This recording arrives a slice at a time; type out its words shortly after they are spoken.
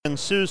in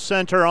Sioux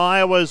Center,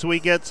 Iowa, as we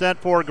get set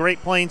for Great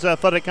Plains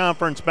Athletic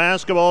Conference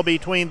basketball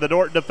between the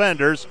Dordt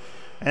Defenders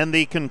and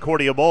the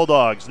Concordia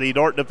Bulldogs. The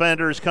Dordt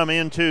Defenders come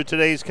into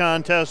today's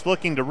contest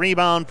looking to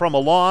rebound from a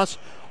loss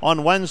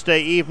on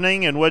Wednesday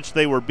evening in which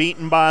they were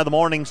beaten by the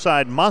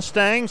Morningside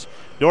Mustangs.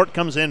 Dordt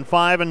comes in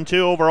 5-2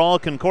 overall,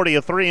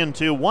 Concordia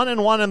 3-2,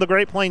 1-1 in the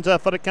Great Plains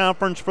Athletic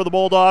Conference for the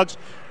Bulldogs,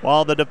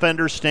 while the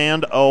Defenders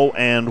stand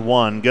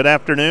 0-1. Good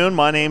afternoon,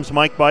 my name's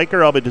Mike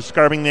Biker. I'll be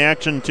describing the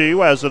action to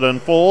you as it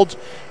unfolds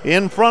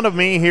in front of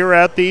me here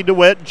at the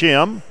DeWitt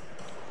Gym.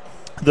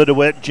 The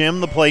DeWitt Gym,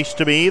 the place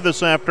to be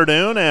this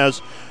afternoon,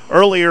 as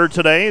earlier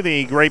today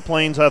the Great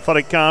Plains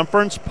Athletic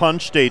Conference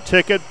punched a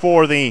ticket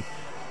for the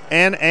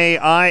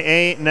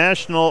NAIA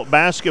National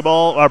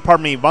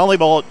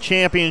Volleyball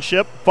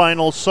Championship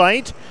final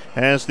site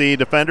as the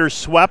Defenders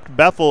swept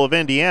Bethel of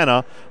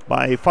Indiana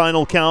by a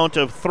final count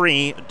of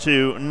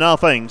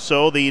 3-0.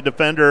 So the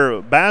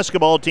Defender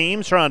basketball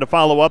team's trying to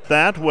follow up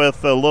that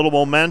with a little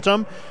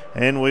momentum,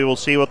 and we will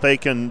see what they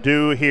can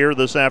do here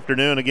this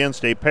afternoon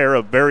against a pair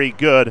of very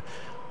good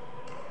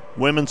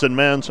women's and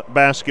men's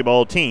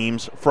basketball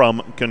teams from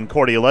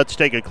Concordia. Let's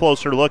take a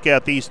closer look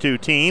at these two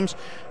teams,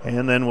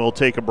 and then we'll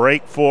take a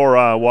break for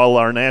while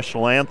our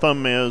national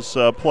anthem is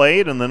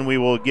played, and then we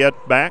will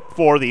get back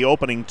for the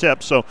opening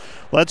tip. So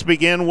let's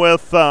begin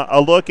with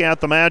a look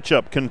at the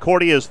matchup.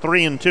 Concordia is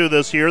 3-2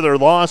 this year. Their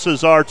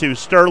losses are to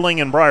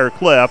Sterling and Briar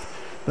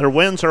Cliff. Their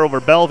wins are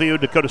over Bellevue,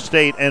 Dakota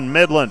State, and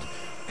Midland.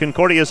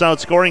 Concordia is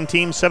outscoring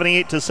teams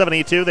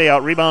 78-72. They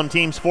out-rebound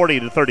teams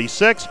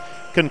 40-36.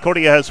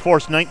 Concordia has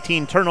forced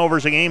 19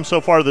 turnovers a game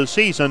so far this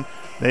season.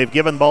 They've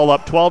given ball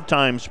up 12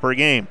 times per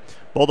game.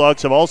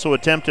 Bulldogs have also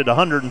attempted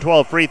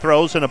 112 free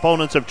throws, and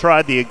opponents have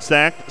tried the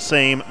exact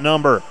same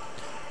number.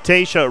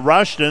 Tasha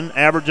Rushton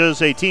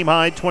averages a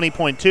team-high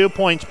 20.2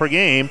 points per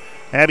game.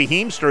 Abby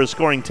Heemster is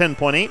scoring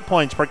 10.8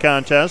 points per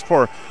contest.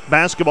 For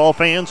basketball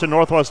fans in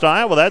Northwest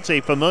Iowa, that's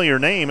a familiar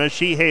name as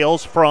she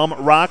hails from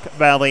Rock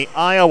Valley,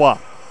 Iowa.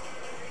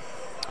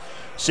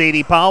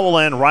 Sadie Powell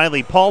and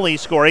Riley Pauley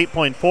score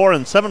 8.4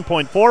 and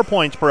 7.4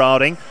 points per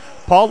outing.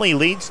 Pauley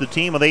leads the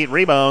team with 8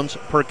 rebounds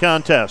per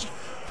contest.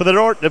 For the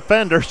Dordt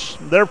Defenders,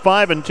 they're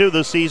 5-2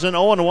 this season,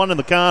 0-1 in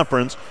the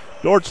conference.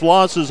 Dordt's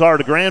losses are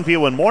to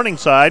Grandview and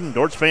Morningside, and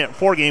Dordt's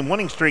 4-game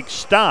winning streak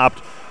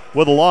stopped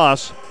with a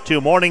loss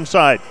to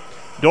Morningside.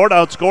 Dordt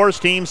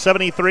outscores teams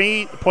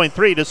 73.3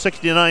 to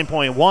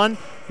 69.1.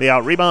 They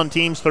out-rebound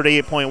teams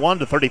 38.1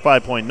 to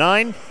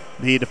 35.9.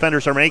 The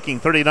Defenders are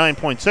making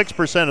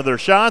 39.6% of their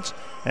shots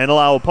and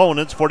allow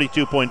opponents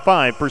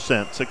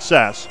 42.5%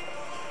 success.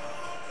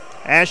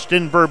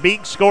 Ashton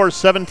Verbeek scores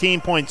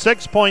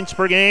 17.6 points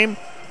per game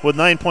with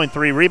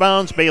 9.3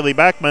 rebounds. Bailey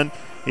Beckman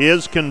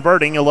is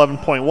converting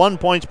 11.1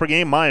 points per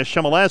game. Maya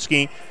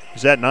Shimoleski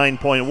is at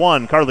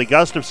 9.1. Carly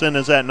Gustafson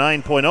is at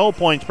 9.0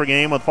 points per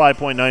game with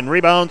 5.9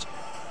 rebounds.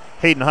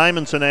 Hayden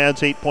Hymanson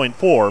adds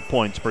 8.4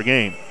 points per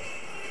game.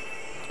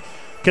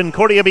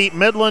 Concordia beat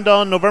Midland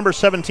on November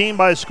 17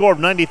 by a score of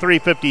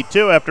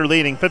 93-52 after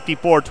leading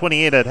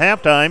 54-28 at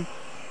halftime.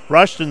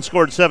 Rushton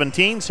scored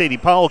 17. Sadie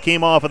Powell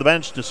came off of the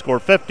bench to score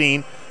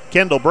 15.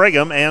 Kendall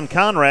Brigham and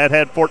Conrad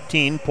had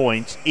 14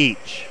 points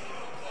each.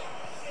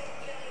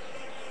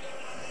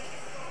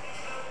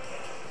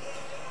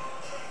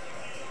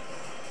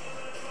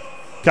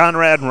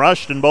 Conrad and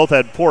Rushton both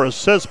had 4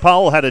 assists.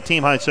 Powell had a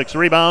team-high 6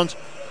 rebounds.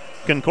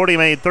 Concordia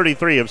made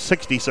 33 of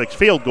 66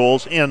 field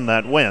goals in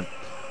that win.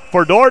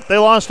 For Dordt, they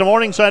lost to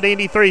Morningside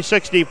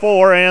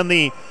 83-64, and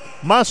the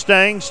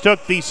Mustangs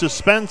took the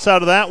suspense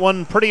out of that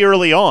one pretty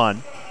early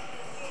on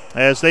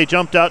as they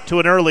jumped out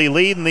to an early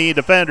lead, and the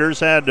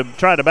Defenders had to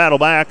try to battle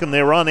back, and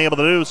they were unable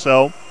to do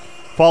so,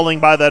 falling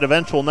by that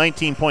eventual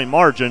 19-point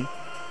margin.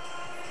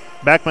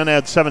 Beckman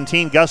had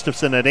 17,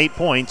 Gustafson had 8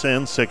 points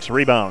and 6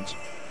 rebounds.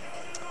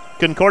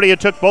 Concordia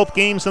took both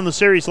games in the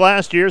series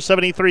last year,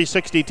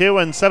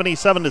 73-62 and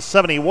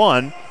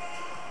 77-71.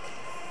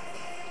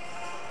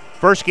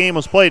 First game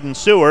was played in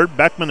Seward.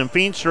 Beckman and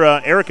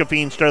Feenstra, Erica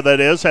Feenstra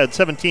that is, had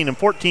 17 and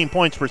 14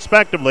 points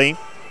respectively.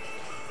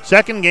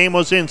 Second game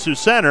was in Sioux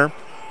Center,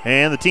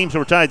 and the teams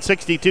were tied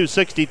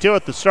 62-62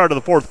 at the start of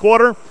the fourth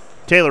quarter.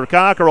 Taylor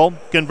Cockerell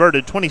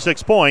converted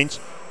 26 points,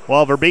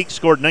 while Verbeek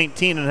scored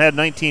 19 and had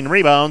 19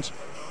 rebounds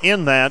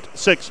in that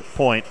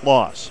 6-point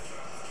loss.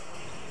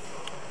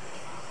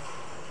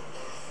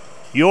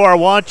 You are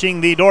watching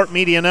the Dordt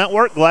Media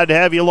Network. Glad to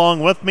have you along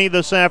with me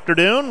this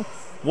afternoon.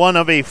 One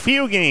of a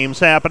few games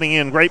happening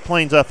in Great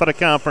Plains Athletic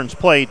Conference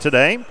play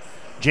today.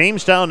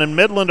 Jamestown and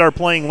Midland are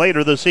playing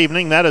later this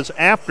evening. That is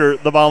after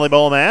the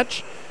volleyball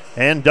match.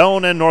 And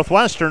Doane and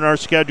Northwestern are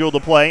scheduled to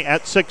play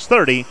at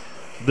 6:30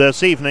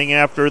 this evening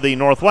after the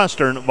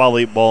Northwestern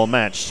volleyball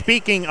match.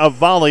 Speaking of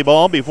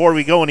volleyball, before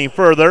we go any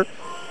further,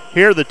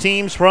 here are the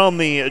teams from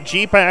the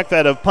GPAC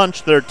that have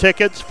punched their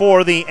tickets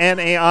for the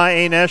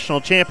NAIA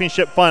National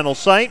Championship final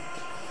site.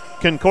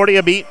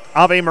 Concordia beat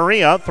Ave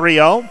Maria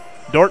 3-0.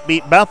 Dordt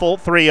beat Bethel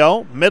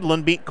 3-0.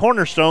 Midland beat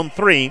Cornerstone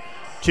 3-0.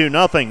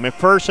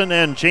 McPherson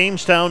and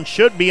Jamestown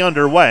should be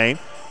underway.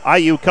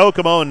 IU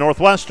Kokomo and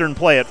Northwestern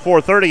play at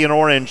 4:30 in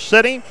Orange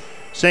City.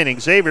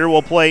 St. Xavier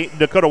will play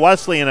Dakota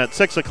Wesleyan at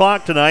 6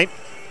 o'clock tonight,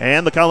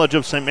 and the College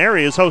of St.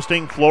 Mary is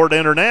hosting Florida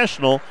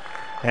International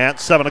at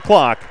 7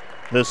 o'clock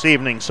this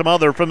evening. Some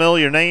other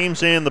familiar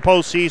names in the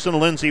postseason.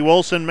 Lindsey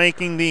Wilson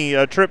making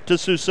the trip to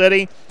Sioux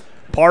City.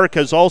 Park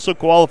has also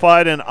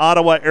qualified, and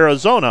Ottawa,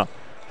 Arizona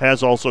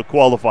has also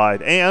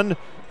qualified. And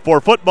for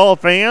football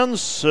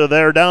fans,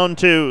 they're down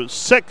to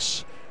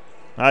 7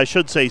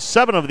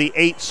 of the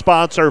 8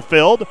 spots are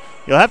filled.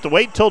 You'll have to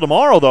wait till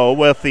tomorrow, though,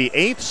 with the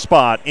 8th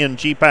spot in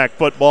GPAC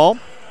football.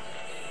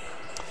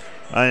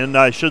 And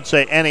I should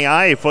say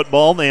NAIA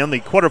football in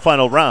the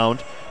quarterfinal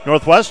round.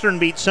 Northwestern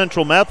beat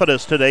Central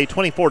Methodist today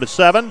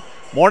 24-7.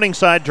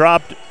 Morningside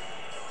dropped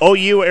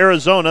OU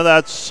Arizona,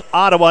 that's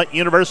Ottawa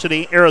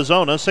University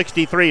Arizona,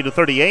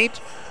 63-38.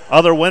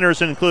 Other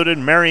winners included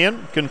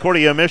Marion,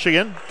 Concordia,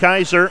 Michigan,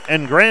 Kaiser,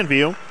 and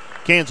Grandview.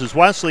 Kansas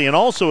Wesleyan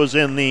also is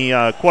in the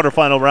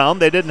quarterfinal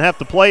round. They didn't have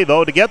to play,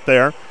 though, to get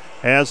there,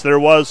 as there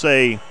was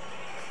a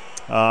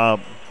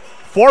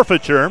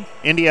forfeiture.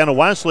 Indiana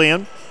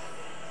Wesleyan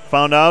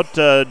found out,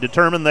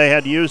 determined they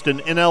had used an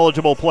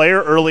ineligible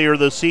player earlier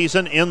this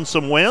season in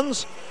some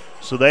wins,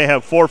 so they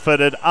have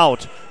forfeited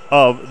out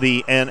of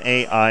the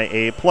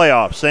NAIA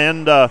playoffs.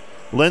 And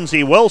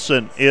Lindsey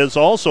Wilson is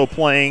also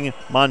playing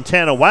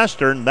Montana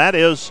Western. That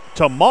is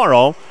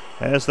tomorrow,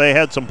 as they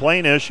had some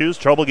plane issues,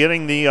 trouble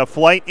getting the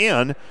flight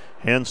in,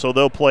 and so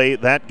they'll play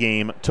that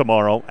game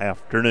tomorrow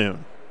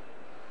afternoon.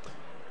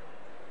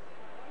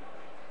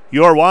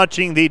 You're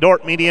watching the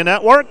Dordt Media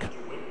Network.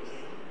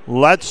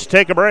 Let's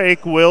take a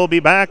break. We'll be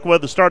back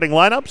with the starting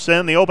lineups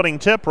and the opening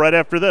tip right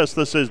after this.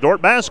 This is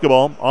Dordt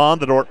Basketball on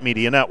the Dordt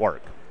Media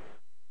Network.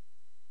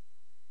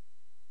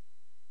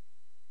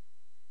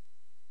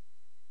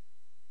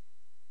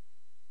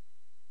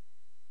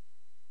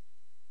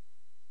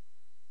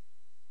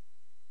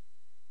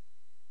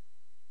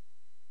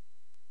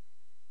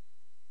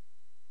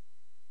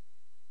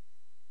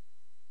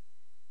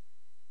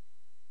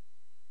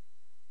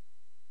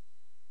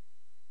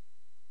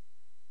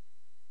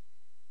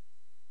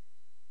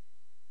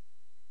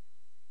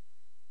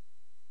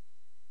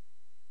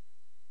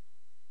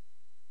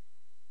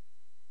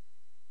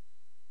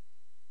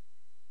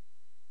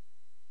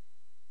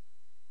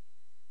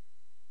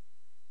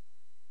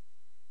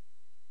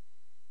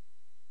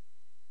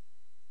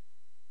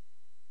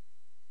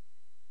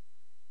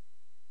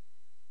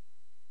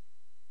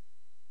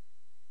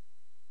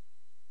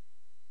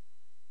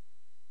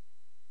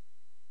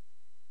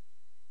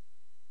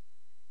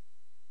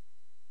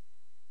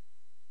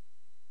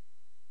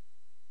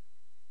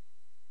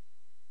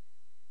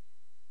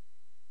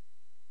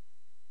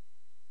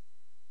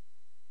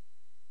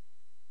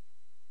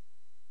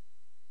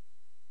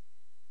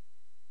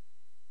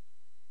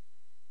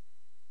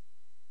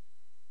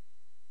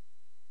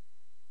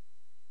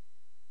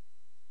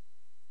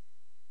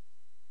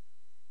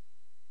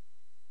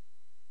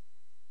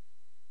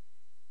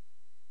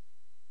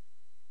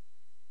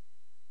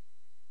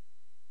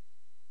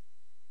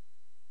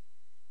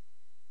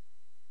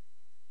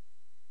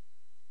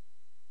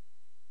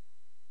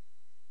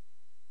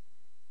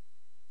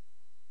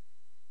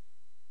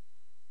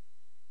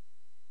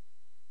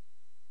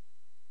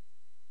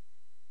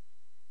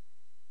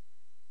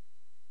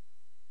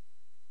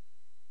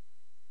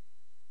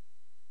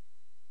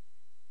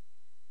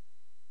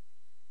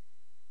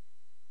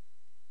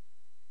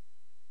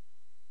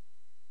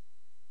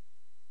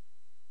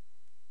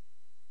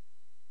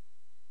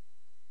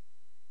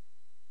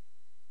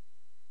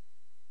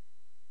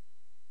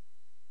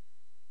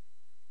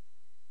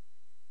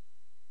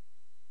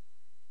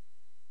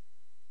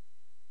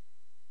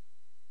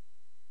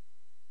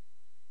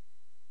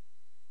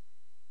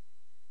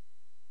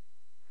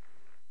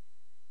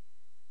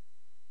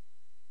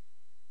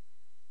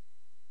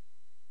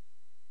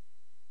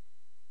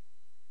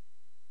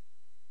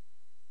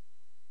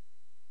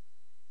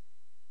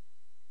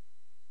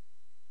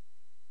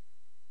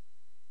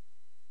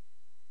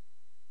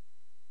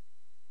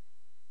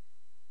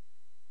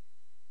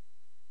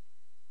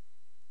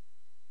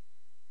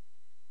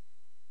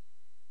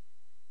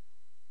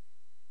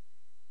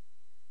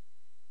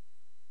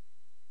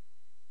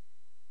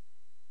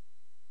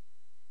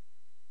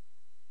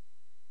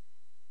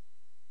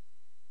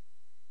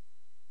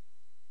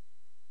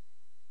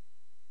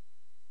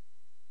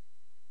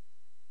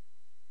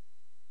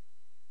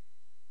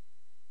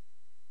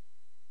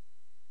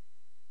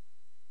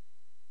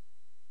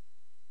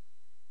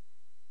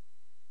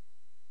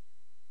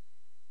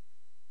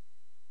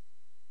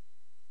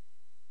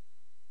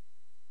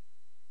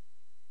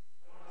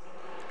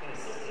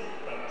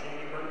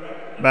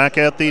 Back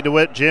at the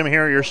DeWitt Gym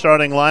here, your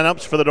starting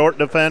lineups for the Dordt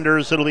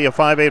Defenders. It'll be a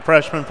 5'8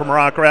 freshman from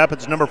Rock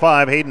Rapids, number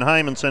 5, Hayden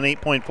Hymanson,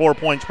 8.4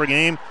 points per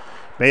game.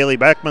 Bailey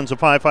Beckman's a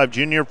 5'5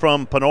 junior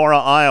from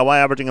Panora, Iowa,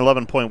 averaging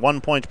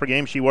 11.1 points per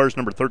game. She wears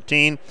number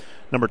 13.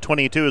 Number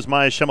 22 is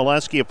Maya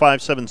Shemileski, a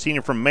 5'7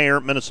 senior from Mayer,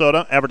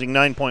 Minnesota, averaging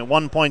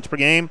 9.1 points per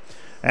game.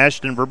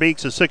 Ashton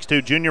Verbeeks, a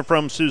 6'2 junior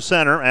from Sioux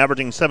Center,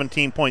 averaging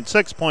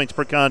 17.6 points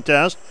per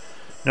contest.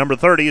 Number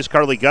 30 is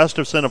Carly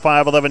Gustafson, a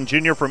 5'11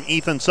 junior from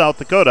Ethan, South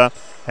Dakota,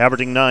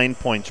 averaging 9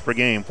 points per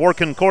game. For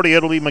Concordia,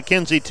 it'll be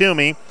Mackenzie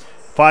Toomey,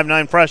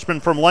 5'9 freshman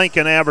from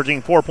Lincoln,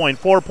 averaging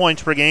 4.4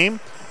 points per game.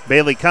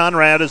 Bailey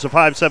Conrad is a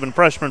 5'7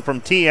 freshman from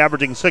T,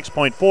 averaging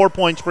 6.4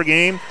 points per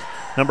game.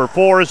 Number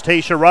 4 is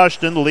Tasha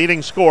Rushton, the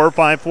leading scorer,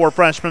 5'4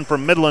 freshman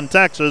from Midland,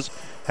 Texas,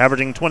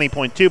 averaging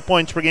 20.2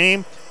 points per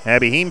game.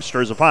 Abby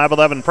Heemster is a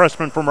 5'11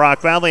 freshman from Rock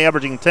Valley,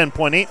 averaging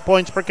 10.8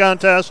 points per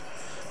contest.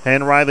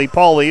 And Riley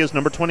Pauley is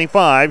number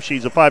 25.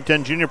 She's a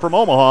 5'10 junior from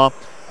Omaha,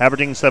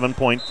 averaging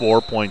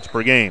 7.4 points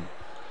per game.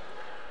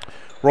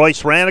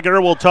 Royce Raniger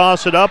will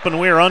toss it up, and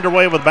we are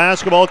underway with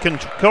basketball.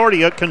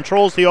 Concordia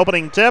controls the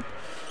opening tip,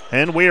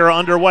 and we are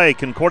underway.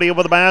 Concordia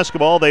with the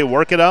basketball. They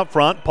work it out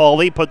front.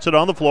 Pauley puts it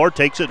on the floor,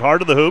 takes it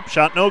hard to the hoop.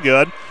 Shot no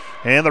good.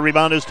 And the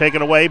rebound is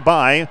taken away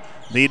by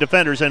the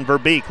defenders in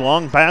Verbeek.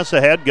 Long pass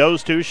ahead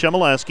goes to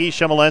Shemileski.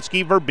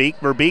 Shemileski, Verbeek.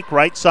 Verbeek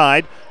right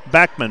side.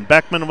 Beckman.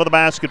 Beckman with the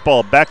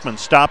basketball. Beckman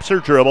stops her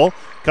dribble.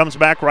 Comes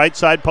back right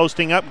side,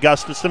 posting up.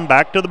 Gustafson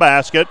back to the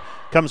basket.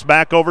 Comes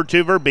back over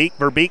to Verbeek.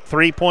 Verbeek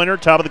three-pointer,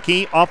 top of the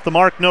key, off the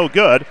mark, no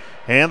good.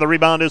 And the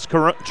rebound is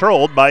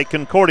controlled by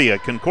Concordia.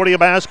 Concordia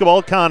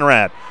basketball,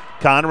 Conrad.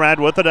 Conrad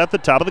with it at the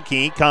top of the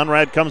key.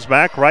 Conrad comes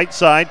back right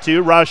side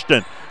to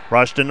Rushton.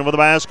 Rushton with the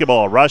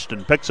basketball.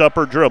 Rushton picks up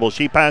her dribble.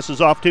 She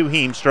passes off to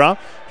Heemstra.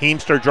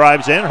 Heemstra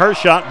drives in. Her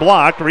shot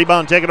blocked.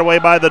 Rebound taken away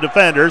by the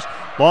defenders.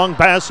 Long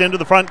pass into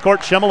the front court.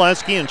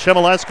 Shemileski, and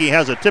Shemileski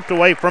has it tipped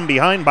away from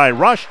behind by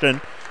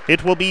Rushton.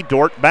 It will be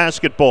Dordt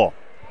basketball.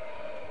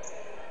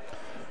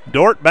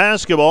 Dordt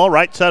basketball,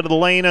 right side of the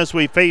lane as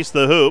we face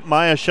the hoop.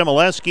 Maya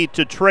Shemileski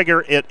to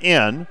trigger it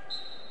in.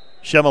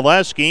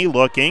 Shemileski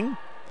looking.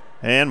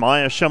 And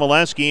Maya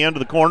Shemileski into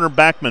the corner.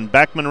 Beckman.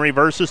 Beckman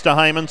reverses to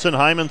Hymanson.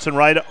 Hymanson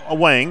right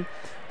wing.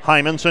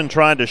 Hymanson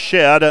trying to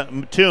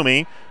shed.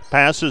 Toomey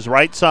passes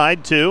right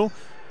side to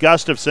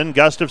Gustafson.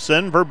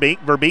 Gustafson, Verbeek.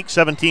 Verbeek,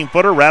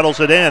 17-footer,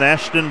 rattles it in.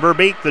 Ashton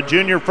Verbeek, the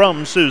junior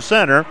from Sioux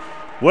Center,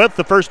 with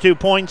the first 2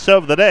 points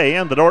of the day.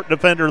 And the Dordt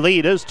defender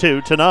lead is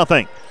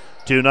 2-0.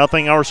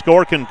 2-0 our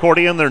score.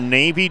 Concordia in their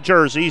navy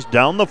jerseys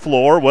down the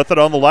floor. With it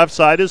on the left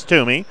side is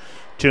Toomey.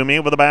 Toomey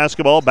with the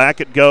basketball. Back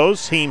it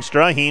goes.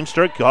 Heemstra.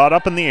 Heemstra caught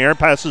up in the air.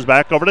 Passes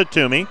back over to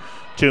Toomey.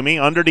 Toomey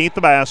underneath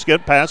the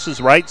basket. Passes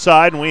right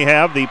side, and we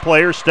have the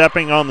player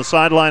stepping on the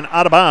sideline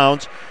out of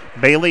bounds.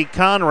 Bailey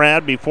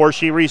Conrad, before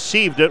she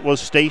received it, was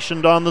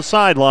stationed on the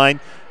sideline.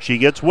 She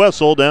gets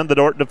whistled, and the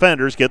Dordt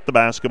defenders get the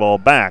basketball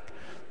back.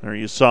 There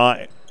you saw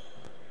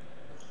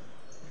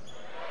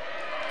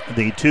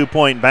the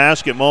 2-point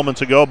basket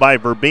moments ago by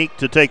Verbeek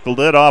to take the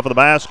lid off of the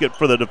basket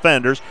for the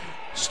defenders.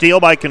 Steal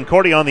by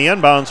Concordia on the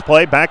inbounds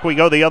play. Back we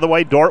go the other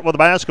way. Dordt with the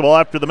basketball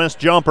after the missed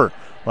jumper.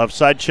 Left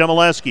side,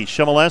 Shemileski.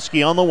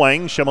 Shemileski on the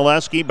wing.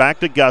 Shemileski back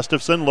to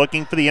Gustafson,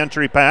 looking for the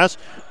entry pass.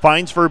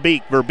 Finds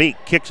Verbeek. Verbeek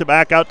kicks it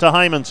back out to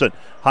Hymanson.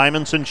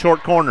 Hymanson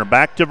short corner.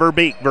 Back to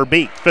Verbeek.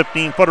 Verbeek,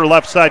 15-footer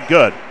left side,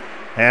 good.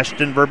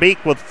 Ashton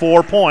Verbeek with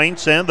 4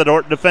 points, and the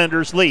Dordt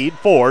defenders lead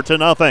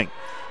 4-0.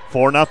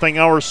 4-0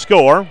 our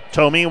score.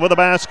 Toomey with the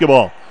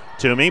basketball.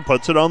 Toomey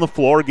puts it on the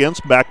floor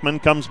against Beckman.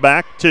 Comes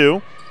back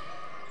to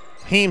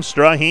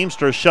Heemstra.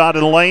 Heemstra shot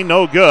in the lane,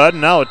 no good.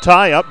 Now a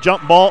tie-up,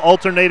 jump ball,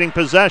 alternating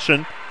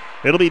possession.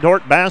 It'll be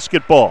Dordt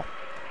basketball.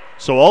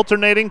 So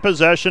alternating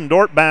possession,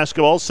 Dordt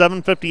basketball,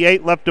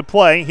 7:58 left to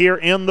play here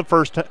in the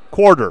first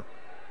quarter.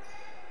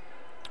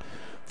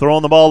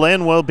 Throwing the ball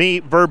in will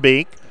be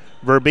Verbeek.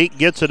 Verbeek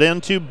gets it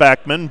into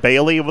Beckman.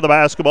 Bailey with the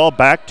basketball,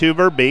 back to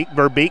Verbeek.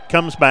 Verbeek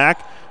comes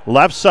back,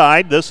 left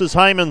side. This is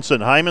Hymanson.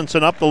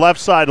 Hymanson up the left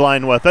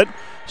sideline with it.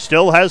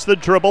 Still has the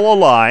dribble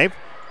alive.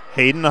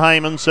 Hayden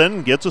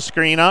Hymanson gets a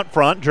screen out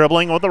front,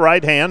 dribbling with the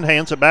right hand,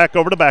 hands it back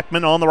over to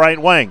Beckman on the right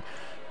wing.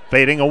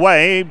 Fading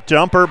away,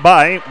 jumper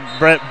by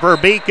Brett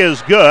Verbeek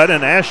is good,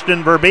 and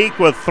Ashton Verbeek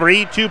with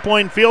 3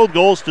 2-point field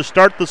goals to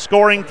start the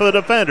scoring for the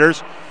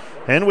defenders.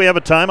 And we have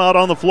a timeout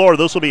on the floor.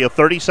 This will be a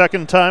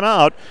 30-second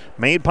timeout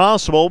made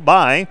possible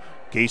by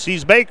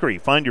Casey's Bakery.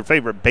 Find your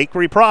favorite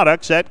bakery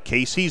products at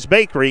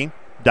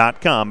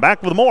caseysbakery.com.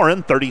 Back with more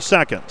in 30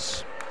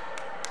 seconds.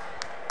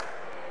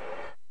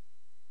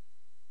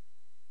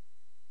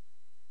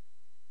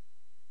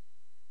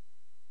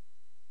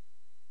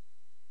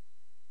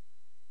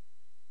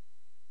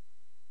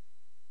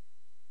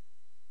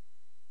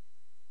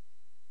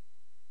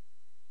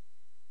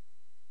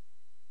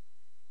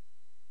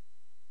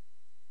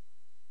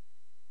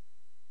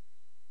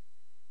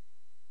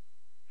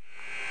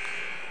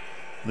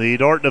 The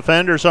Dordt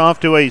defenders off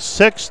to a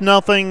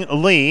 6-0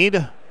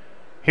 lead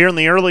here in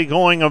the early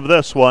going of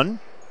this one.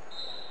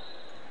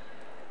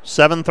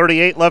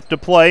 7:38 left to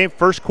play,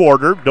 first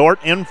quarter.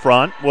 Dordt in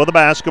front with the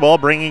basketball.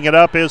 Bringing it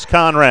up is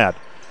Conrad.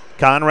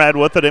 Conrad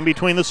with it in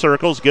between the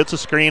circles, gets a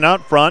screen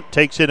out front,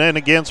 takes it in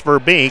against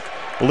Verbeek,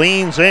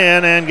 leans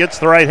in and gets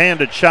the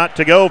right-handed shot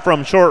to go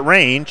from short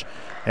range.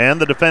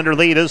 And the defender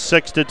lead is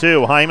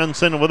 6-2.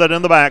 Hymanson with it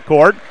in the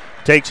backcourt.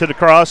 Takes it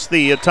across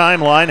the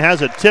timeline,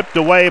 has it tipped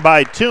away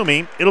by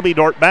Toomey. It'll be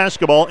Dordt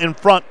basketball in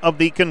front of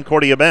the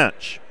Concordia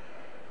bench.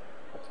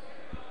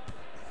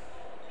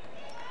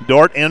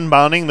 Dort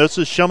inbounding. This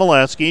is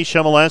Shimoleski.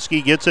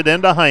 Shimoleski gets it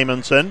into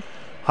Hymanson.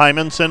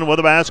 Hymanson with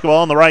the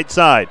basketball on the right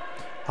side.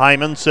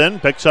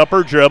 Hymanson picks up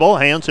her dribble,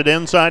 hands it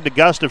inside to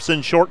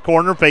Gustafson. Short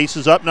corner,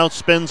 faces up, now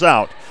spins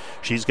out.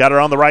 She's got her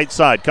on the right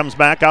side. Comes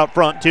back out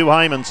front to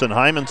Hymanson.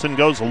 Hymanson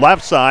goes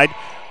left side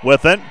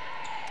with it.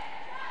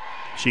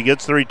 She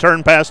gets the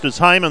return pass to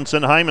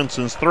Hymanson.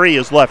 Hymanson's three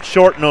is left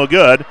short, no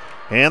good.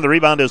 And the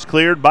rebound is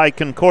cleared by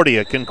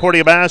Concordia.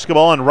 Concordia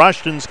basketball, and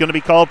Rushton's going to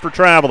be called for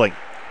traveling.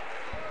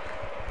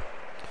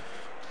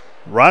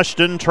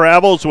 Rushton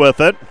travels with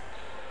it.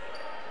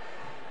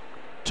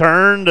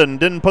 Turned and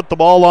didn't put the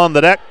ball on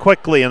the deck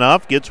quickly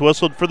enough. Gets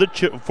whistled for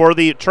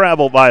the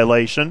travel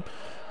violation.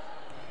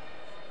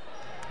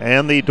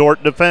 And the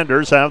Dordt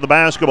defenders have the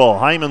basketball.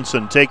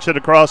 Hymanson takes it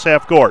across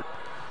half court.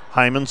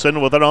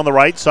 Hymanson with it on the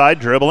right side,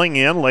 dribbling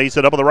in, lays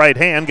it up with the right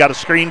hand. Got a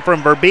screen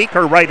from Verbeek.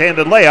 Her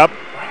right-handed layup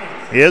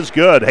is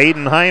good.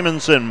 Hayden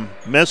Hymanson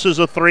misses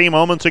a three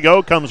moments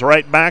ago, comes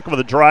right back with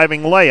a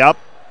driving layup.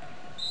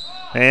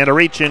 And a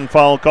reach-in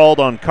foul called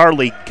on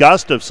Carly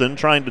Gustafson,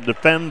 trying to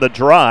defend the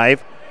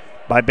drive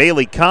by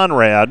Bailey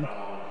Conrad.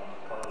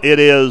 It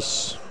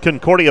is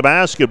Concordia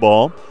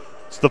basketball.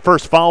 It's the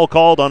first foul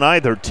called on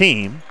either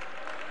team.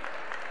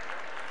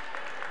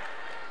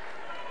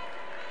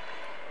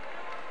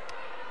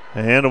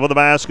 And over the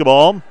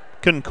basketball,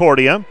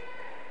 Concordia.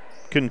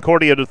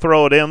 Concordia to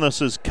throw it in.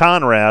 This is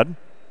Conrad.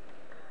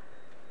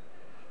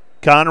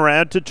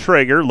 Conrad to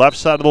trigger, left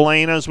side of the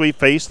lane as we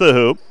face the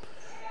hoop.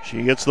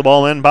 She gets the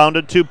ball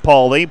inbounded to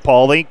Pauly.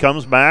 Pauly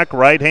comes back,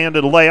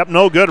 right-handed layup,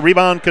 no good.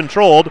 Rebound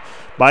controlled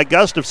by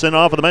Gustafson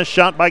off of the missed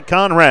shot by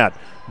Conrad.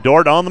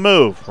 Dort on the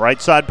move.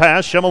 Right side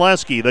pass,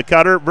 Shimoleski. The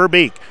cutter,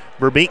 Verbeek.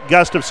 Verbeek,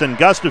 Gustafson.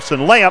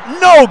 Gustafson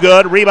layup, no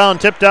good.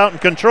 Rebound tipped out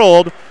and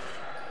controlled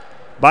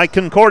by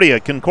Concordia.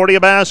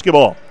 Concordia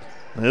basketball.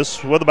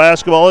 This with the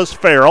basketball is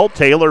Farrell.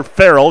 Taylor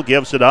Farrell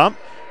gives it up.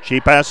 She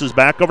passes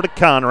back over to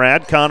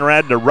Conrad.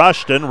 Conrad to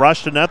Rushton.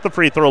 Rushton at the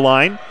free throw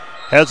line.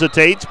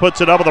 Hesitates, puts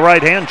it up with the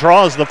right hand,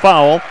 draws the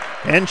foul,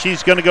 and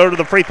she's going to go to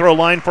the free throw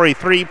line for a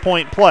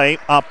three-point play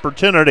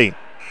opportunity.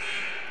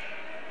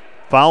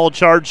 Foul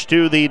charge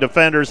to the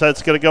defenders.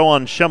 That's going to go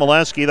on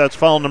Shimoleski. That's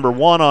foul number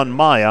 1 on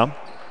Maya.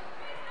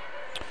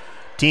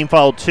 Team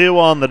foul 2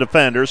 on the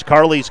defenders.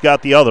 Carly's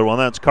got the other one.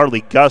 That's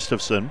Carly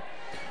Gustafson.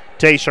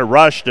 Tasha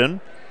Rushton,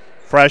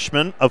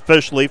 freshman,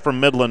 officially from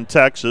Midland,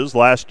 Texas.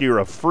 Last year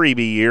a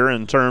freebie year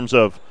in terms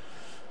of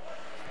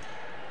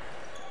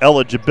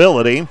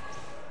eligibility.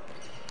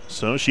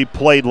 So she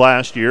played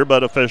last year,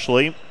 but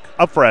officially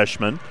a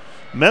freshman.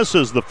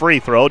 Misses the free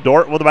throw.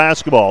 Dort with the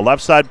basketball.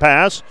 Left side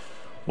pass.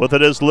 With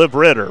it is Liv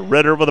Ritter.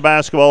 Ritter with the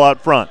basketball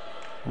out front.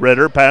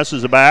 Ritter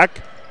passes it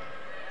back.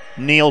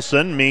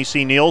 Nielsen,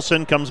 Macy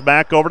Nielsen comes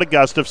back over to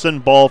Gustafson.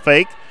 Ball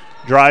fake.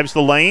 Drives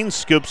the lane.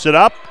 Scoops it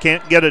up.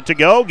 Can't get it to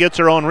go. Gets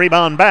her own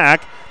rebound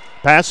back.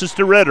 Passes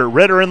to Ritter.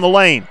 Ritter in the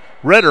lane.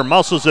 Ritter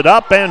muscles it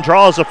up and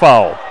draws a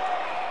foul.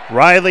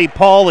 Riley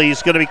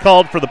Pauly going to be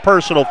called for the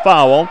personal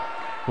foul.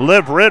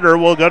 Liv Ritter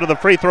will go to the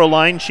free throw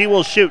line. She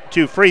will shoot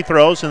 2 free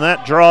throws, and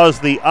that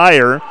draws the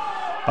ire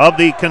of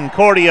the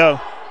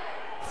Concordia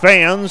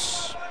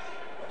fans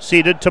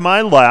seated to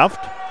my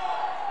left.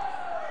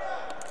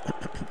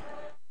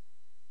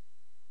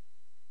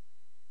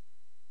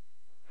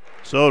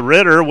 So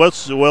Ritter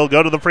will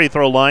go to the free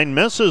throw line,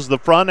 misses the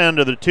front end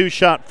of the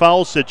 2-shot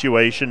foul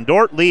situation.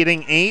 Dort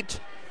leading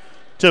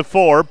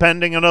 8-4,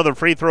 pending another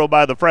free throw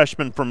by the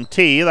freshman from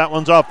T. That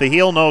one's off the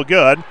heel, no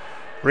good.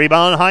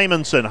 Rebound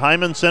Hymanson.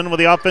 Hymanson with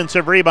the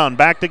offensive rebound.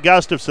 Back to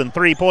Gustafson.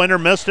 Three-pointer,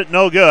 missed it,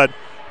 no good.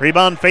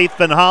 Rebound Faith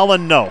Van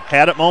Hollen, no.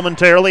 Had it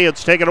momentarily,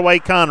 it's taken away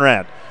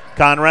Conrad.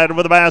 Conrad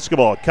with the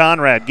basketball.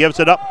 Conrad gives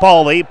it up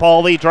Pauly.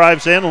 Pauly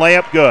drives in,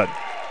 layup good.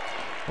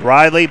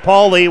 Riley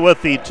Pauly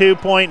with the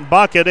 2-point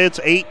bucket. It's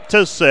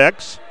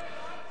 8-6.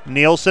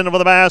 Nielsen with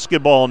the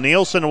basketball.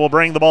 Nielsen will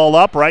bring the ball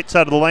up right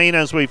side of the lane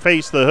as we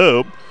face the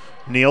hoop.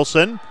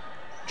 Nielsen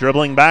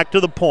dribbling back to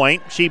the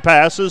point. She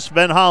passes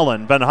Van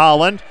Hollen. Van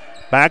Hollen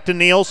back to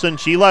Nielsen.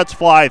 She lets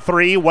fly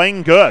 3.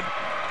 Wing good.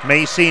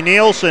 Macy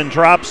Nielsen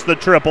drops the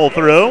triple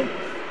through.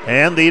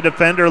 And the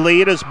defender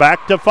lead is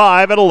back to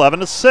 5 at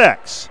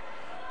 11-6.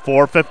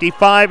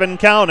 4:55 and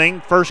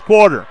counting, first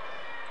quarter.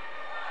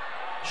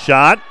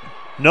 Shot,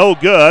 no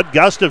good.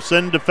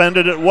 Gustafson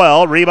defended it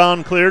well.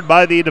 Rebound cleared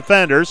by the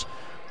defenders.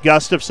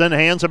 Gustafson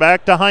hands it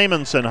back to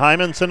Hymanson.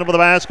 Hymanson with the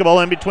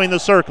basketball in between the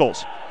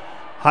circles.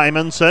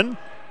 Hymanson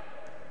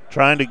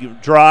trying to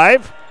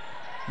drive.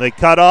 They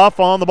cut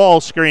off on the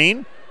ball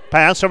screen.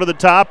 Pass over the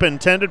top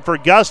intended for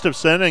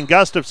Gustafson, and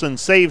Gustafson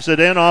saves it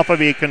in off of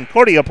a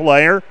Concordia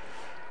player.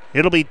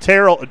 It'll be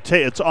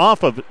it's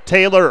off of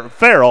Taylor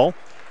Farrell.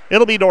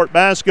 It'll be Dort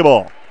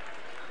basketball.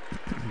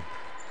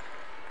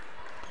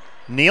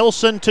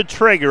 Nielsen to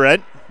trigger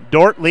it.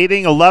 Dort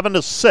leading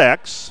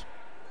 11-6.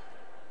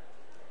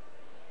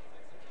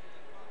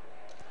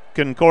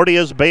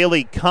 Concordia's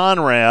Bailey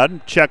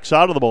Conrad checks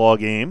out of the ball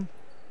game.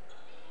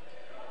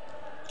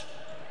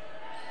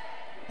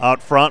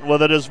 Out front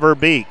with it is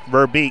Verbeek.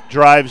 Verbeek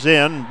drives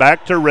in,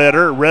 back to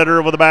Ritter.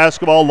 Ritter with the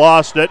basketball,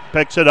 lost it,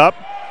 picks it up.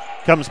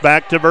 Comes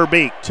back to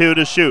Verbeek. 2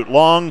 to shoot.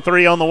 Long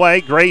three on the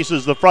way.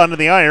 Grazes the front of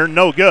the iron.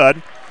 No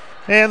good.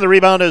 And the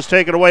rebound is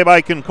taken away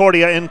by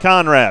Concordia in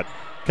Conrad.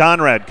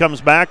 Conrad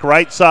comes back.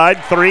 Right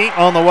side. 3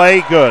 on the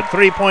way. Good.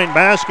 3-point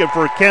basket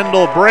for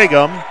Kendall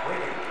Brigham.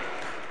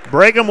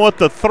 Brigham with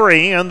the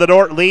 3, and the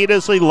Dordt lead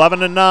is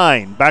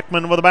 11-9.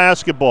 Beckman with a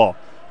basketball.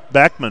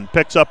 Beckman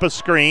picks up a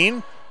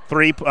screen.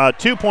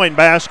 2-point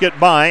basket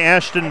by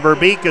Ashton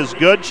Verbeek is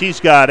good. She's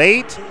got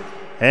 8.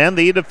 And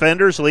the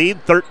defenders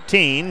lead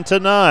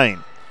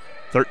 13-9.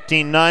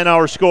 13-9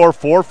 our score.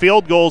 4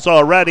 field goals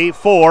already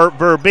for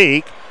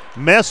Verbeek.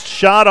 Missed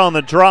shot on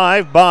the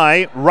drive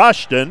by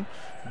Rushton.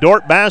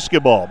 Dordt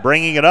basketball.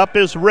 Bringing it up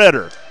is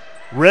Ritter.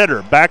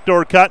 Ritter,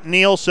 backdoor cut,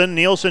 Nielsen.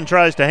 Nielsen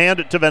tries to hand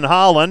it to Van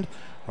Holland.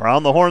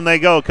 Around the horn they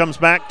go. Comes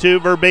back to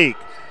Verbeek.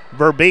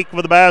 Verbeek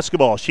with the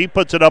basketball. She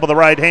puts it up with the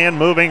right hand,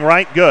 moving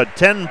right good.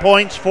 10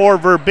 points for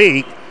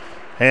Verbeek.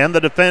 And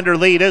the defender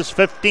lead is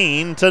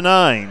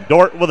 15-9.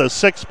 Dordt with a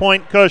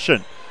 6-point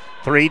cushion.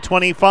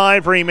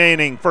 3:25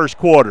 remaining first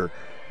quarter.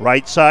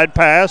 Right side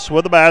pass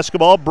with the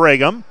basketball,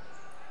 Brigham.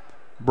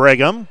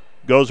 Brigham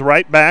goes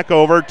right back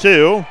over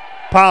to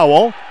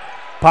Powell.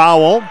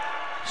 Powell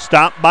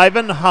stopped by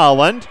Van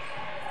Holland.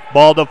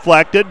 Ball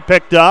deflected,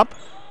 picked up.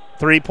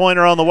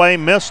 3-pointer on the way,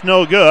 missed,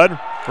 no good.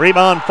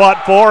 Rebound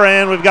fought for,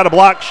 and we've got a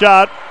blocked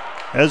shot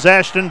as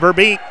Ashton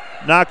Verbeek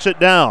knocks it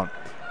down.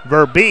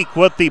 Verbeek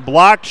with the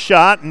blocked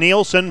shot.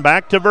 Nielsen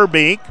back to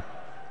Verbeek.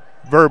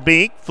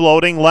 Verbeek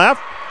floating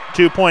left.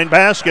 2-point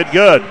basket,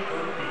 good.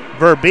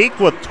 Verbeek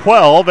with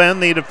 12,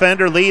 and the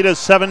defender lead is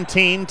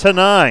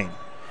 17-9.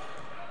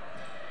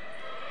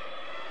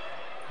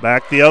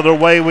 Back the other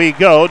way we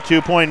go.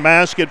 2-point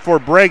basket for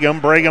Brigham.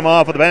 Brigham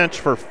off of the bench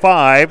for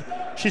 5.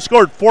 She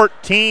scored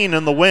 14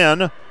 in the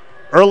win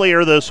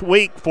earlier this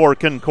week for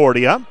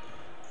Concordia.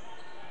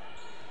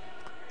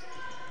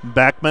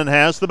 Beckman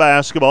has the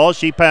basketball.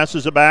 She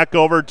passes it back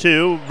over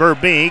to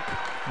Verbeek.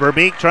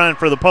 Verbeek trying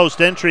for the post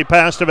entry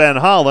pass to Van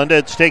Holland.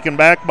 It's taken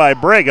back by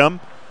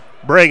Brigham.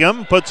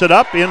 Brigham puts it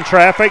up in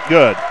traffic.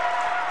 Good.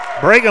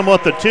 Brigham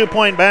with the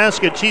 2-point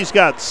basket. She's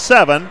got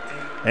 7.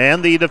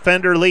 And the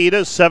defender lead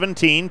is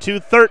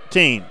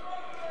 17-13.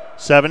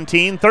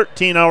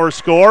 17-13 our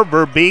score.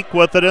 Verbeek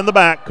with it in the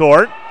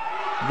backcourt.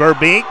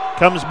 Verbeek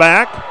comes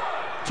back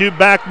to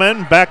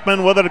Beckman.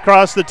 Beckman with it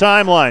across the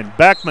timeline.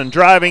 Beckman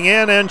driving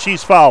in, and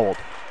she's fouled.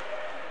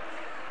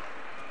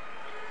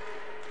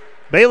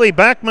 Bailey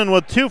Beckman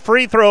with 2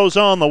 free throws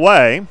on the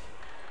way.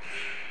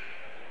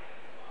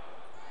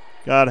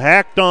 Got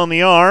hacked on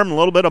the arm, a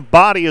little bit of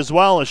body as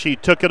well as she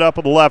took it up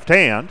with the left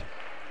hand.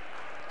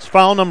 It's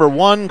foul number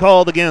 1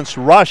 called against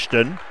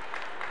Rushton.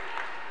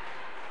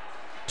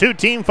 2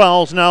 team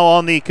fouls now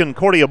on the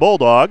Concordia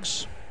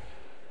Bulldogs.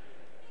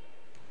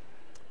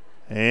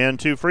 And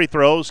 2 free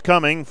throws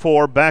coming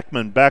for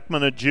Beckman.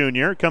 Beckman, a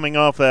junior, coming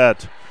off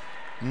that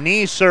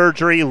knee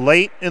surgery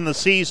late in the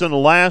season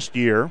last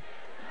year.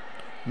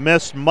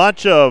 Missed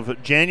much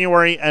of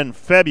January and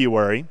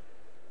February.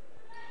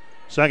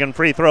 Second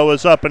free throw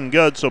is up and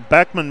good, so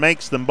Beckman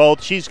makes them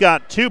both. She's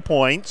got 2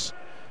 points,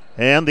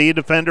 and the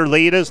defender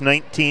lead is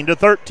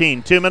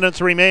 19-13. 2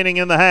 minutes remaining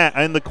in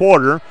the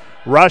quarter.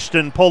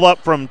 Rushton pull up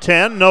from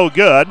 10, no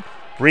good.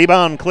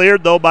 Rebound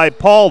cleared, though, by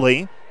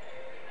Pauly.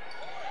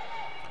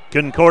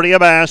 Concordia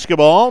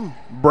basketball.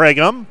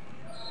 Brigham.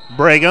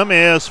 Brigham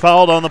is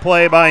fouled on the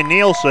play by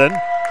Nielsen.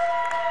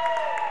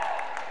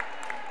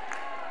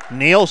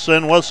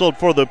 Nielsen whistled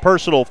for the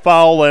personal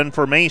foul, and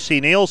for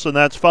Macy Nielsen,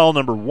 that's foul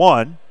number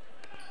 1.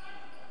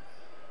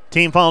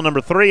 Team foul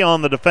number 3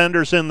 on the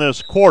defenders in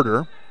this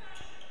quarter.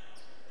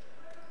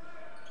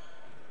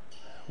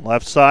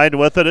 Left side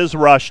with it is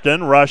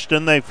Rushton.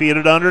 Rushton, they feed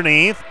it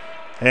underneath.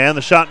 And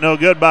the shot no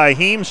good by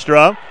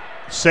Heemstra.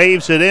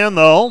 Saves it in,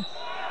 though.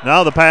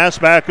 Now the pass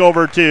back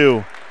over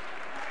to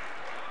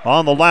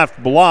on the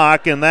left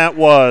block, and that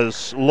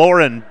was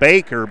Lauren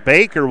Baker.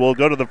 Baker will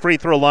go to the free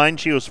throw line.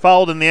 She was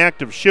fouled in the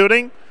act of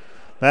shooting.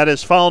 That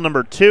is foul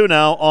number 2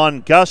 now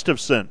on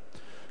Gustafson.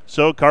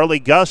 So Carly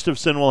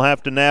Gustafson will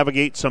have to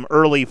navigate some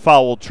early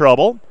foul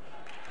trouble.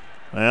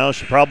 Well,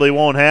 she probably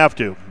won't have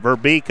to.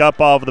 Verbeek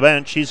up off the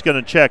bench. She's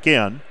going to check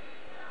in.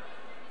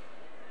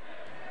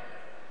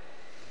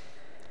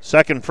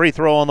 Second free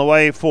throw on the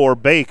way for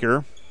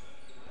Baker.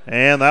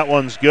 And that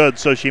one's good,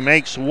 so she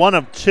makes 1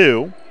 of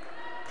 2.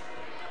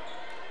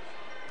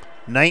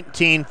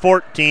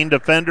 19-14,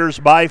 defenders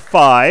by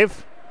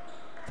 5.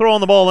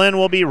 Throwing the ball in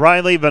will be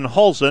Riley Van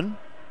Hulsen.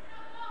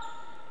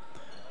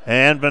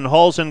 And Van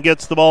Hulsen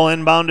gets the ball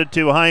inbounded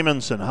to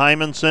Hymanson.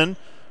 Hymanson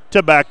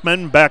to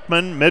Beckman.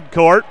 Beckman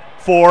midcourt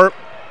for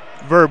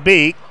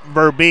Verbeek.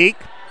 Verbeek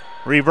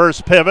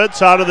reverse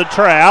pivots out of the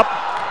trap.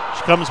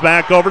 She comes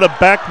back over to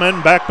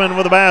Beckman. Beckman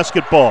with a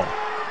basketball.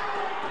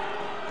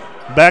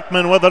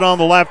 Beckman with it on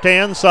the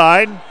left-hand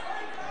side.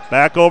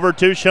 Back over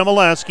to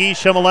Shimoleski.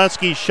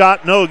 Shimoleski's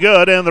shot no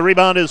good, and the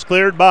rebound is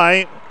cleared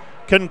by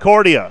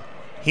Concordia.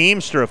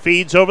 Heemstra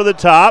feeds over the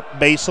top.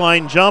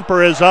 Baseline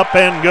jumper is up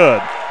and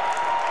good.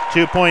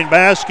 2-point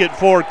basket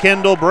for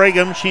Kendall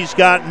Brigham. She's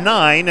got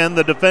 9, and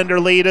the defender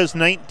lead is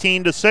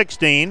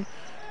 19-16.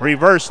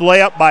 Reverse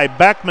layup by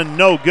Beckman,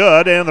 no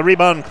good, and the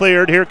rebound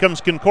cleared. Here comes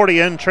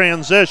Concordia in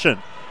transition.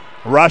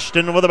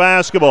 Rushton with the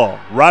basketball.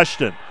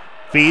 Rushton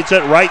feeds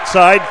it right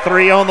side,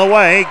 3 on the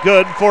way,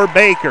 good for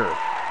Baker.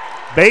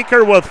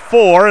 Baker with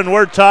 4, and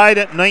we're tied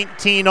at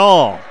 19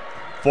 all.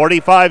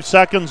 45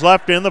 seconds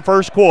left in the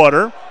first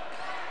quarter.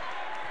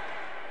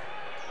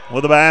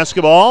 With the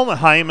basketball,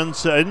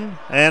 Hymanson,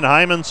 and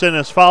Hymanson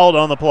is fouled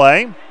on the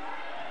play.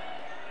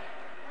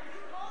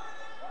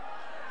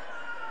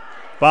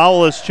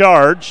 Foul is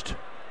charged.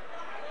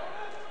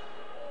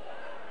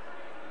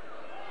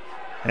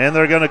 And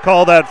they're going to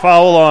call that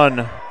foul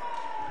on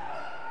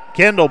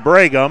Kendall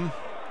Brigham.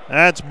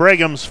 That's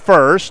Brigham's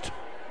first.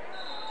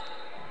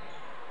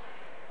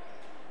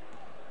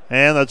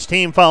 And that's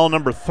team foul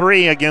number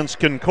 3 against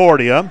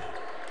Concordia.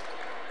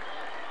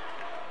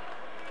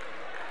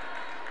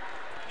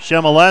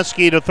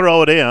 Shemileski to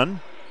throw it in.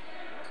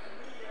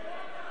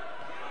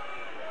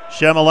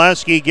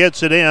 Shemileski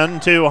gets it in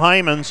to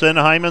Hymanson.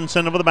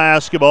 Hymanson with the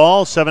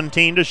basketball,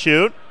 17 to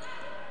shoot.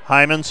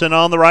 Hymanson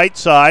on the right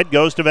side,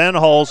 goes to Van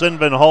Holzen.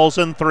 Van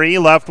Holzen 3,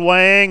 left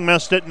wing,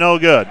 missed it, no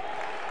good.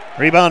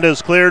 Rebound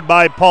is cleared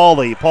by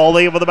Pauly.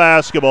 Pauly with the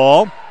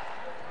basketball.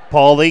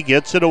 Pauly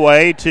gets it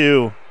away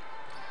to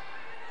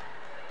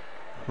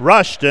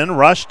Rushton.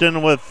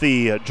 Rushton with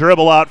the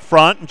dribble out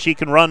front, and she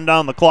can run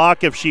down the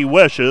clock if she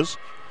wishes.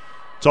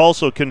 It's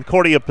also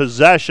Concordia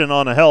possession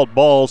on a held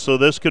ball, so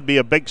this could be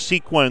a big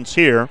sequence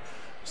here.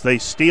 So they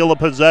steal a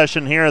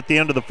possession here at the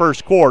end of the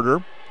first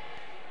quarter.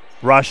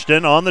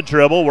 Rushton on the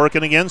dribble,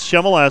 working against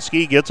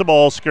Shemileski, gets a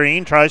ball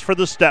screen, tries for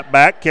the step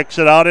back, kicks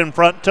it out in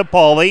front to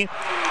Pauly.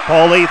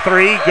 Pauly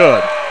 3,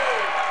 good.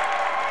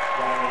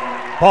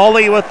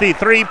 Pauly with the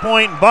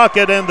 3-point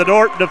bucket, and the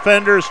Dordt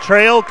defenders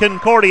trail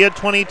Concordia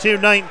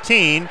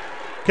 22-19.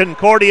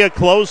 Concordia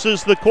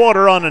closes the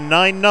quarter on a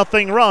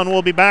 9-0 run.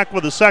 We'll be back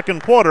with the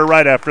second quarter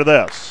right after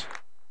this.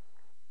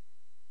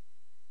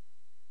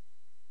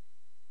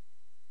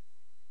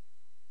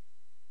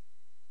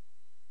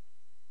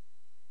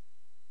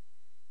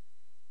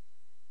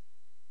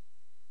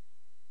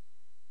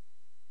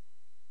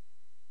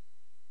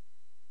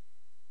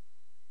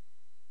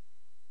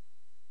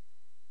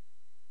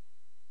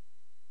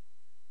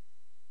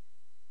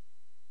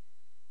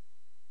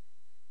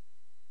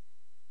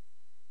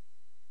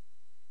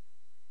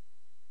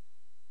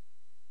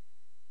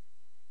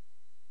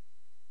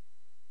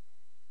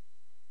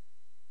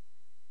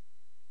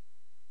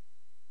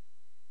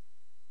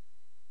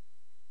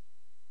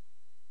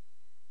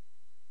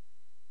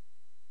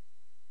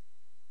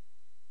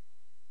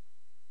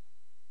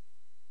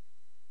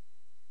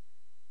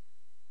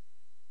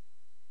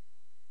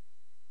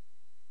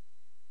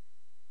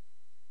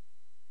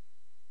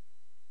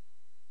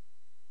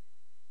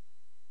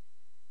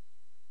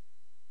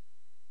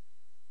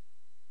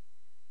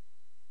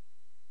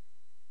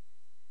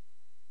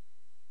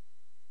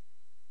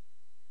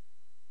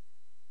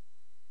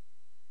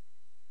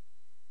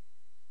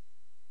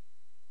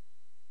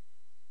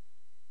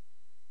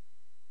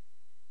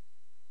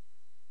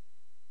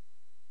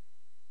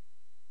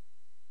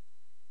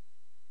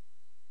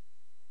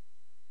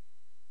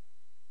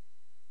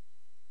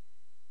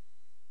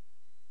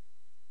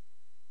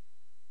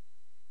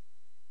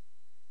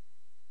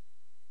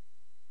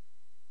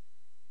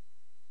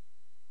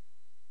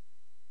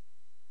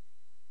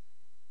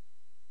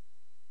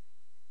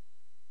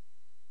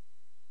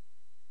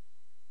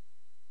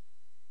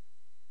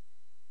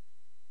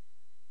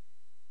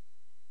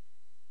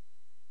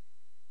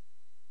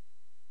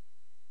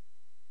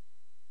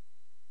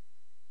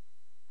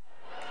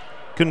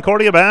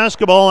 Concordia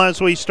basketball as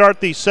we start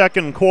the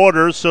second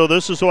quarter. So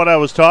this is what I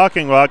was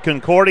talking about.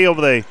 Concordia with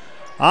the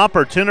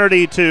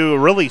opportunity to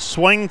really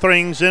swing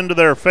things into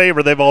their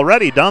favor. They've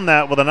already done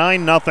that with a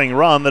 9-0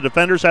 run. The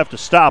defenders have to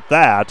stop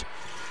that.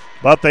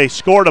 But they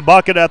scored a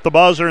bucket at the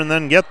buzzer and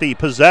then get the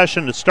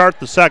possession to start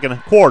the second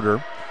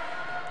quarter.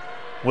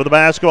 With the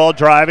basketball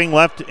driving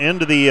left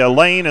into the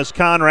lane is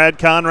Conrad.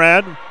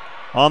 Conrad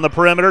on the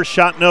perimeter,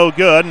 shot no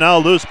good. Now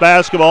loose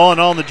basketball,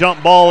 and on the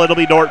jump ball, it'll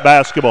be Dordt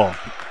basketball.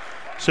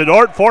 So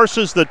Dordt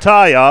forces the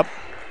tie-up.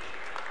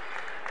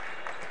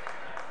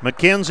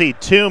 Mackenzie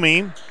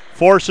Toomey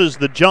forces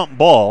the jump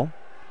ball.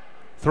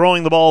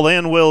 Throwing the ball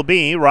in will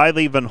be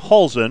Riley Van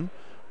Holzen.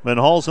 Van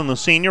Holzen, the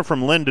senior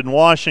from Linden,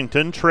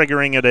 Washington,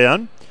 triggering it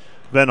in.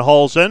 Van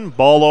Holzen,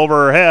 ball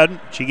over her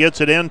head. She gets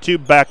it in to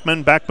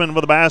Beckman. Beckman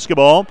with the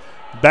basketball.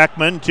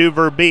 Beckman to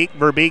Verbeek.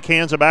 Verbeek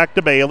hands it back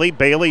to Bailey.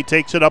 Bailey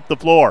takes it up the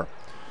floor.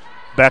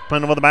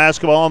 Beckman with the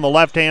basketball on the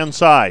left-hand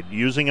side,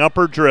 using up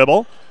her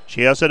dribble.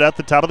 She has it at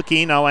the top of the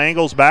key. Now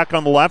angles back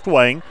on the left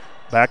wing.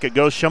 Back it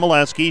goes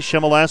Shemileski.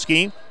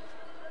 Shemileski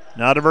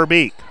now to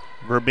Verbeek.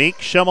 Verbeek,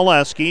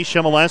 Shemileski.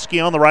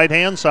 Shemileski on the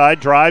right-hand side,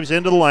 drives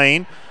into the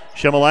lane.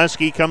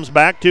 Shemileski comes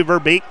back to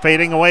Verbeek,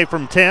 fading away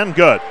from 10.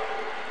 Good.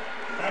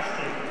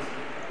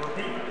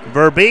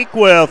 Verbeek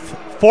with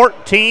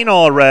 14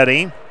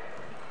 already.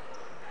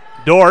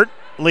 Dordt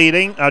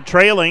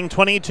trailing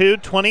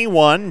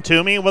 22-21.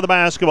 Toomey with the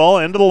basketball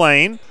into the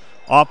lane.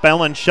 Off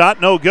balance shot,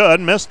 no good.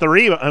 Missed it.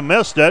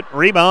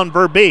 Rebound,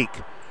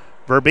 Verbeek.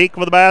 Verbeek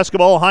with the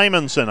basketball,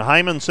 Hymanson.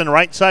 Hymanson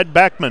right side,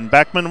 Beckman.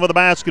 Beckman with the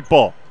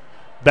basketball.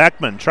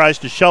 Beckman tries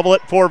to shovel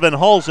it for Van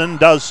Hulsen,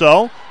 does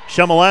so.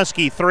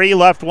 Chmielewski, three,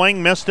 left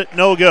wing, missed it,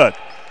 no good.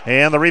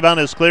 And the rebound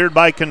is cleared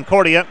by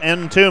Concordia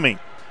and Toomey.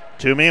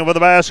 Toomey with the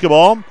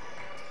basketball.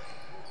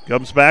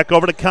 Comes back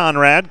over to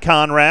Conrad.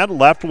 Conrad,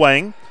 left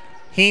wing.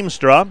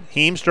 Heemstra.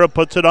 Heemstra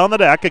puts it on the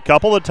deck a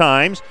couple of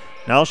times.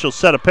 Now she'll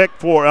set a pick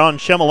on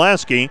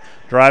Chmielewski.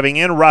 Driving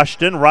in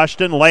Rushton.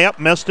 Rushton layup,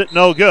 missed it,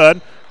 no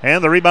good.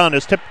 And the rebound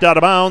is tipped out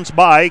of bounds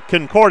by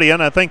Concordia,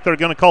 and I think they're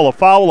going to call a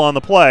foul on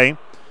the play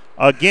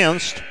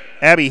against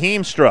Abby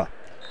Heemstra.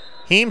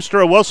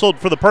 Heemstra whistled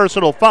for the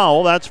personal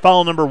foul. That's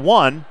foul number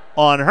 1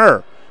 on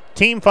her.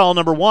 Team foul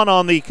number 1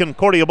 on the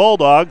Concordia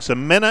Bulldogs.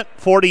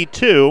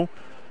 1:42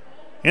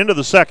 into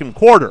the second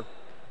quarter.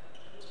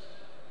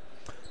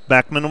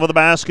 Beckman with the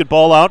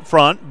basketball out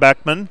front.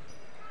 Beckman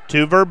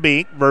to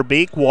Verbeek.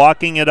 Verbeek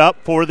walking it up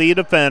for the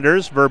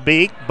defenders.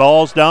 Verbeek,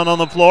 ball's down on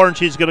the floor, and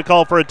she's going to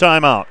call for a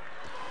timeout.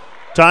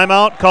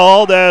 Timeout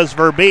called as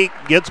Verbeek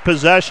gets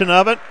possession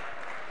of it.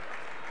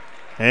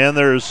 And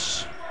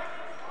this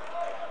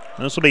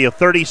will be a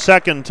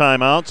 30-second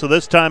timeout. So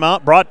this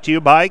timeout brought to you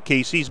by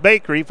Casey's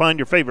Bakery. Find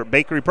your favorite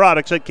bakery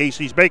products at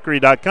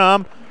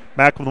caseysbakery.com.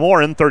 Back with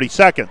more in 30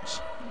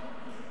 seconds.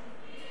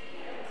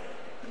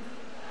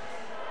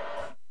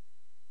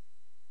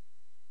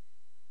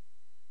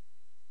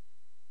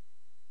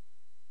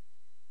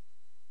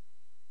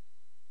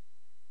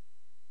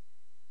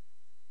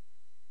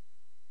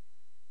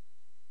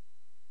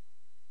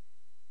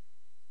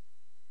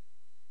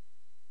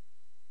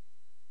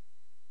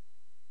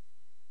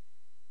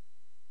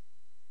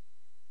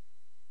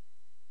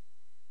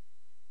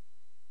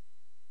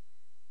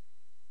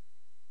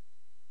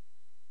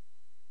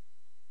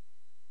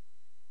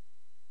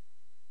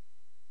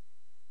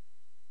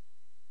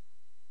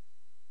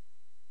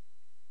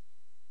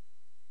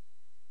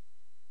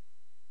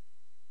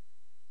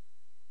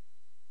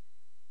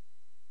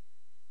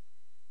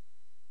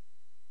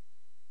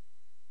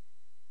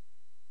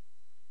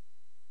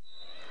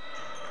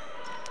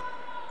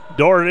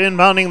 Dordt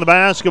inbounding the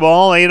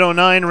basketball.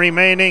 8:09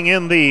 remaining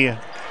in the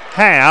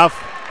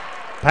half.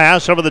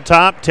 Pass over the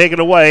top, take it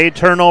away.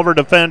 Turnover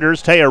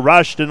defenders. Taya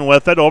Rushton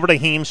with it over to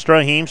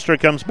Heemstra. Heemstra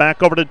comes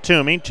back over to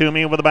Toomey.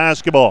 Toomey with the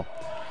basketball.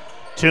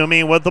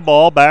 Toomey with the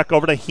ball, back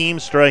over to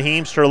Heemstra.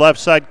 Heemstra left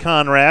side,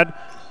 Conrad.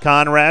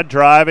 Conrad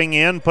driving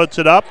in, puts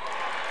it up.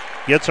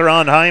 Gets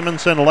around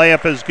Hymanson.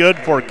 Layup is good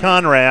for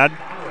Conrad.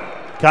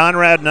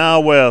 Conrad now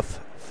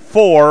with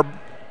 4.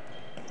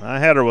 I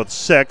had her with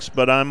 6,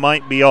 but I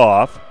might be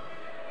off.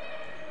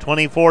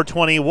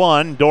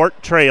 24-21,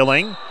 Dordt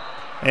trailing.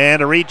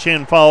 And a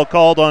reach-in foul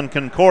called on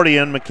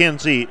Concordia and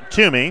Mackenzie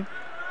Toomey.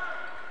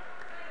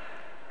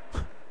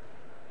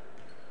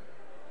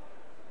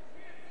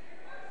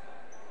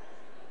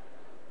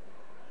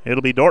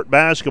 It'll be Dordt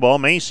basketball.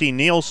 Macy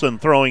Nielsen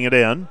throwing it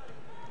in.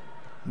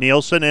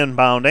 Nielsen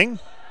inbounding.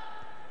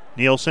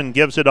 Nielsen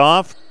gives it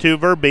off to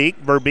Verbeek.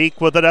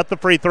 Verbeek with it at the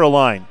free throw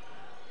line.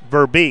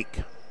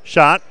 Verbeek,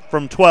 shot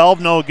from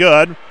 12, no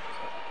good.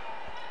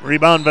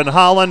 Rebound Van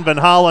Hollen. Van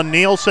Hollen,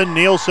 Nielsen.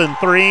 Nielsen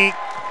 3,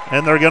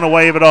 and they're going to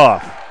wave it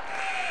off.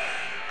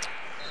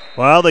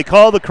 Well, they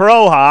call the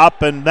crow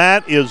hop, and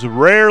that is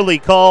rarely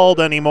called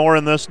anymore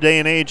in this day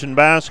and age in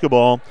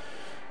basketball.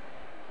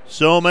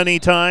 So many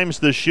times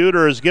the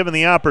shooter is given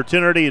the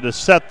opportunity to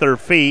set their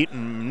feet,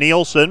 and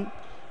Nielsen,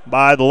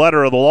 by the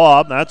letter of the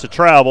law, that's a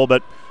travel,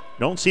 but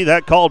don't see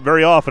that called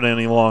very often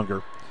any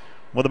longer.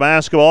 With the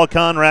basketball,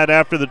 Conrad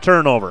after the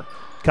turnover.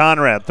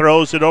 Conrad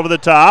throws it over the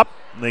top.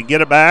 They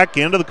get it back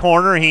into the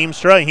corner.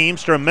 Heemstra.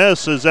 Heemstra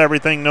misses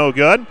everything, no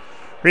good.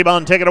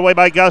 Rebound taken away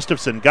by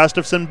Gustafson.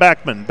 Gustafson,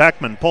 Beckman.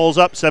 Beckman pulls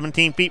up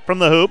 17 feet from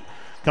the hoop.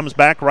 Comes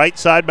back right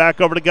side, back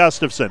over to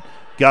Gustafson.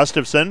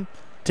 Gustafson,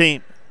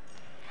 team.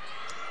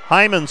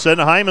 Hymanson,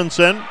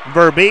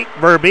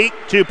 Verbeek,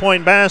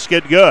 2-point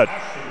basket, good.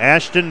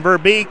 Ashton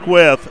Verbeek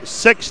with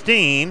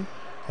 16,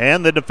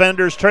 and the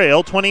defenders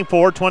trail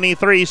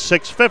 24-23,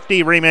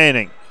 6:50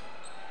 remaining.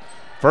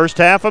 First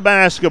half of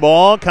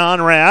basketball,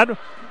 Conrad,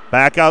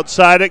 back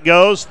outside it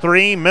goes,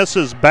 3,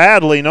 misses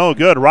badly, no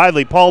good.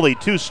 Riley Pauly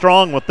too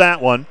strong with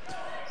that one.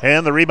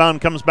 And the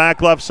rebound comes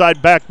back left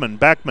side, Beckman.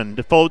 Beckman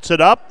defaults it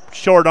up,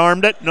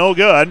 short-armed it, no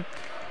good.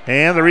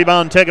 And the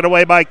rebound taken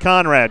away by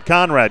Conrad.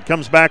 Conrad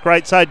comes back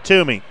right side,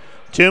 Toomey.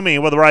 Toomey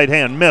with the right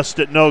hand, missed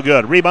it, no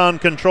good.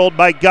 Rebound controlled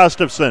by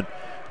Gustafson.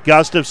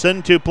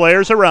 Gustafson, 2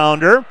 players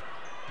around her.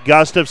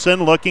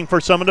 Gustafson looking for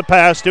someone to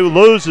pass to,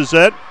 loses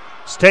it.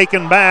 It's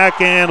taken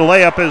back, and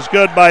layup is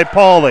good by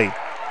Pauly.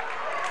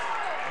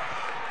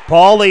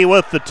 Pauly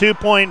with the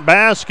 2-point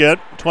basket,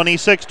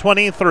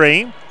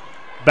 26-23.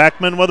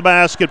 Beckman with the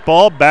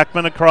basketball.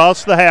 Beckman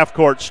across the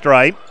half-court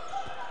stripe.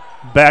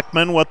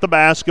 Beckman with the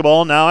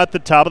basketball now at the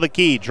top of the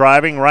key.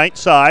 Driving right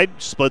side,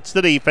 splits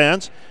the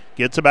defense.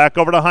 Gets it back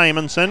over to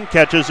Hymanson.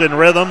 Catches in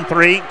rhythm,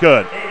 3,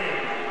 good.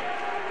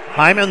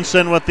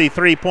 Hymanson with the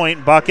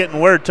 3-point bucket,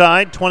 and we're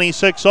tied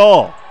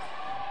 26-all.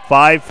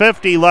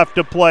 5:50 left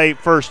to play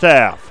first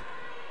half.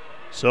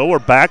 So we're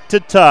back to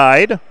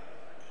tied.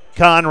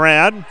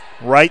 Conrad,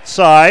 right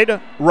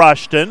side,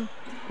 Rushton.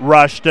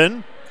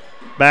 Rushton,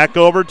 back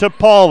over to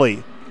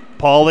Pauly.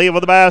 Pauly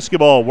with the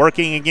basketball,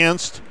 working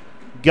against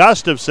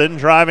Gustafson.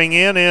 Driving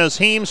in is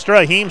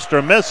Heemstra.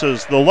 Heemstra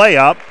misses the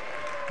layup,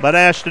 but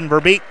Ashton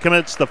Verbeek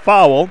commits the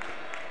foul.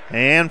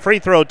 And free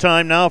throw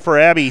time now for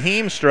Abby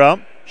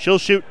Heemstra. She'll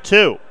shoot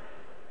 2.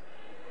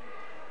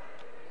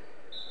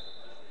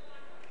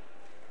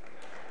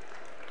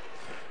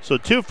 So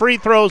 2 free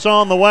throws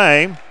on the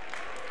way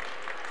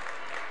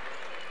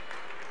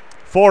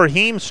for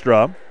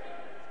Heemstra.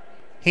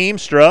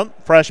 Heemstra,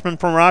 freshman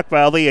from Rock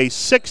Valley, a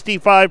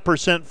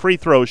 65% free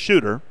throw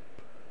shooter.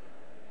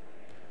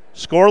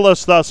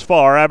 Scoreless thus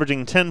far,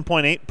 averaging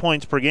 10.8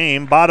 points per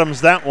game.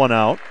 Bottoms that one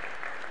out.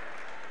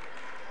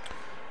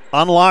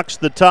 Unlocks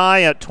the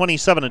tie at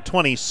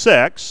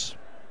 27-26.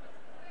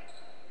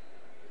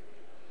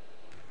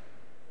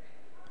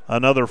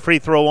 Another free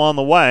throw on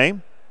the way.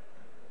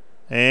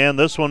 And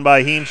this one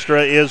by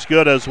Heemstra is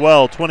good as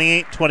well.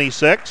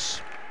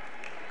 28-26.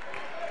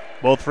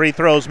 Both free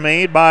throws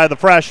made by the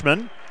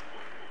freshman.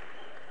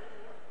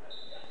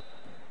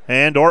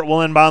 And Dordt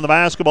will inbound the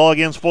basketball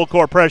against full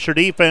court pressure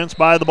defense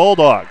by the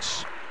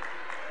Bulldogs.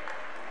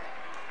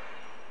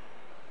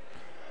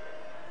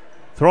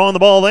 Throwing the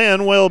ball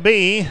in will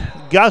be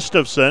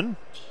Gustafson.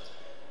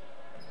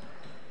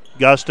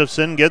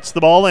 Gustafson gets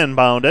the ball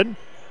inbounded.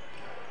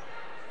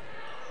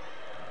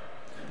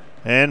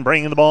 And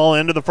bringing the ball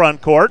into the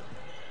front court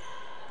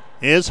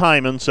is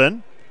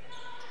Hymanson.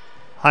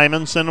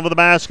 Hymanson with the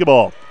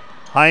basketball.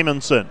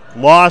 Hymanson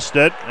lost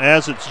it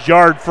as it's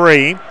jarred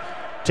free.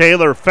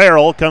 Taylor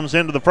Farrell comes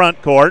into the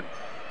front court.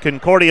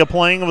 Concordia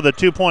playing with a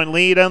 2-point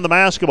lead and the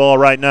basketball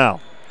right now.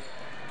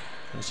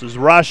 This is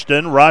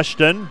Rushton.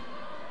 Rushton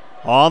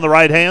on the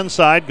right-hand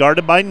side,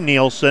 guarded by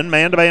Nielsen.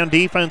 Man-to-man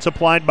defense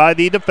applied by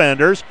the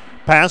defenders.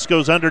 Pass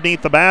goes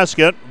underneath the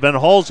basket. Van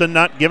Holzen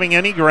not giving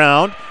any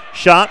ground.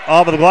 Shot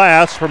off of the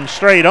glass from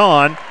straight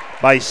on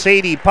by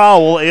Sadie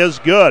Powell is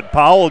good.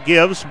 Powell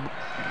gives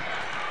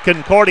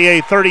Concordia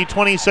a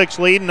 30-26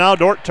 lead. Now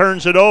Dordt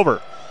turns it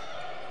over.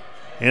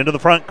 Into the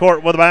front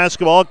court with the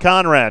basketball,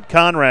 Conrad.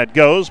 Conrad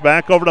goes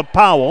back over to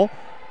Powell.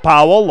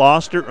 Powell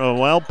lost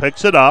her,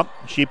 picks it up.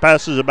 She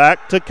passes it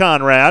back to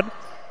Conrad.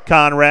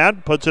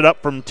 Conrad puts it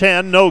up from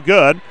 10, no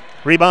good.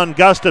 Rebound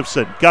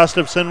Gustafson.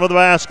 Gustafson with the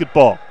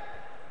basketball.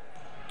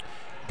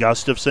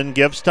 Gustafson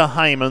gives to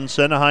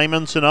Hymanson.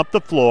 Hymanson up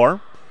the floor.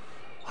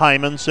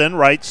 Hymanson,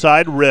 right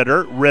side,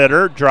 Ritter.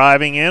 Ritter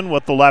driving in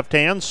with the left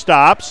hand,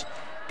 stops.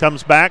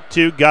 Comes back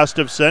to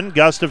Gustafson.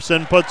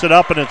 Gustafson puts it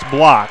up and it's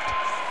blocked.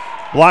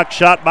 Block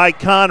shot by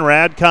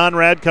Conrad.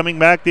 Conrad coming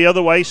back the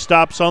other way,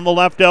 stops on the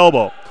left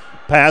elbow.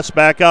 Pass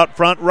back out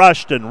front,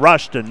 Rushton.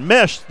 Rushton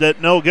missed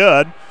it, no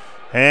good.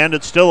 And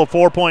it's still a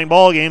 4-point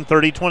ball game,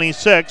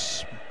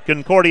 30-26.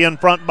 Concordia in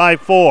front by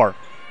 4.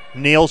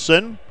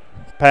 Nielsen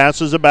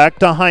passes it back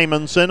to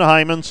Hymanson.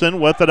 Hymanson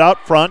with it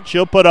out front.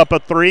 She'll put up a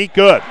 3.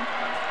 Good.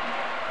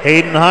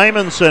 Hayden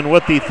Hymanson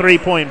with the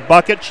 3-point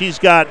bucket. She's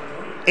got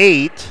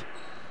 8.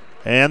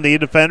 And the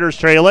defenders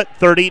trail it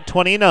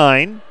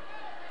 30-29.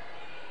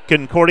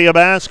 Concordia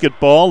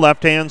basketball,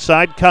 left-hand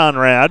side,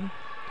 Conrad.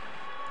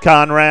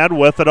 Conrad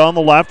with it on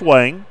the left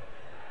wing.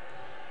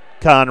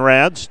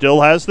 Conrad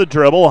still has the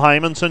dribble.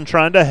 Hymanson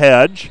trying to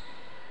hedge.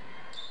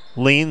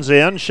 Leans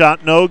in,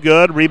 shot no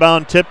good.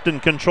 Rebound tipped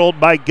and controlled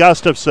by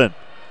Gustafson.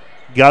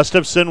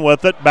 Gustafson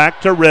with it,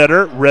 back to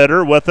Ritter.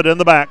 Ritter with it in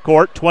the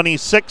backcourt.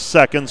 26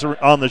 seconds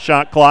on the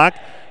shot clock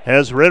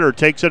as Ritter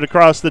takes it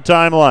across the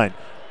timeline.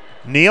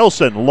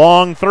 Nielsen,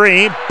 long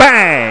 3,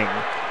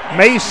 bang!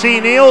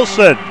 Macy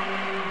Nielsen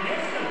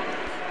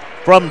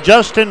from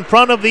just in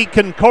front of the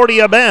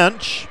Concordia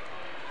bench.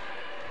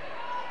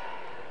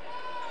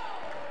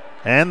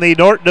 And the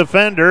Dordt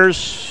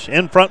defenders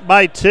in front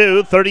by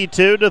 2,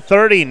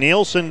 32-30.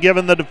 Nielsen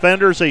giving the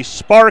defenders a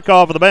spark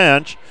off of the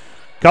bench.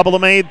 Couple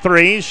of made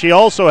threes. She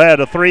also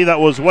had a 3 that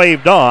was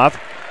waved off.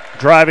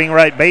 Driving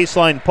right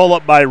baseline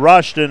pull-up by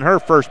Rushton, her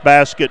first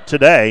basket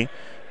today.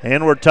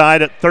 And we're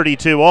tied at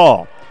 32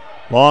 all.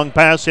 Long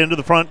pass into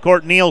the front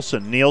court,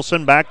 Nielsen.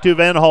 Nielsen back to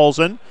Van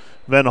Holzen.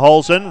 Van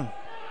Holzen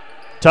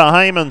to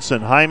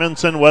Hymanson.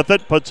 Hymanson with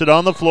it, puts it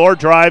on the floor,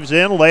 drives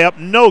in, layup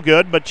no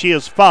good, but she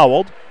is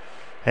fouled.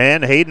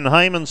 And Hayden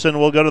Hymanson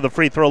will go to the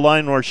free throw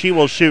line where she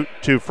will shoot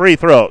 2 free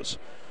throws.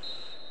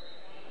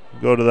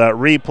 Go to that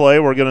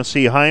replay. We're going to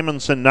see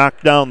Hymanson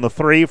knock down the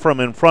 3 from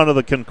in front of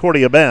the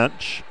Concordia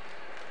bench.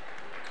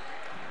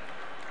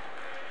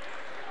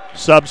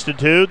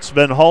 Substitutes,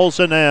 Van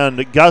Holzen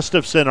and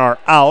Gustafson are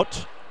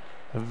out.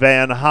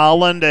 Van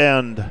Holland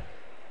and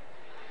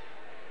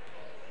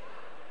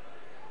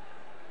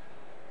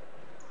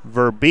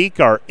Verbeek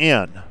are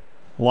in.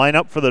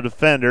 Lineup for the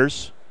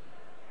defenders.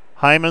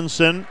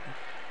 Hymanson,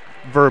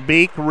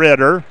 Verbeek,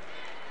 Ritter,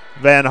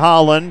 Van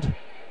Holland,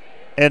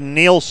 and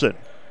Nielsen.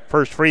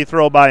 First free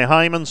throw by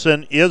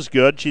Hymanson is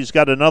good. She's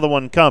got another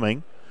one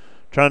coming.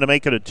 trying to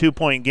make it a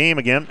 2-point game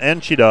again,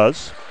 and she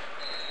does.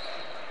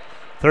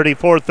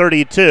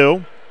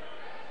 34-32.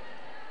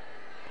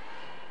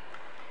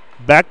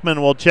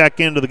 Beckman will check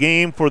into the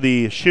game for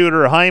the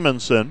shooter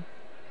Hymanson.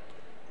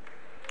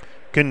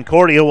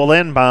 Concordia will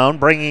inbound.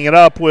 Bringing it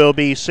up will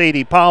be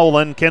Sadie Powell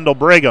and Kendall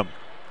Brigham.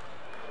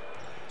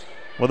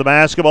 With the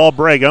basketball,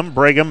 Brigham.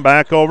 Brigham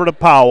back over to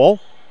Powell.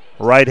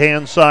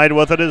 Right-hand side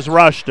with it is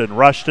Rushton.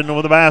 Rushton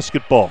with the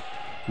basketball.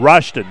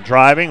 Rushton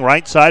driving,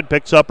 right side,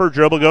 picks up her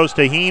dribble, goes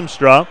to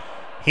Heemstra.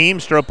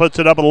 Heemstra puts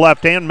it up with the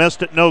left hand,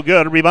 missed it, no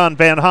good. Rebound,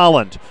 Van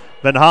Holland.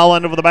 Van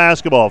Holland over the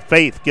basketball.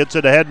 Faith gets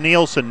it ahead,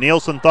 Nielsen.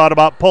 Nielsen thought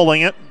about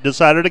pulling it,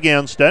 decided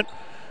against it.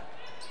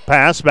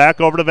 Pass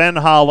back over to Van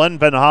Holland.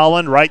 Van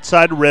Holland, right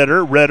side,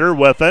 Ritter. Ritter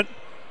with it.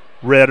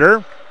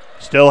 Ritter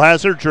still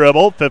has her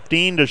dribble,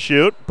 15 to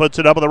shoot. Puts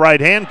it up with the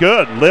right hand,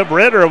 good. Liv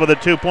Ritter with a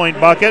 2-point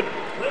bucket.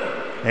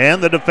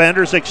 And the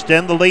defenders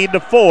extend the lead to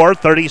 4,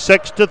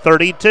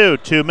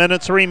 36-32. 2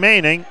 minutes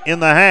remaining in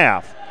the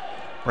half.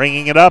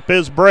 Bringing it up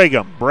is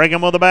Brigham.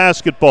 Brigham with the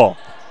basketball.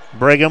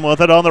 Brigham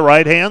with it on the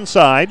right-hand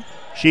side.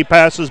 She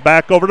passes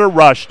back over to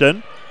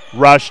Rushton.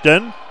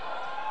 Rushton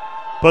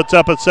puts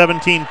up a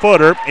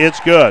 17-footer. It's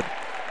good.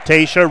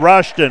 Tasha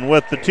Rushton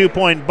with the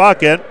 2-point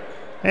bucket.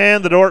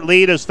 And the Dordt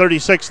lead is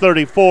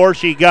 36-34.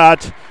 She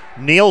got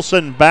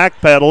Nielsen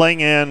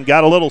backpedaling and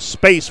got a little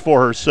space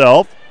for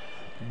herself.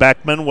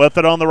 Beckman with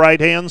it on the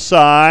right-hand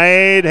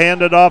side.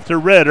 Handed off to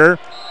Ritter.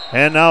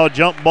 And now a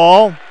jump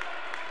ball.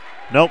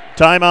 Nope,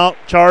 timeout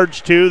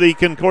charge to the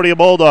Concordia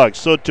Bulldogs.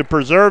 So to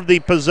preserve the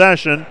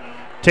possession,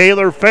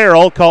 Taylor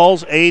Farrell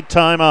calls a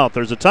timeout.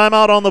 There's a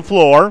timeout on the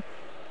floor.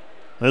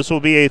 This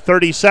will be a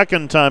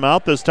 30-second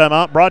timeout. This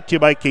timeout brought to you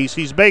by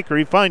Casey's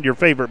Bakery. Find your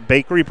favorite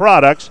bakery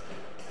products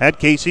at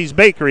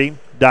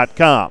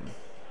caseysbakery.com.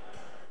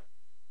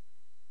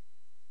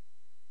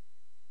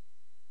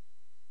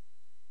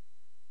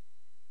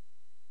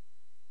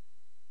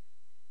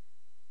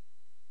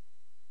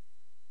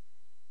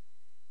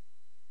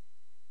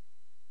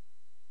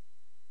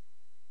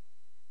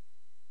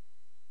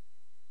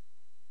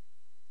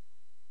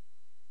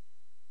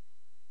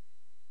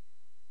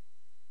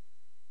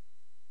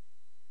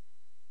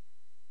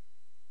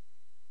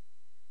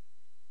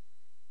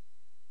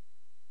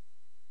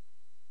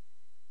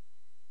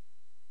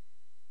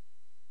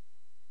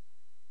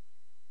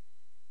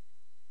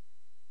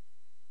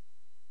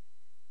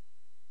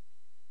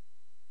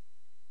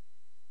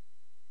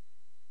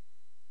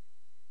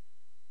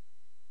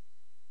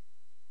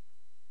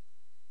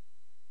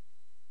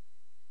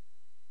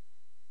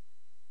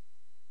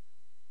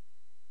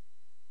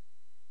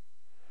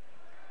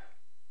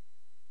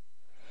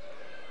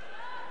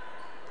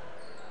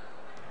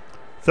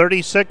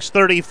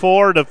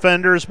 (36-34),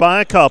 defenders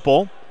by a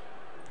couple.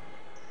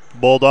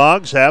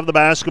 Bulldogs have the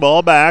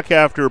basketball back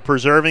after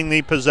preserving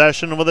the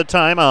possession with a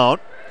timeout.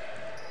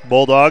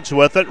 Bulldogs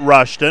with it,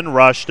 Rushton.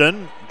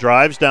 Rushton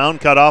drives down,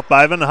 cut off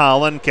by Van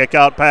Holland. Kick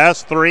out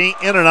pass, 3,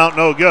 in and out,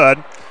 no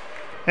good.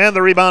 And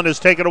the rebound is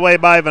taken away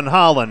by Van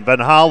Holland. Van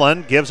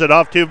Holland gives it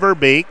off to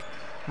Verbeek.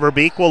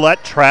 Verbeek will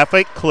let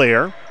traffic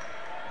clear.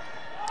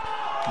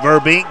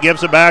 Verbeek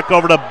gives it back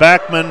over to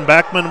Beckman.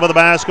 Beckman with the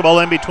basketball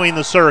in between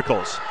the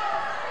circles.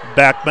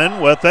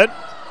 Beckman with it.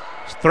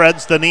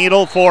 Threads the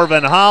needle for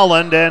Van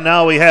Holland, and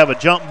now we have a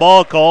jump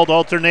ball called,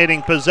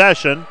 alternating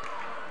possession.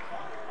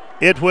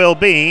 It will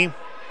be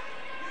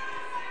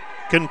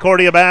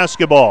Concordia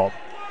basketball.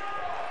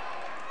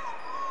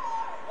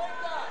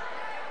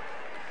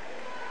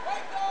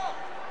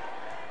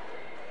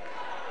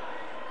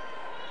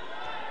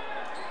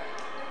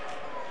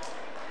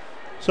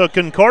 So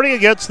Concordia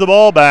gets the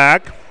ball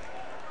back.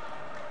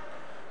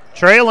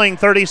 Trailing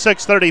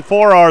 36-34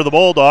 are the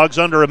Bulldogs,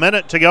 under a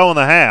minute to go in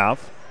the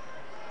half.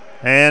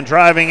 And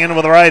driving in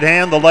with the right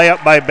hand, the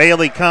layup by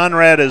Bailey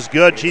Conrad is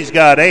good. She's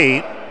got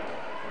 8.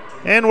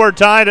 And we're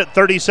tied at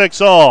 36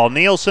 all.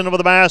 Nielsen with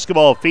the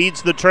basketball,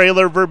 feeds the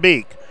trailer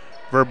Verbeek.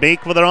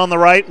 Verbeek with it on the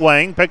right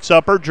wing, picks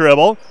up her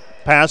dribble.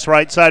 Pass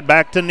right side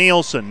back to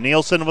Nielsen.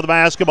 Nielsen with the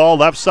basketball,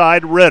 left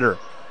side Ritter.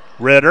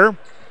 Ritter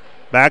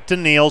back to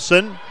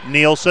Nielsen.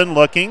 Nielsen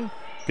looking.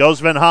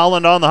 Goes Van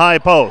Holland on the high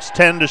post.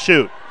 10 to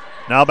shoot.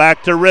 Now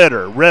back to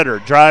Ritter. Ritter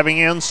driving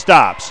in,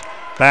 stops.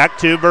 Back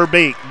to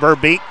Verbeek.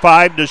 Verbeek,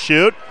 5 to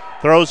shoot.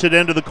 Throws it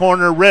into the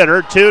corner.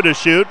 Ritter, 2 to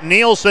shoot.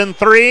 Nielsen,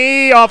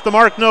 3. Off the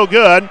mark, no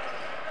good.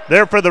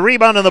 There for the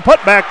rebound and the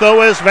putback,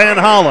 though, is Van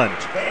Holland.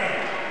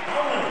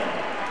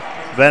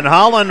 Van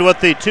Holland with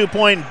the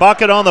 2-point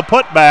bucket on the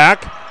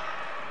putback.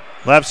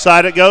 Left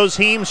side it goes,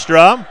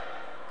 Heemstra.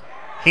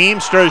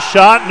 Heemstra's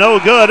shot, no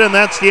good, and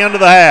that's the end of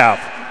the half.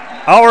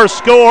 Our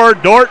score,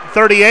 Dordt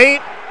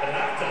 38.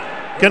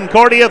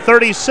 Concordia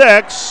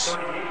 36.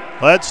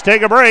 Let's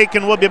take a break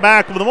and we'll be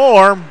back with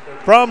more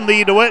from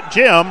the DeWitt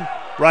Gym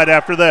right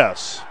after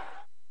this.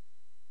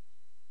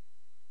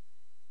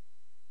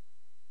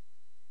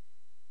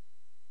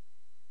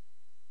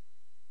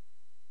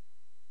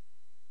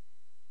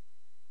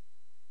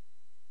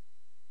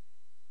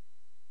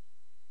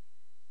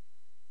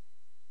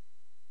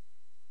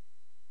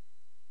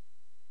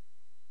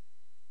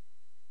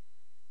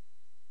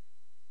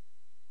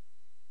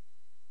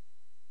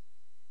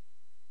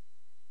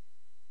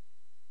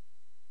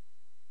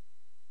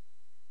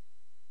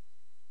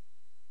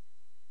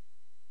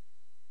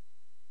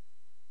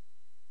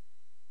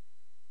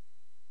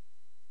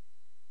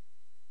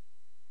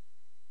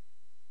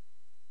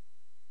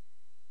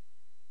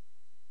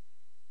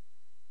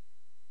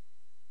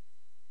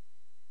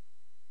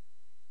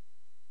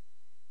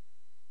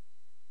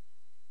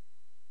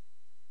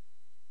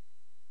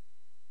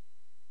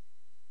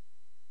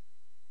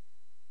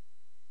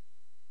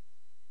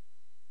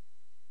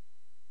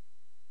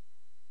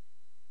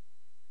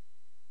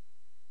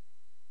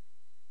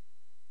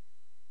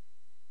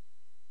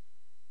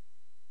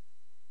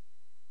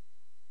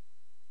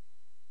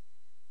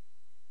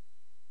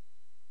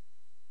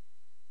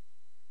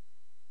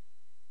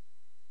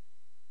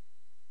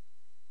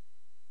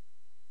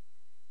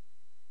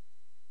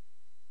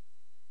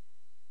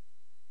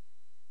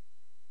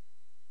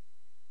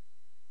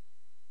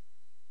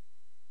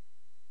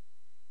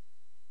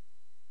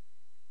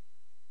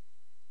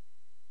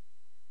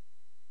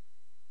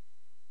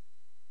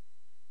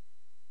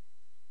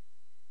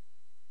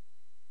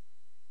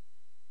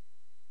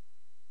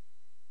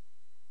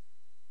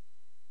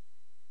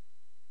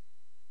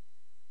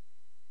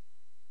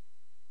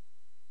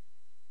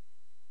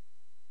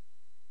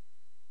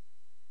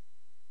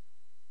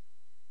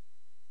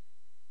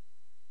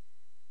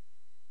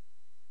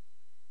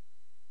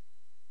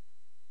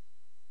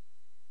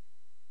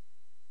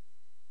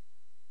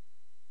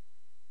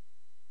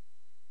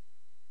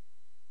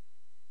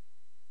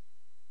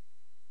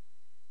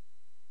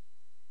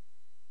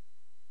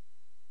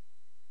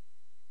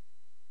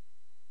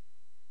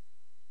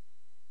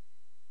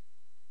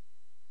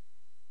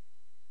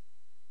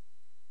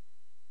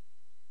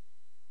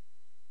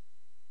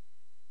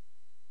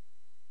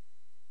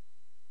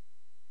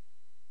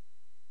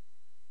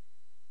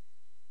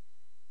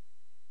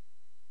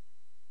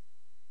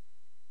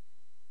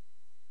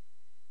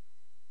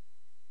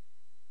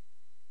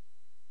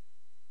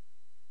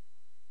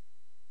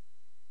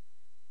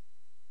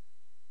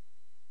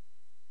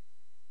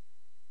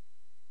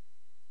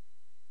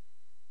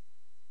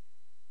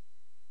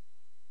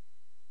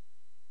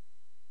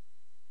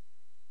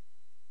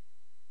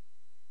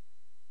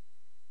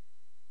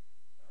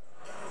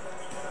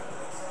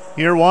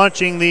 You're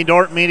watching the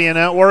Dordt Media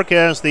Network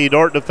as the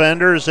Dordt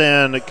Defenders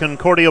and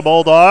Concordia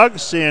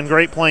Bulldogs in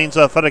Great Plains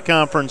Athletic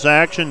Conference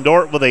action.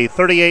 Dordt with a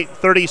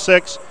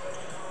 38-36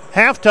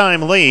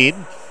 halftime lead.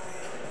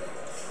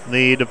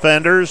 The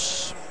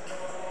Defenders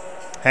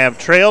have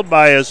trailed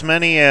by as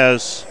many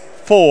as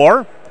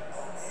 4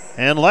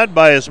 and led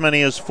by as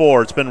many as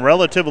 4. It's been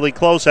relatively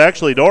close.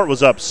 Actually, Dordt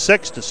was up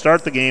 6 to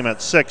start the game at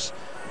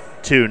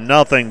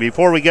 6-0.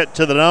 Before we get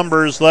to the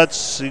numbers,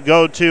 let's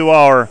go to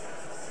our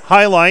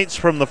highlights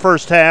from the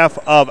first half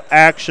of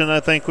action. I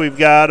think we've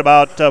got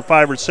about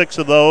 5 or 6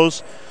 of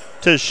those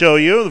to show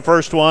you. The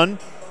first one,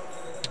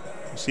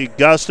 you see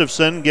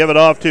Gustafson give it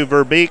off to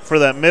Verbeek for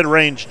that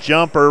mid-range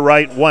jumper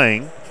right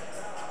wing.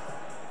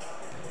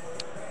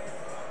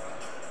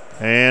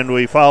 And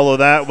we follow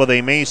that with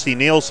a Macy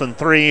Nielsen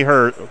 3.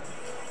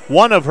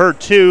 One of her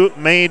 2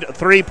 made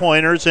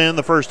 3-pointers in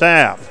the first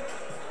half.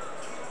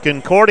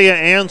 Concordia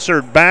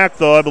answered back,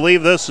 though. I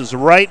believe this is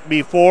right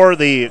before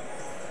the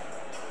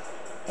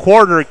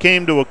quarter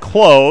came to a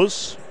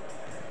close.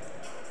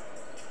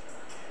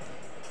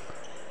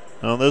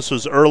 Now, this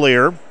was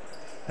earlier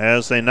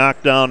as they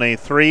knocked down a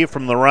 3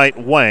 from the right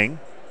wing.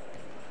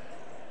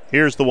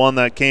 Here's the one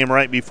that came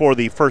right before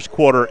the first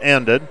quarter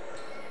ended.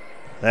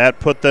 That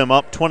put them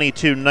up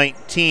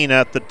 22-19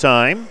 at the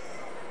time.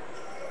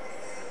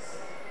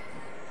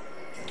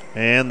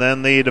 And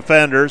then the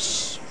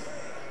Defenders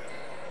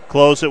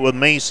close it with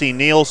Macy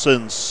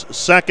Nielsen's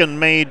second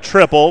made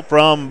triple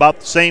from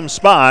about the same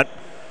spot.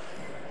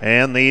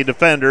 And the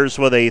Defenders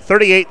with a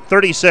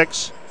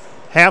 38-36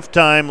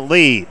 halftime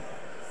lead.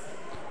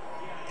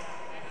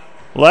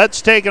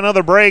 Let's take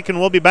another break, and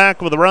we'll be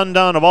back with a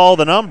rundown of all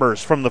the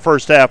numbers from the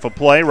first half of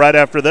play. Right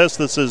after this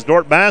is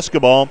Dordt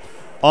basketball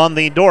on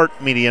the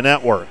Dordt Media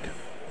Network.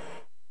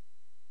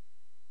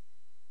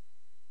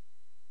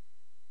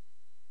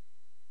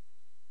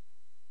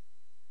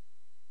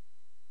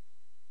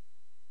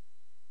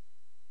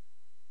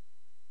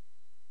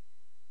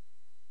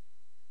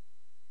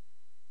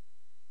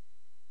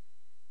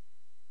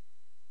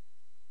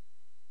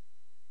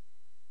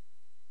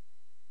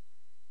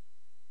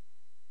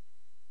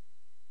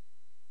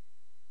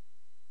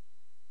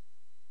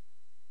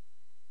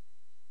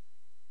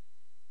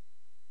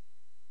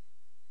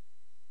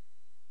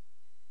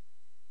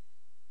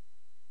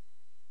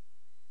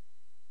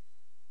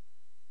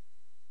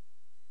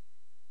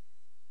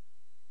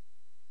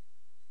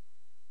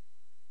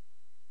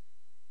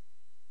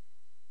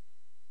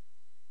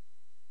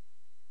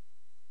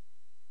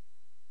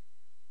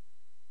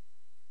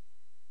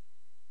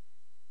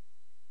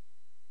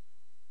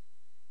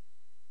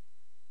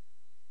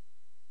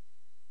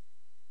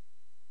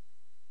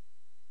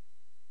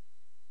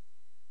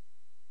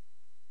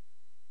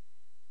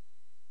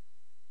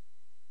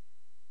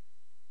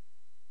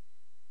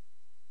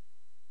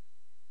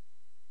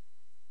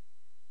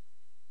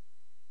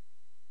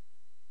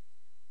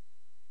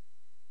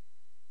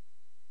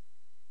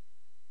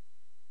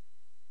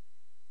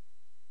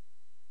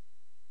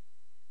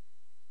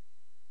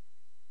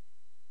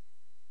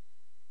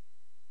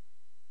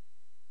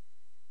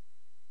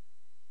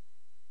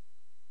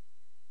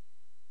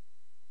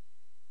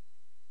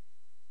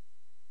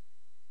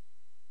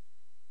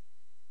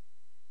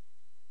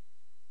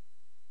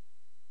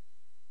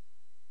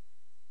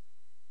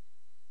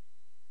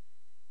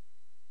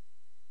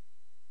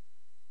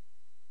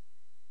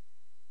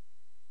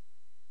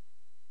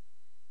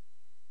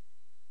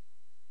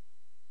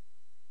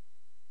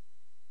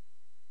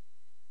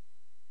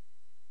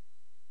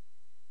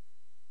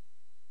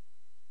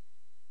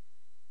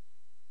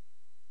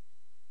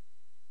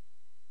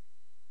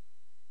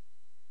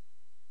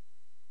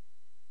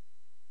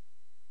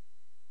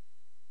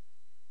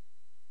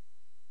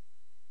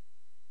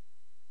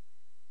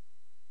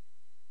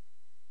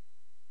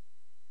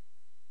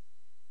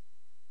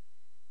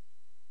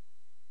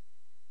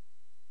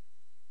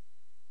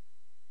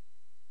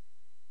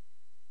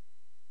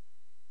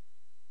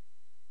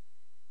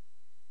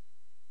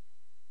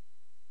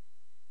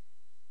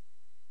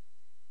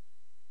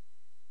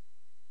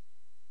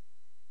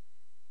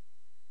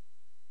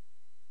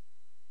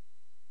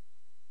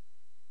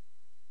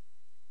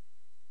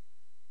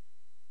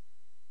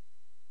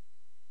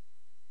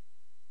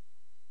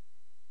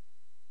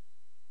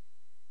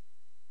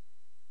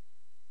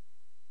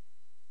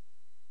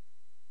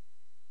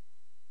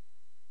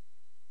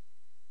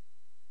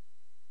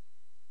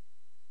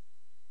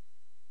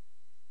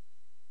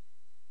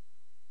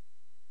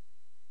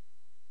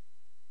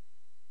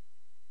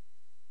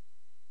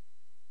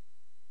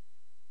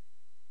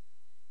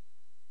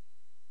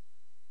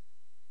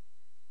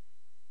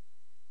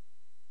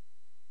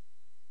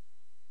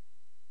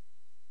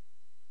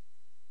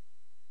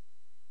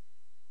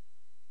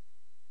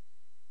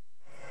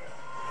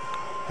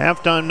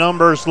 Halftime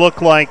numbers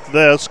look like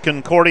this.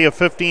 Concordia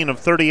 15 of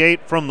 38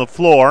 from the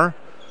floor,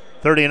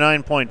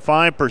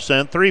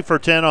 39.5%, 3 for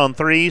 10 on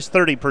threes,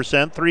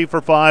 30%, 3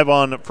 for 5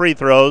 on free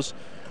throws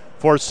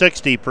for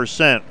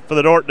 60%. For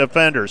the Dordt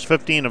Defenders,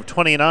 15 of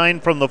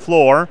 29 from the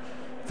floor,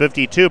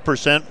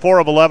 52%, 4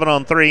 of 11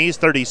 on threes,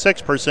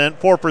 36%,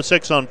 4 for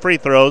 6 on free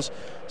throws,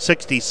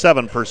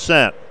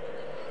 67%.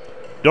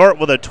 Dordt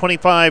with a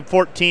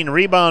 25-14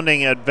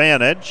 rebounding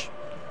advantage.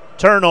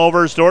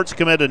 Turnovers, Dordt's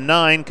committed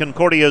 9,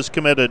 Concordia's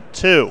committed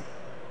 2.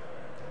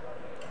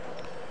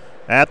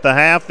 At the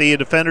half, the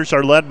defenders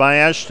are led by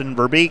Ashton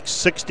Verbeek,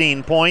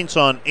 16 points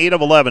on 8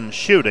 of 11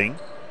 shooting.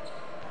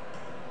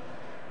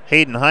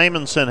 Hayden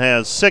Hymanson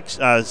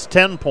has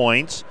 10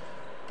 points.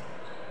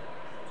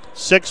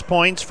 6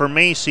 points for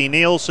Macy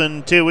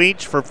Nielsen, 2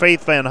 each for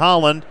Faith Van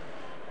Holland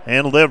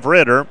and Liv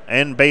Ritter,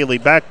 and Bailey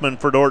Beckman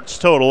for Dordt's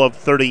total of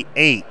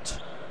 38.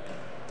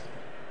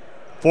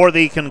 For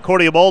the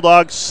Concordia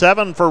Bulldogs,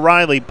 7 for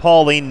Riley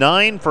Pauley,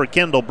 9 for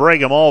Kendall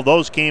Brigham. All of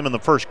those came in the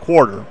first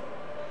quarter.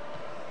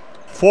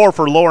 4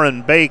 for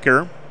Lauren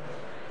Baker.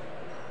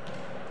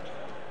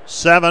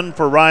 7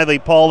 for Riley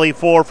Pauley,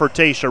 4 for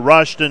Tasha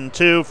Rushton,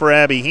 2 for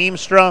Abby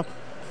Heemstra,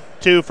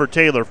 2 for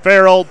Taylor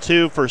Farrell,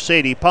 2 for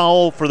Sadie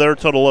Powell for their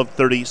total of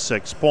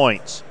 36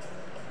 points.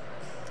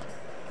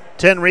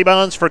 10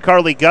 rebounds for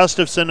Carly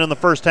Gustafson in the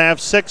first half,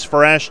 6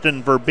 for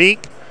Ashton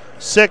Verbeek,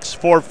 6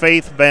 for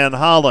Faith Van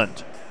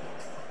Holland.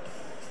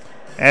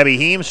 Abby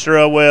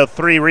Heemstra with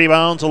 3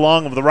 rebounds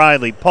along with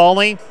Riley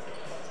Pauley.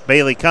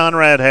 Bailey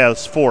Conrad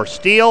has 4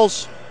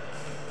 steals.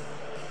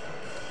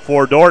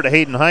 For Dordt,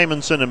 Hayden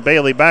Hymanson and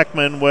Bailey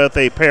Beckman with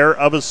a pair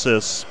of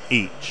assists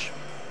each.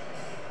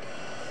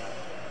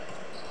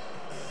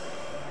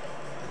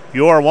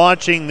 You are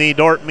watching the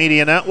Dordt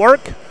Media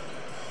Network.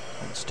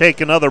 Let's take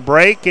another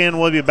break, and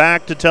we'll be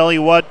back to tell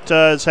you what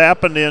has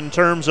happened in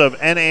terms of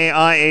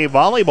NAIA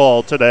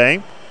volleyball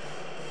today.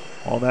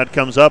 All that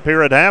comes up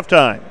here at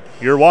halftime.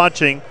 You're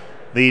watching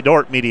the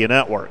Dordt Media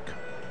Network.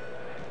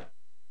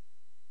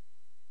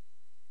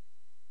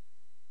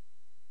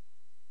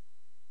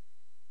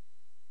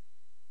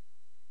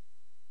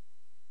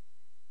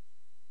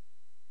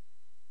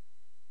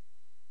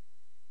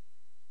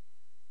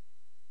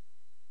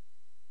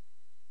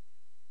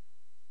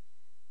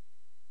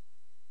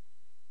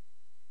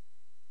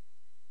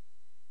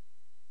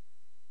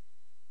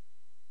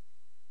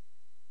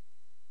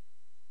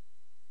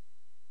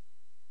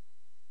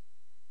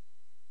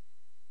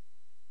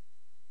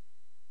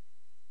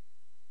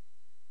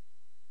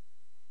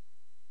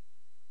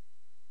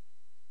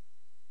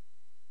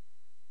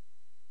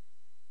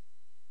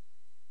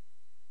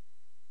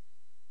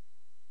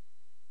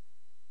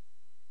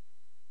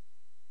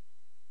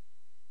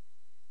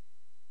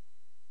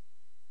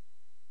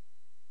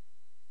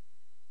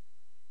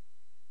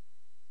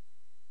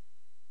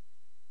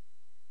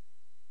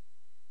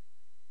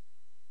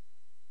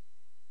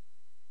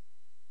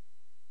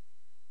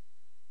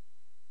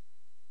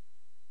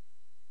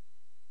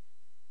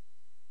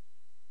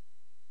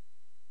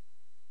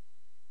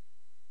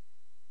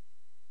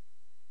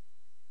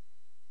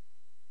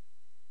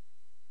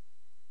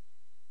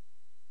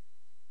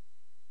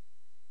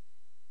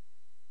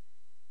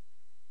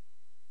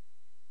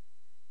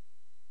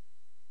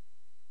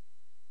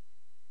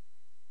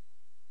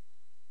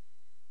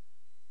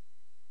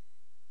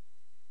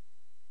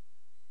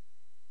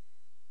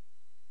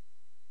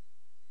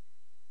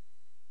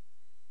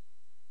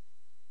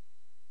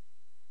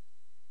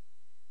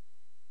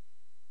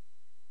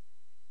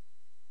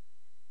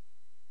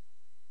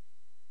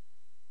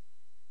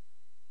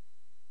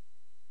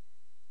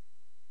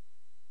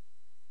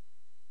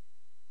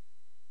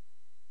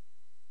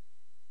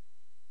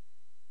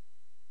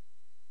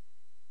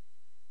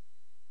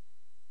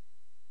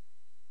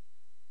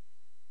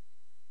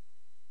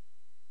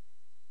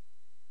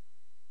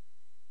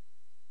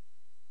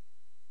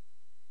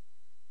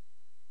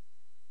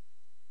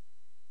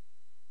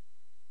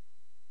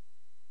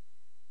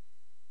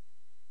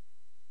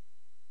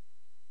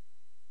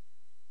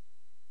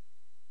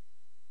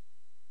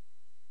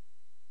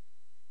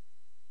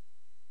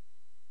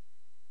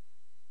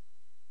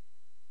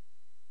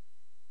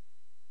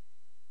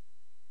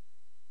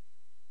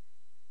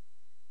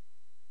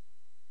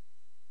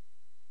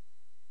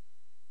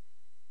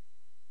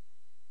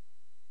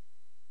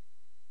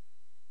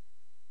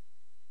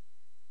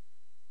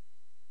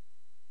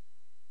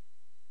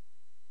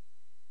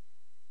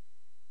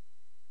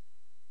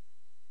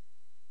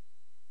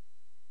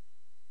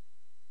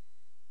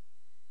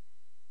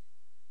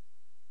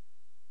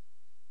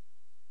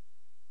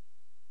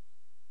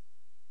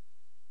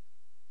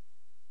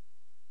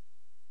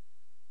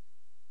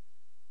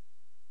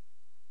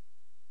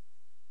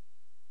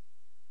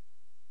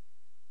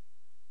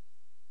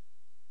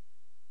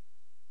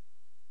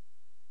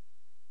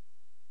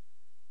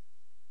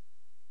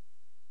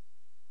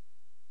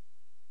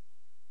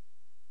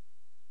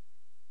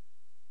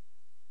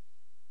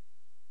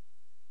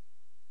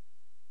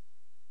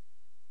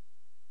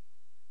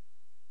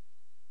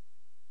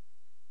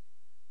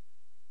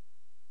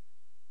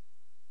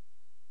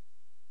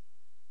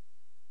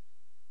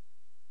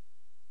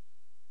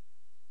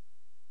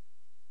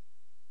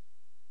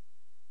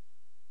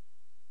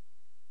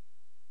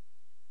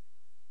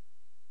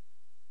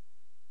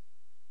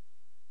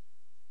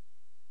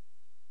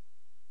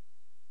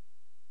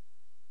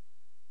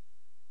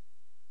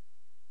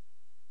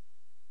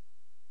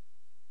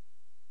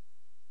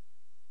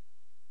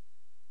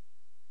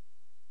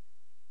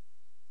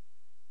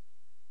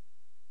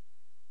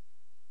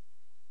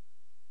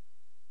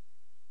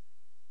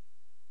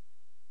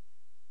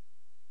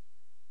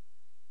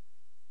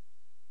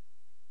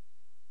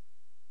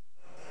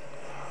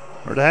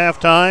 At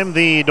halftime,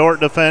 the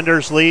Dordt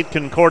Defenders lead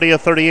Concordia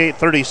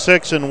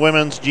 38-36 in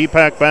women's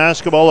GPAC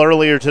basketball.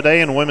 Earlier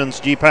today in women's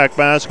GPAC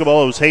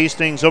basketball, it was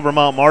Hastings over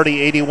Mount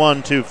Marty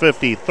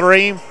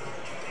 81-53.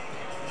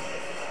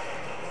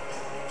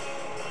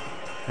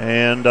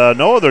 And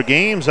no other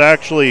games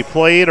actually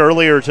played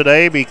earlier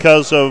today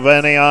because of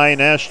NAI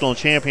National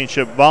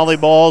Championship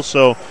Volleyball,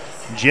 so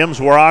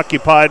gyms were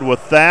occupied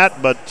with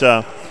that,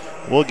 but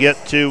we'll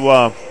get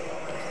to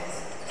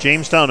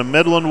Jamestown and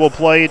Midland will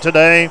play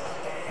today.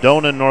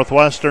 Doane and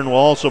Northwestern will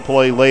also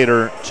play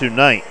later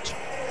tonight.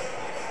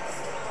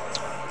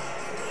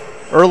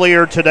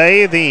 Earlier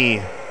today,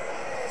 the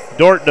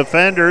Dordt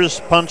Defenders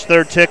punched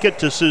their ticket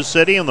to Sioux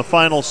City in the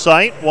final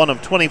site, one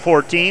of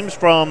 24 teams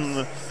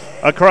from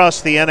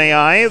across the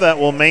NAI that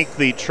will make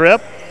the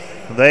trip.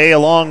 They,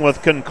 along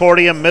with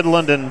Concordia,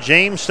 Midland, and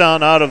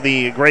Jamestown out of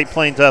the Great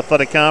Plains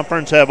Athletic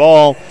Conference, have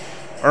all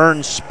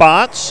earned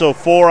spots. So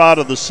 4 out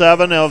of the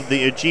 7 of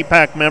the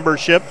GPAC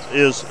membership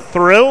is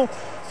through.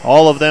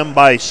 All of them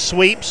by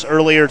sweeps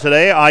earlier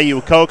today.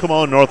 IU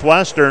Kokomo and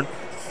Northwestern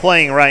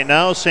playing right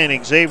now.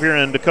 St. Xavier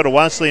and Dakota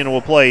Wesleyan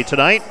will play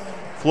tonight.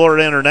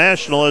 Florida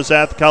International is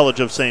at the College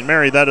of St.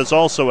 Mary. That is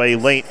also a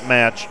late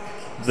match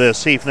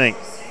this evening.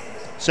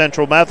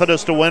 Central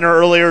Methodist a winner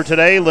earlier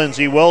today.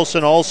 Lindsey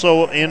Wilson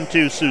also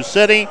into Sioux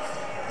City.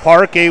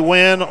 Park a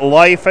win.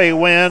 Life a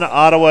win.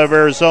 Ottawa of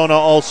Arizona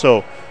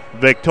also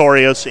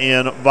victorious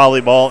in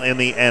volleyball in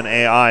the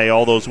NAI.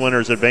 All those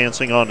winners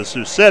advancing on to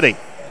Sioux City.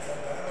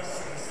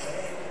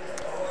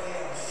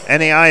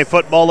 NAI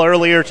football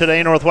earlier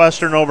today.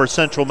 Northwestern over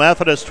Central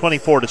Methodist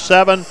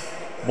 24-7.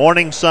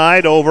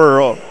 Morningside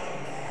over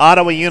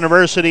Ottawa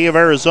University of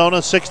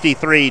Arizona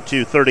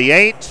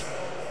 63-38.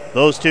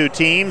 Those two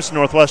teams,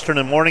 Northwestern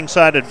and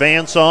Morningside,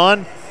 advance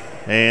on,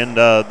 and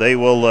they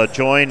will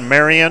join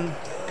Marion,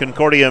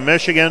 Concordia,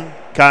 Michigan,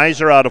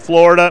 Kaiser out of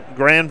Florida,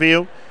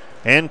 Grandview,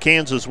 and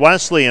Kansas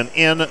Wesleyan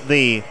in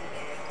the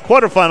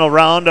quarterfinal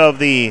round of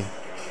the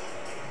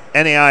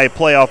NAI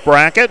playoff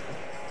bracket.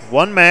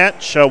 One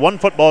match, one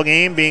football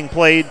game being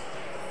played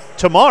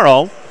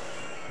tomorrow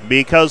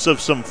because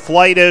of some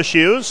flight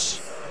issues.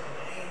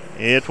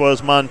 It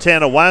was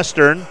Montana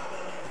Western,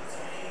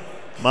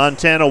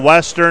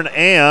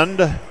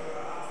 and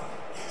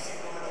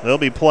they'll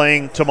be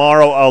playing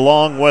tomorrow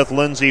along with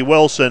Lindsey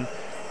Wilson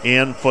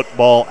in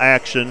football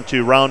action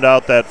to round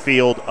out that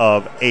field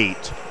of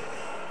 8.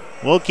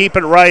 We'll keep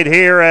it right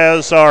here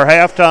as our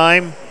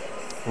halftime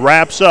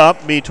wraps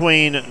up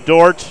between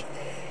Dordt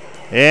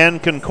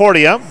and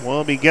Concordia.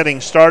 We'll be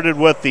getting started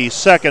with the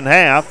second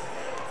half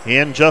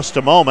in just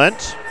a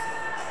moment.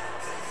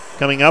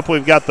 Coming up,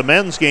 we've got the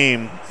men's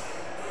game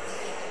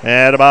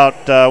at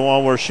about,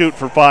 we're shooting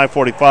for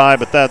 5:45,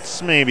 but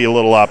that's maybe a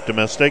little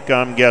optimistic.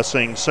 I'm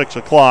guessing 6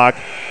 o'clock.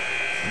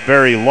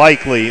 Very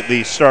likely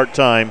the start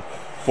time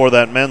for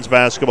that men's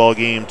basketball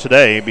game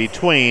today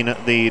between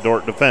the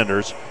Dordt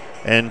Defenders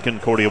and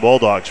Concordia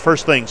Bulldogs.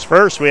 First things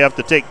first, we have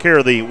to take care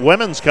of the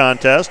women's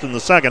contest in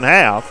the second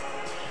half.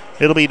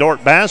 It'll be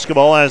Dordt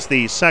basketball as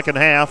the second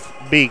half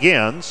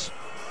begins.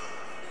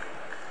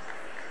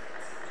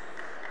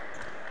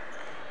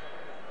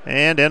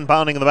 And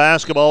inbounding the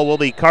basketball will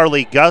be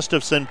Carly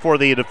Gustafson for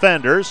the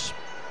Defenders.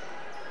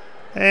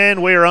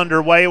 And we're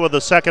underway with the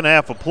second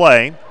half of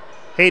play.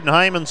 Hayden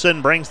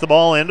Hymanson brings the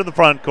ball into the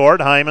front court.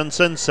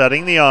 Hymanson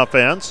setting the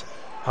offense.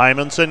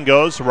 Hymanson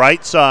goes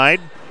right side.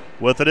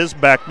 With it is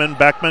Beckman.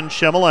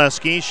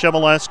 Shimoleski.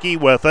 Shimoleski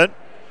with it.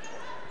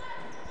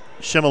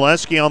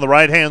 Shimoleski on the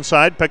right-hand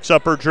side picks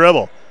up her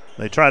dribble.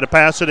 They try to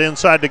pass it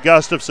inside to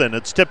Gustafson.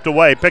 It's tipped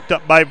away, picked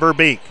up by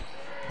Verbeek.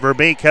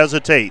 Verbeek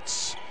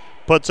hesitates.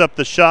 Puts up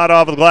the shot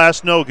off of the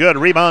glass, no good.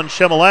 Rebound,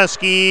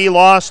 Shimoleski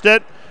lost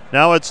it.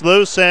 Now it's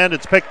loose and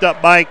it's picked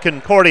up by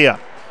Concordia.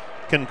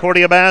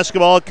 Concordia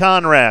basketball,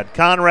 Conrad.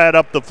 Conrad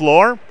up the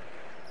floor.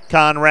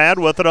 Conrad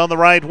with it on the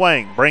right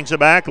wing. Brings it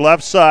back,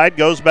 left side,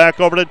 goes back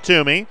over to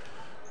Toomey.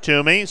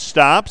 Toomey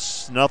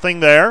stops,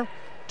 nothing there.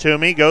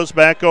 Toomey goes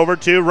back over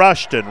to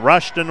Rushton.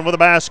 Rushton with a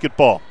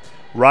basketball.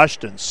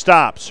 Rushton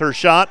stops. Her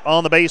shot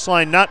on the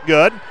baseline, not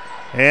good.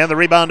 And the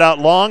rebound out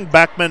long.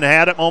 Beckman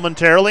had it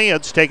momentarily.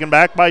 It's taken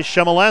back by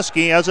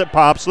Shimoleski as it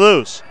pops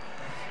loose.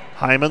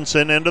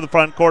 Hymanson into the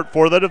front court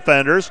for the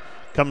Defenders.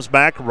 Comes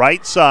back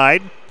right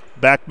side.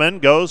 Beckman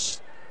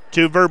goes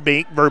to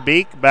Verbeek.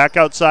 Verbeek back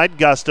outside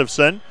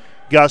Gustafson.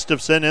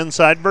 Gustafson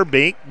inside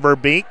Verbeek.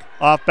 Verbeek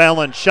off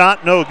balance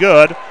shot, no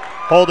good.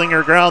 Holding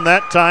her ground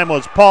that time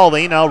was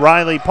Pauly. Now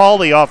Riley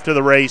Pauly off to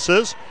the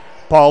races.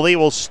 Pauly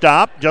will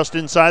stop just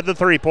inside the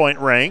three-point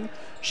ring.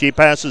 She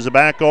passes it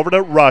back over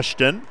to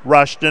Rushton.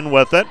 Rushton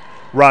with it.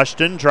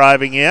 Rushton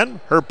driving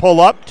in. Her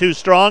pull-up, too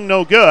strong,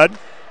 no good.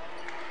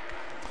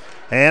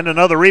 And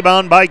another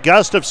rebound by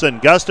Gustafson.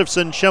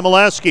 Gustafson,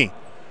 Shimoleski.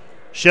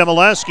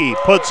 Shimoleski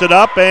puts it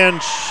up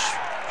and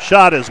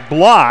shot is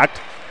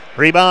blocked.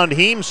 Rebound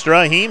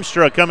Heemstra.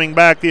 Heemstra coming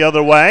back the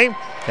other way.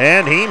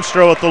 And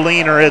Heemstra with the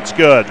leaner. It's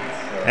good.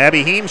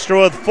 Abby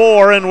Heemstra with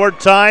 4, and we're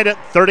tied at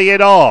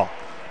 38 all.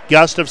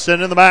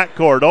 Gustafson in the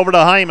backcourt. Over to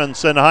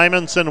Hymanson.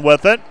 Hymanson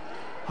with it.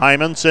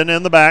 Hymanson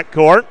in the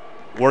backcourt.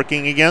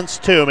 working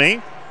against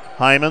Toomey.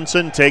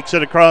 Hymanson takes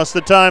it across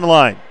the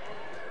timeline.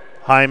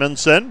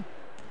 Hymanson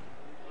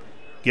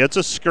gets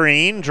a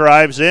screen,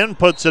 drives in,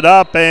 puts it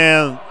up,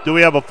 and do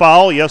we have a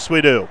foul? Yes,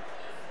 we do.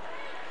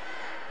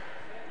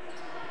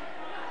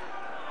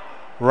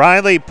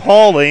 Riley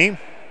Pauley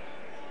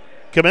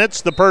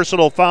commits the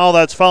personal foul.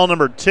 That's foul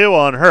number 2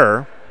 on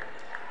her.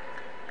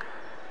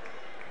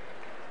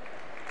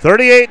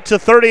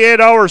 38-38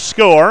 our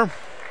score.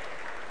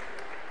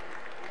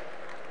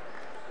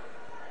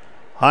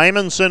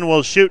 Hymanson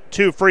will shoot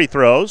 2 free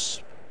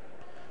throws.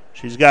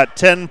 She's got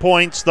 10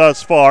 points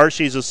thus far.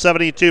 She's a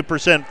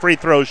 72% free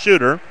throw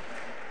shooter,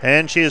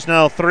 and she is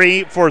now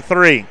 3 for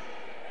 3.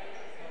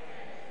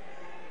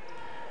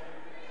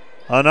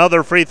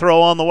 Another free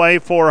throw on the way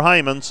for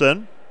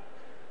Hymanson.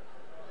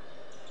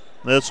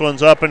 This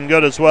one's up and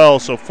good as well,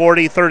 so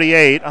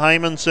 40-38.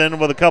 Hymanson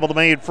with a couple of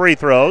made free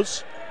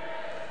throws.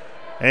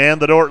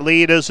 And the Dordt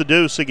lead is a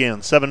deuce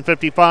again.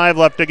 7:55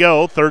 left to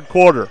go, third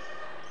quarter.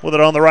 With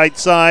it on the right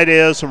side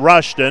is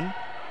Rushton.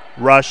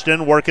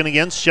 Rushton working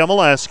against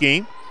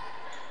Shemileski.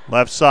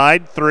 Left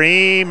side,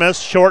 3,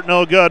 missed, short,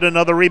 no good.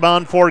 Another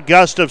rebound for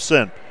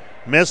Gustafson.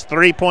 Missed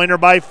three-pointer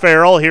by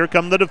Farrell. Here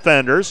come the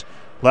defenders.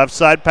 Left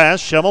side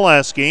pass,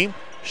 Shemileski.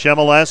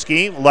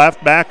 Shemileski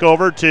left back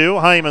over to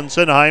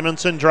Hymanson.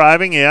 Hymanson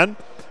driving in.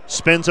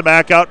 Spins it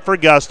back out for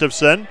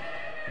Gustafson.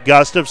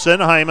 Gustafson,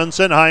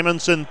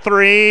 Hymanson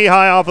 3,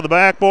 high off of the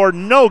backboard.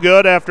 No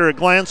good after it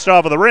glanced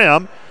off of the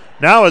rim.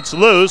 Now it's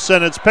loose,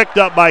 and it's picked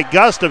up by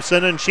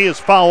Gustafson, and she is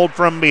fouled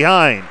from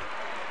behind.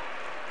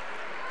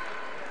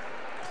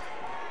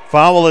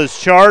 Foul is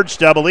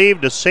charged, I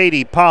believe, to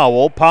Sadie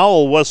Powell.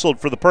 Powell whistled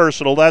for the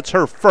personal. That's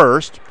her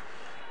first.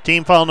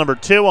 Team foul number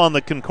 2 on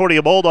the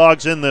Concordia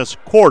Bulldogs in this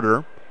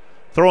quarter.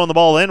 Throwing the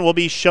ball in will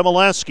be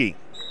Shemileski.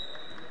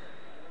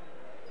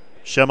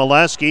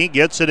 Shemileski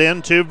gets it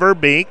into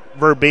Verbeek.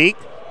 Verbeek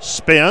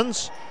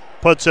spins,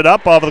 puts it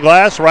up off the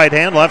glass, right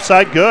hand, left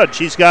side, good.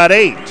 She's got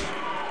 8.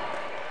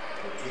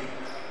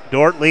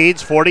 Dordt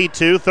leads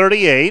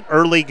 42-38.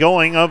 Early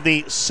going of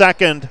the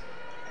second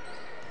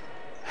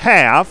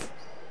half.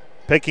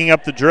 Picking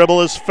up the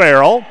dribble is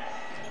Farrell.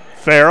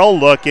 Farrell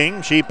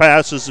looking. She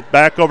passes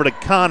back over to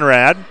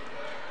Conrad.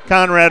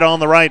 Conrad on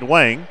the right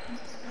wing.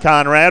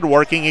 Conrad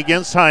working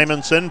against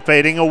Hymanson.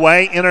 Fading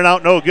away. In and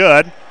out, no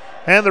good.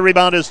 And the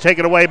rebound is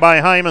taken away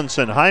by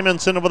Hymanson.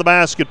 Hymanson over the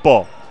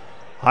basketball.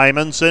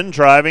 Hymanson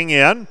driving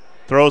in.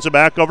 Throws it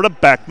back over to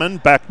Beckman.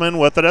 Beckman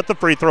with it at the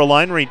free throw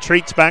line.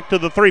 Retreats back to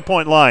the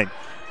three-point line.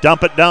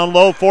 Dump it down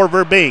low for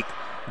Verbeek.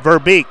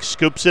 Verbeek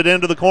scoops it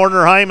into the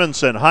corner.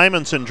 Hymanson.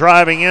 Hymanson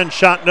driving in.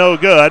 Shot no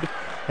good.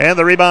 And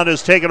the rebound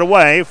is taken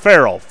away.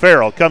 Farrell.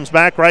 Farrell comes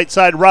back right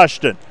side.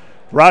 Rushton.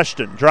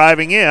 Rushton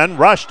driving in.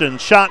 Rushton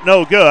shot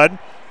no good.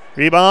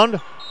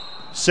 Rebound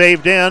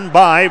saved in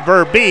by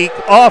Verbeek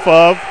off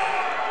of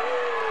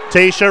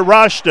Tasha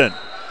Rushton.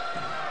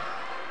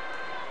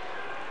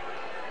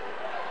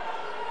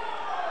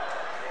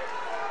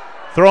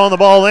 Throwing the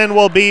ball in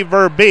will be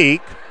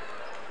Verbeek.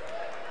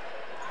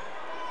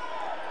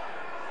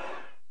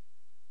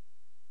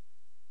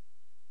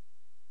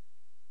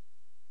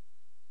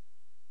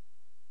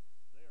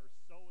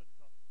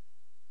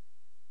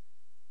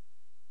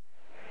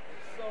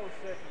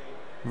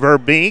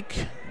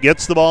 Verbeek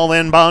gets the ball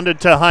inbounded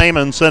to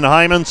Hymanson.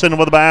 Hymanson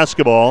with the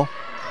basketball.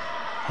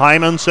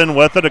 Hymanson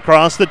with it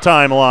across the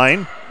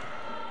timeline.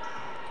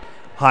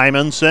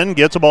 Hymanson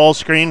gets a ball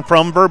screen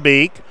from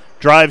Verbeek.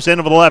 Drives in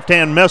with the left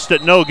hand, missed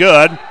it, no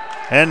good.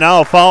 And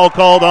now a foul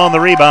called on the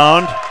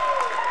rebound.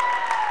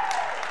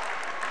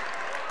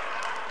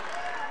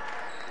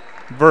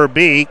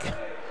 Verbeek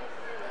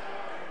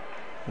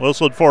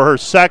whistled for her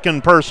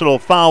second personal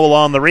foul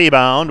on the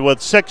rebound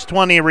with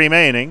 6:20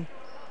 remaining.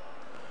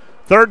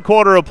 Third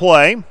quarter of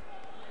play.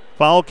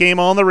 Foul came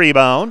on the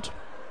rebound.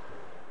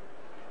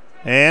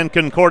 And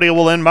Concordia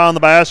will inbound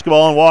the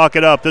basketball and walk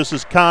it up. This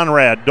is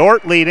Conrad.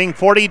 Dordt leading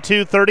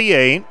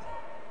 42-38.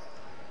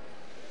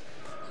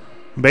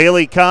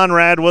 Bailey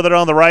Conrad with it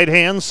on the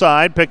right-hand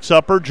side. Picks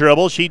up her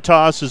dribble. She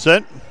tosses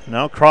it.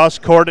 Now cross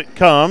court it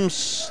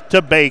comes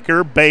to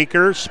Baker.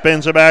 Baker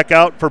spins it back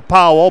out for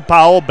Powell.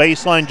 Powell,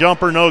 baseline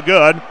jumper, no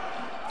good.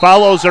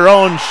 Follows her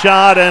own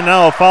shot, and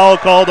now a foul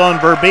called on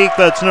Verbeek.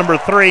 That's number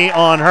 3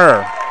 on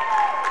her.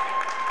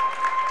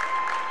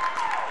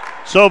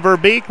 So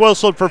Verbeek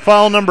whistled for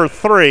foul number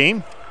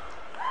 3.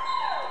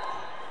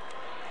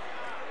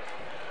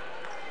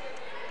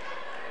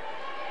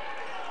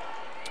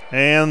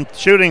 And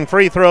shooting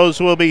free throws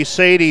will be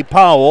Sadie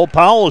Powell.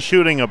 Powell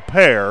shooting a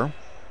pair.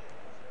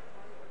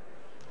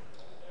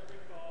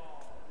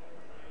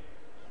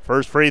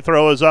 First free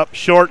throw is up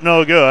short,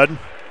 no good.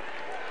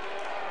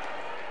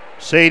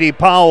 Sadie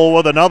Powell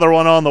with another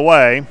one on the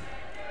way.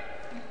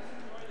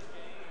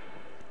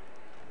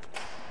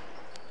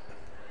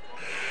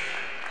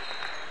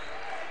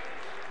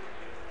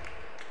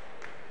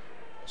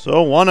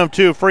 So 1 of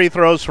 2 free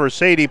throws for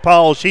Sadie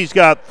Powell. She's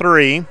got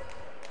 3.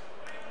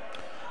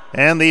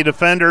 And the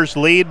defenders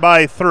lead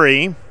by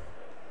 3.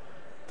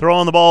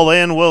 Throwing the ball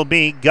in will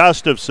be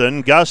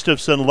Gustafson.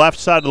 Gustafson left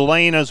side of the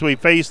lane as we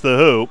face the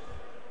hoop.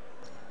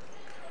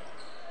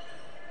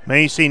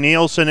 Macy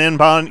Nielsen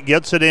inbound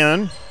gets it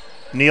in.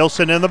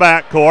 Nielsen in the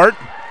backcourt.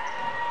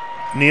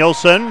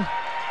 Nielsen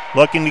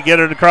looking to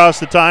get it across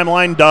the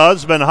timeline.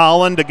 Does. Van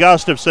Hollen to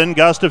Gustafson.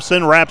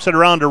 Gustafson wraps it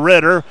around to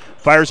Ritter.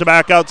 Fires it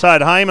back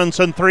outside.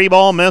 Hymanson.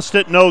 3-ball. Missed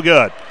it. No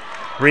good.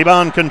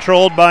 Rebound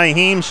controlled by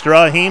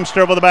Heemstra.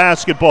 Heemstra with the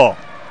basketball.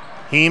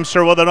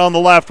 Heemstra with it on the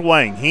left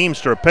wing.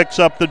 Heemstra picks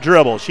up the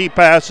dribble. She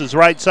passes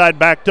right side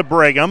back to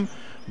Brigham.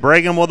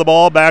 Brigham with the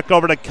ball back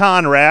over to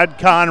Conrad.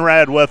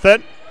 Conrad with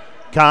it.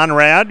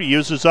 Conrad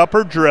uses up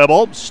her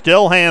dribble,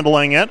 still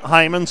handling it.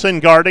 Hymanson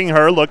guarding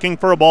her, looking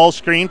for a ball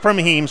screen from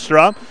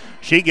Heemstra.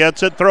 She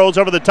gets it, throws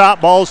over the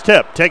top, ball's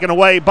tipped, taken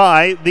away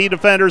by the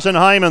defenders in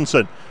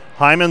Hymanson.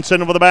 Hymanson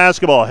with the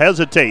basketball,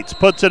 hesitates,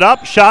 puts it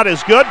up, shot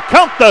is good,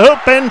 count the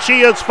hoop, and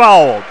she is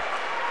fouled.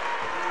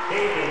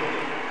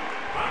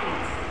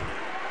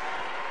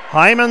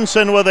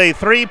 Hymanson with a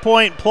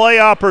 3-point play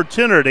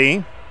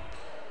opportunity.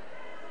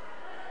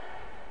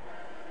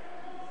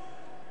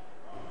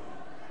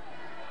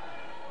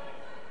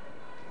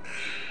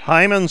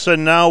 Hymanson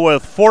now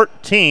with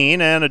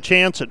 14 and a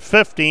chance at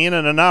 15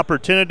 and an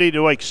opportunity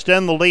to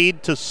extend the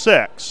lead to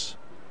 6.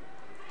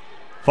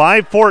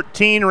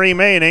 5:14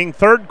 remaining,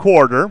 third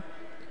quarter.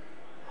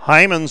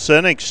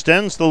 Hymanson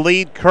extends the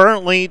lead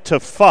currently to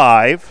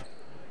 5.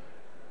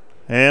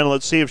 And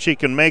let's see if she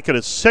can make it a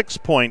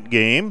 6-point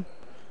game.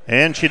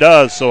 And she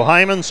does. So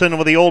Hymanson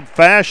with the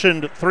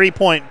old-fashioned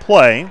 3-point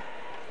play.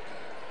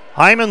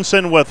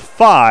 Hymanson with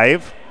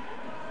 5.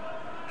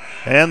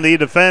 And the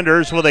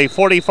defenders with a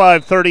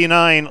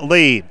 45-39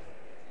 lead.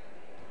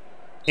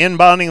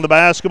 Inbounding the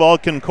basketball,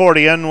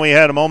 Concordia, and we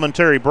had a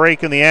momentary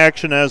break in the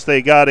action as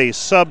they got a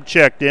sub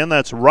checked in.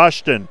 That's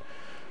Rushton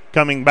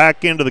coming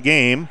back into the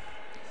game.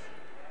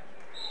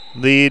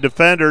 The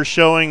defenders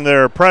showing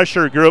their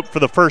pressure group for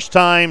the first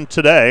time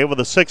today with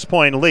a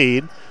 6-point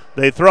lead.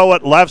 They throw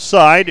it left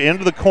side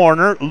into the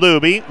corner.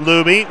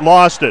 Luby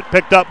lost it.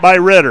 Picked up by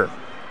Ritter.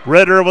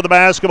 Ritter with the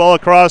basketball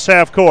across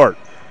half court.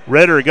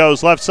 Ritter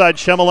goes left side,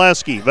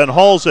 Shemileski. Van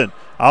Holzen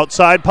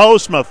outside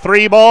Postma.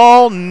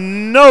 3-ball,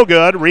 no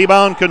good.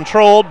 Rebound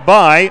controlled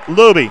by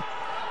Luby.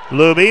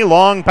 Luby,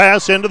 long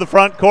pass into the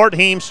front court.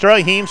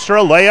 Heemstra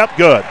layup,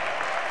 good.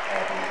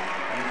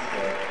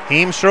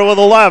 Heemstra with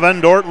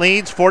 11. Dordt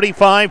leads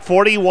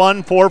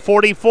 45-41,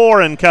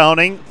 4:44 and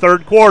counting,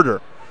 third quarter.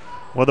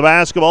 With the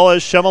basketball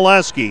is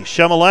Shemileski.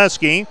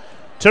 Shemileski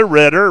to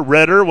Ritter.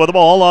 Ritter with the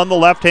ball on the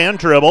left-hand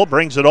dribble.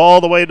 Brings it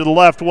all the way to the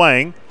left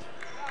wing.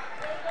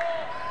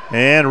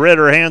 And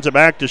Ritter hands it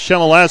back to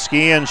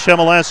Shemileski, and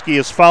Shemileski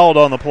is fouled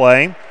on the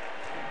play.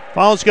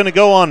 Foul's going to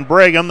go on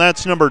Brigham.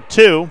 That's number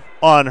 2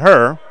 on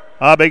her.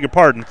 I beg your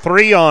pardon,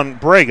 3 on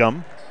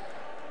Brigham.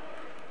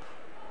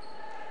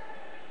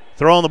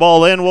 Throwing the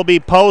ball in will be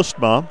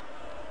Postma.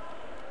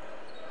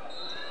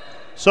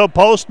 So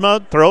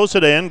Postma throws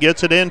it in,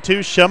 gets it into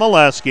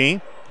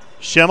Shemileski.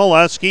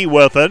 Shemileski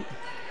with it.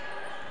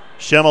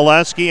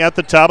 Shemileski at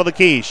the top of the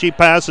key. She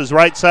passes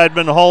right side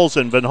Van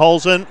Holzen. Van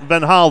Holzen,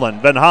 Van Hollen.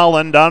 Van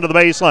Hollen down to the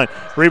baseline.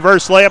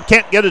 Reverse layup,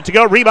 can't get it to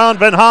go. Rebound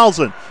Van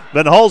Holzen.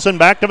 Van Holzen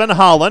back to Van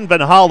Hollen.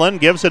 Van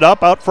Hollen gives it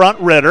up out front.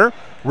 Ritter.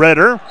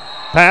 Ritter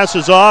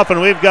passes off, and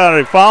we've got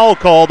a foul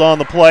called on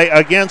the play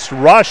against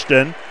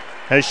Rushton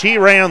as she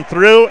ran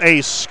through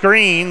a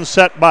screen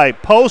set by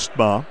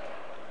Postma.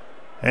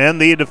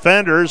 And the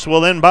defenders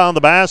will inbound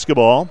the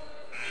basketball.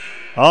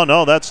 Oh,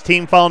 no, that's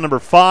team foul number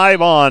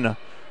 5 on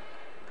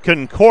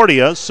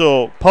Concordia,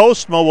 so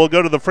Postma will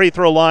go to the free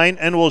throw line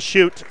and will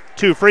shoot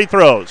 2 free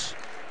throws.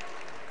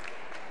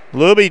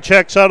 Luby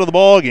checks out of the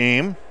ball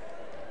game.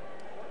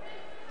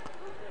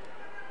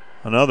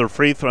 Another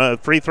free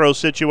throw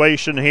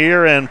situation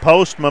here, and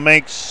Postma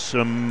makes,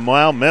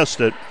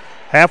 missed it.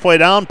 Halfway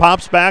down,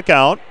 pops back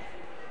out.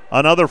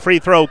 Another free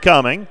throw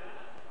coming.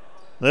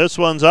 This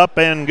one's up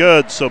and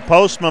good, so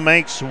Postma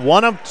makes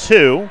 1 of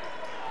 2,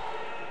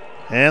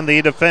 and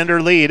the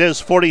defender lead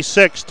is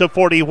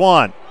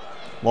 46-41.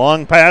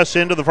 Long pass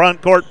into the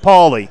front court,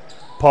 Pauly.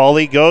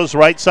 Pauly goes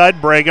right side,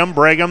 Brigham.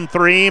 Brigham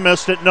 3,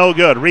 missed it, no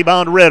good.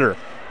 Rebound Ritter.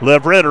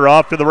 Liv Ritter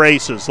off to the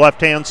races.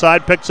 Left-hand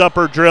side, picks up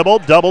her dribble.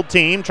 Double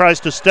team, tries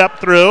to step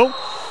through.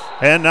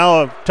 And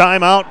now a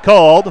timeout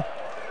called.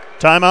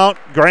 Timeout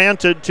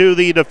granted to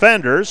the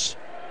defenders.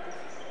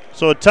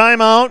 So a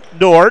timeout,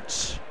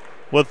 Dortz,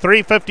 with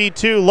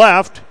 3:52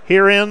 left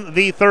here in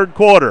the third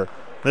quarter.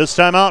 This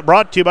timeout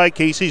brought to you by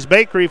Casey's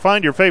Bakery.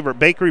 Find your favorite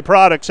bakery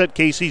products at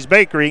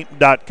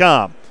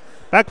caseysbakery.com.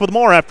 Back with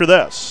more after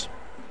this.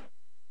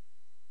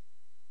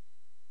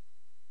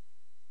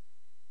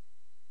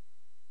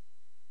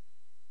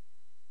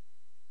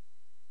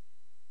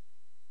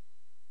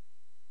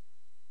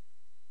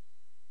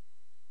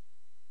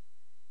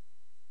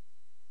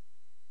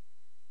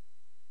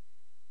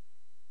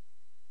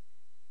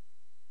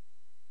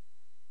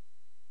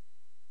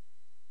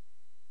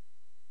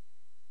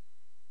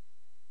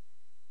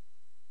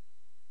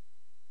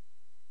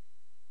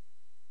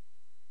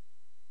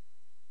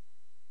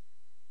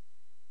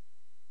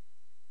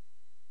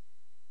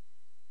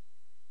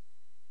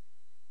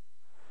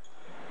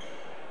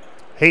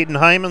 Hayden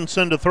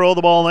Hymanson to throw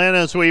the ball in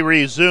as we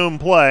resume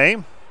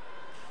play.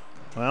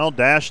 Well,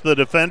 Dash the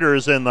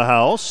defenders in the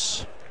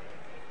house.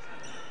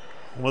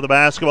 With the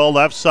basketball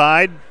left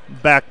side,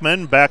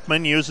 Beckman.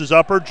 Beckman uses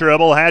upper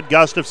dribble, had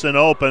Gustafson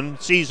open,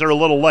 sees her a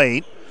little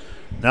late.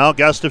 Now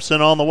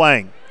Gustafson on the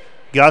wing.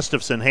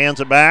 Gustafson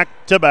hands it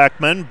back to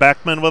Beckman.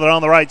 Beckman with it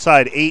on the right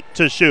side, 8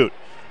 to shoot.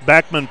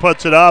 Beckman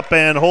puts it up,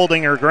 and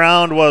holding her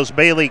ground was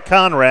Bailey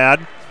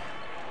Conrad.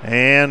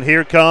 And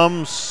here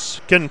comes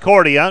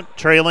Concordia,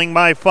 trailing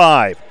by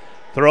 5.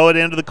 Throw it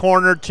into the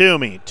corner,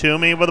 Toomey.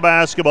 Toomey with the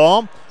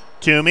basketball.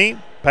 Toomey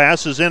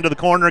passes into the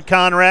corner,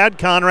 Conrad.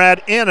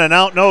 Conrad in and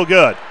out, no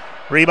good.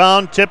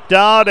 Rebound tipped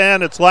out,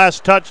 and it's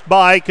last touched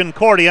by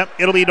Concordia.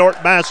 It'll be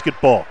Dordt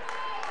basketball.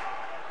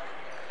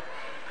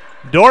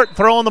 Dordt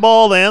throwing the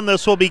ball in.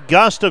 This will be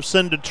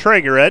Gustafson to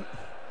trigger it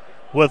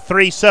with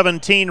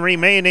 3:17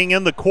 remaining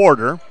in the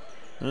quarter.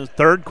 The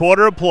third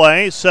quarter of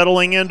play,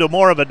 settling into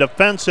more of a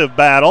defensive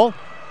battle.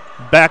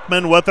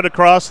 Beckman with it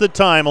across the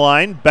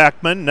timeline.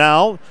 Beckman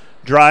now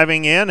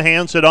driving in,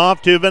 hands it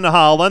off to Van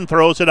Hollen,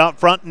 throws it out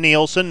front,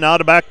 Nielsen. Now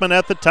to Beckman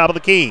at the top of the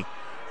key.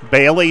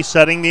 Bailey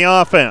setting the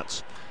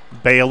offense.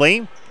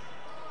 Bailey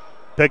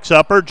picks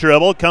up her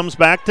dribble, comes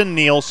back to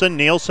Nielsen.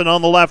 Nielsen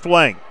on the left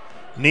wing.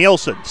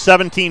 Nielsen,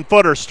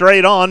 17-footer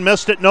straight on,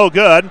 missed it, no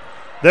good.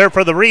 There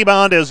for the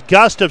rebound is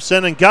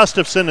Gustafson, and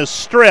Gustafson is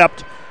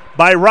stripped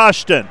by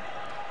Rushton.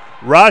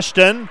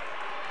 Rushton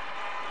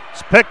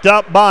is picked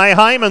up by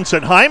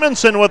Hymanson.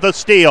 Hymanson with a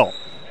steal.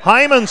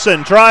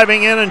 Hymanson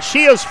driving in, and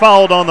she is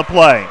fouled on the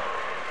play.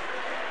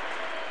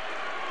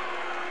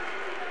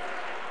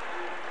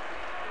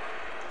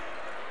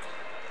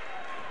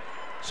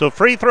 So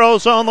free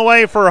throws on the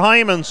way for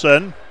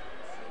Hymanson.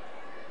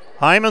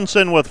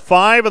 Hymanson with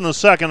 5 in the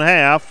second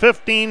half,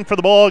 15 for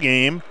the ball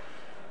game.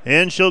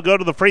 And she'll go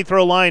to the free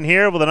throw line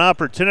here with an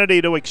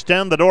opportunity to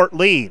extend the Dordt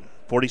lead.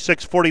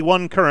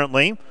 46-41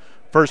 currently.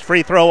 First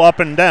free throw up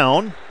and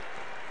down.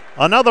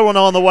 Another one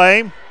on the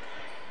way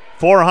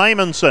for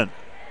Hymanson.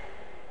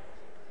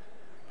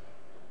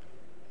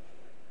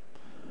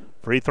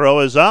 Free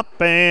throw is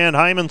up, and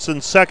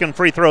Hymanson's second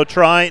free throw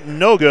try,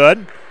 no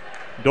good.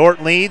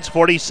 Dordt leads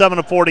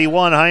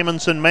 47-41.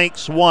 Hymanson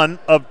makes 1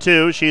 of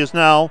 2. She is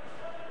now,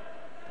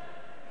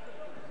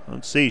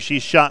 let's see,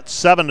 she's shot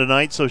 7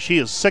 tonight, so she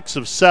is 6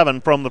 of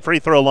 7 from the free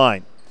throw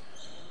line.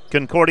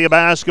 Concordia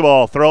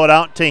basketball, throw it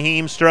out to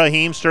Heemstra.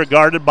 Heemstra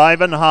guarded by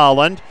Van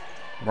Holland.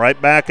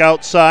 Right back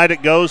outside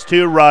it goes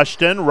to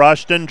Rushton.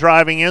 Rushton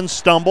driving in,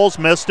 stumbles,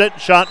 missed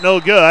it, shot no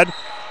good.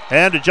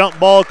 And a jump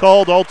ball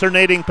called,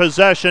 alternating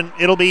possession.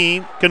 It'll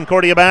be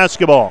Concordia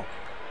basketball.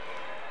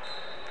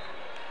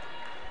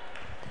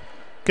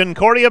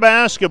 Concordia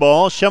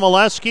basketball,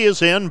 Shemileski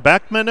is in,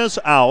 Beckman is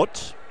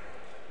out.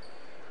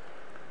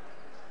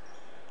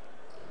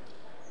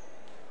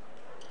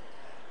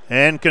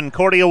 And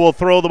Concordia will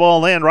throw the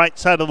ball in right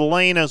side of the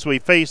lane as we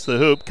face the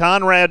hoop.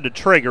 Conrad to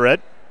trigger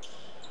it.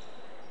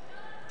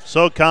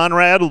 So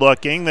Conrad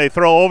looking. They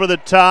throw over the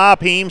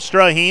top.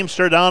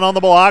 Heemstra down on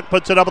the block.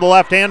 Puts it up with the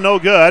left hand. No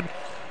good.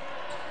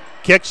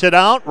 Kicks it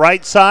out.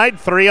 Right side.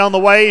 3 on the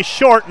way.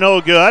 Short.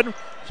 No good.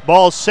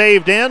 Ball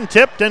saved in.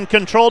 Tipped and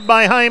controlled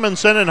by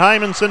Hymanson. And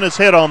Hymanson is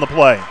hit on the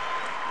play.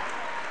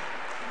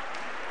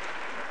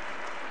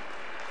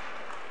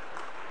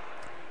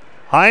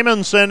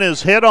 Hymanson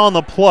is hit on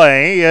the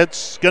play.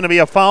 It's going to be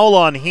a foul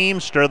on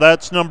Heemstra.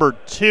 That's number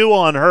 2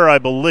 on her, I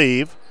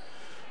believe.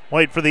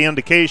 Wait for the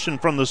indication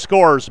from the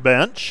scorer's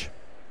bench.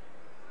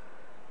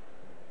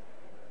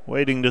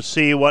 Waiting to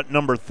see what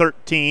number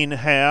 13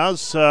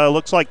 has.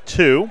 Looks like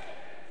 2.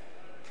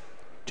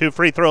 2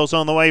 free throws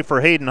on the way for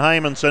Hayden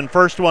Hymanson.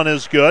 First one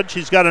is good.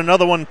 She's got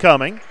another one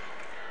coming.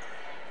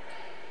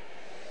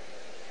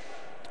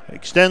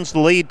 Extends the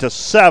lead to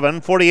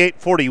 7,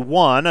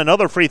 48-41.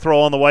 Another free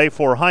throw on the way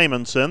for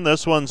Hymanson.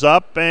 This one's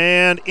up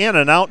and in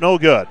and out, no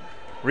good.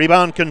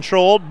 Rebound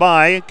controlled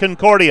by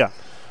Concordia.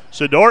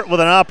 So Dordt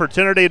with an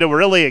opportunity to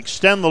really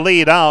extend the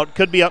lead out.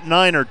 Could be up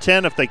 9 or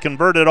 10 if they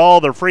converted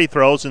all their free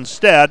throws.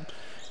 Instead,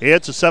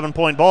 it's a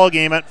 7-point ball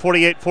game at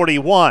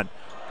 48-41.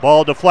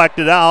 Ball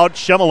deflected out.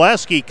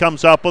 Shemileski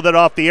comes up with it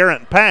off the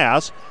errant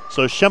pass.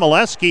 So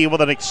Shemileski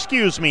with an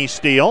excuse me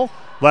steal.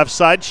 Left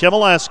side,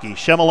 Shemileski.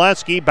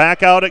 Shemileski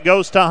back out. It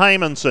goes to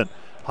Hymanson.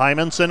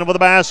 Hymanson with the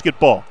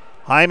basketball.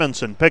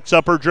 Hymanson picks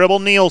up her dribble.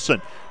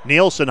 Nielsen.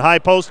 Nielsen high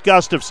post.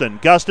 Gustafson.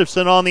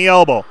 Gustafson on the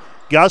elbow.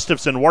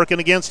 Gustafson working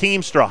against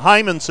Heemstra.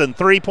 Hymanson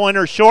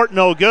three-pointer short,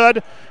 no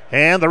good.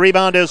 And the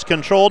rebound is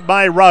controlled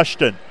by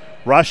Rushton.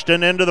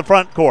 Rushton into the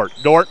front court.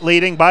 Dordt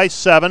leading by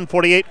 7,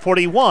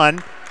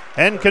 48-41.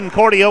 And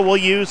Concordia will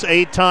use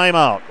a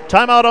timeout.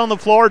 Timeout on the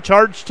floor,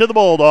 charged to the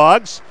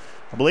Bulldogs.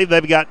 I believe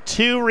they've got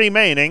 2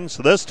 remaining,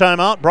 so this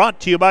timeout brought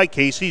to you by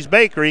Casey's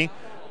Bakery.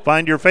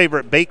 Find your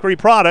favorite bakery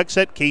products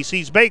at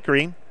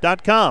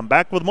caseysbakery.com.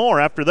 Back with more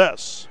after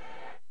this.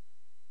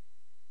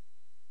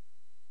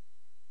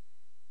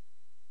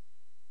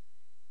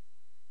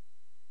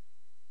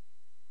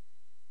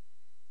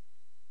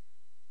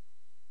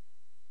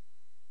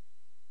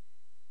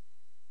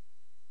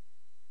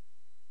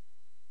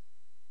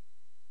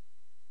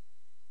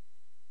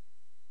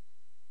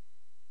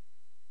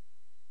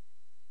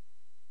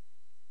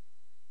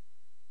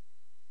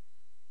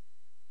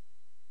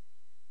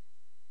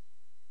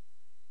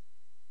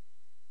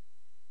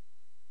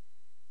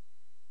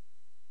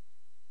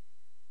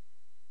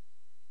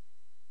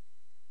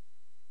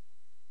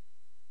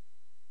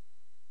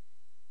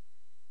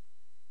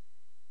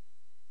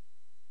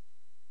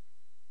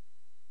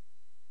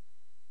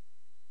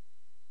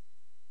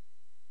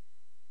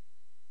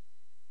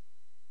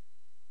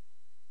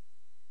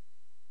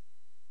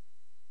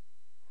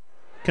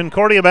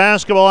 Concordia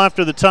basketball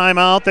after the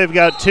timeout. They've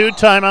got 2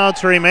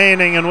 timeouts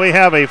remaining, and we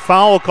have a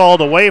foul called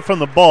away from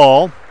the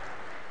ball.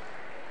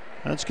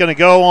 That's going to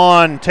go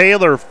on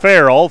Taylor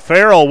Farrell.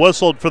 Farrell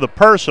whistled for the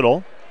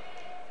personal.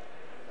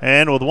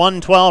 And with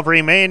 1:12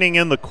 remaining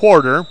in the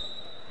quarter,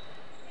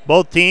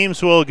 both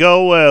teams will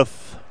go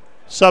with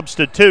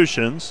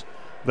substitutions.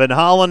 Van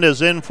Hollen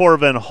is in for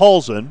Van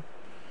Holzen.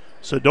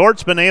 So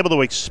Dort's been able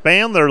to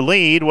expand their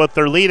lead with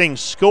their leading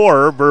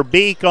scorer,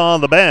 Verbeek,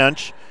 on the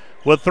bench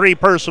with 3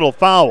 personal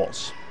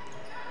fouls.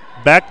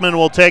 Beckman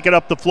will take it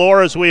up the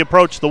floor as we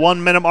approach the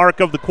 1-minute mark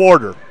of the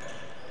quarter.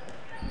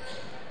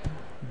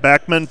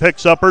 Beckman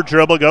picks up her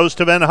dribble, goes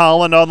to Van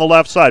Hollen on the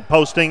left side.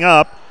 Posting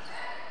up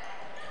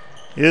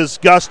is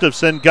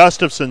Gustafson.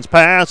 Gustafson's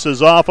pass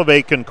is off of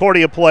a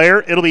Concordia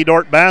player. It'll be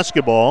Dordt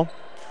basketball.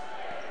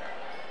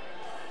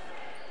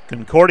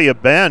 Concordia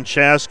bench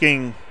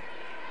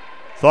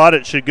thought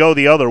it should go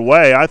the other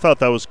way. I thought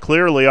that was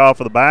clearly off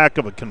of the back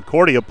of a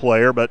Concordia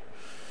player, but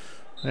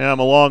I'm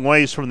a long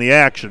ways from the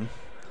action.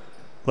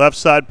 Left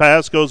side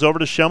pass goes over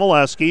to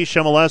Shemileski.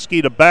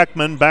 Shemileski to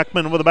Beckman.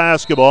 Beckman with the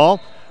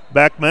basketball.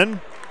 Beckman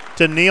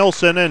to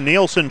Nielsen, and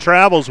Nielsen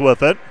travels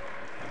with it.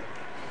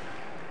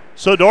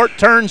 So Dordt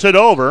turns it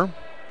over,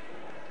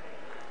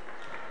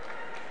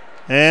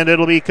 and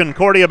it'll be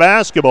Concordia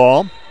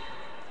basketball.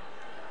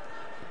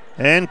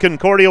 And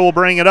Concordia will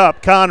bring it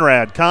up.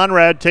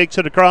 Conrad takes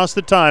it across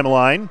the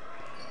timeline.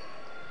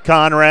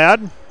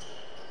 Conrad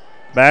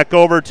back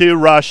over to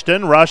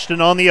Rushton.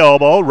 Rushton on the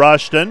elbow.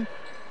 Rushton,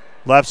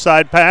 left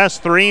side pass,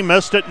 3,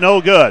 missed it,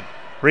 no good.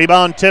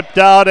 Rebound tipped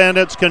out, and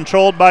it's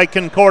controlled by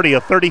Concordia.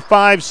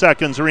 35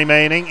 seconds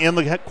remaining in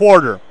the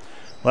quarter.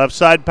 Left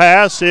side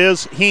pass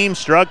is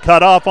Heemstra,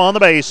 cut off on the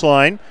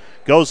baseline.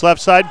 Goes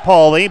left side,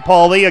 Pauly.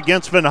 Pauly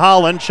against Van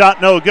Hollen,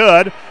 shot no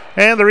good.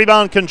 And the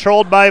rebound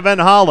controlled by Van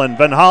Hollen.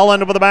 Van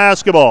Hollen with the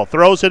basketball,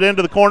 throws it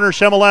into the corner,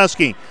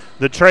 Shemileski.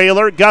 The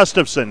trailer,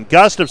 Gustafson.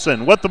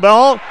 Gustafson with the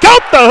ball,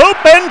 count the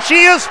hoop, and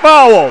she is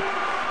fouled.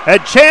 A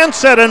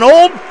chance at an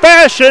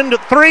old-fashioned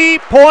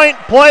 3-point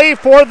play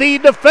for the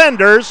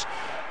defenders.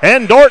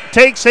 And Dordt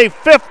takes a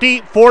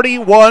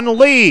 50-41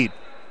 lead.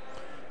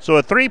 So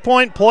a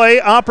 3-point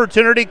play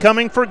opportunity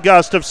coming for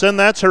Gustafson.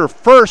 That's her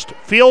first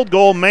field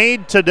goal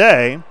made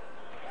today.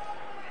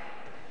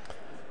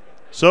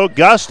 So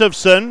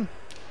Gustafson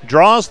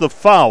draws the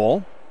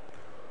foul.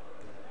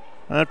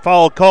 That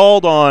foul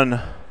called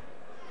on,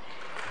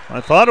 I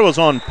thought it was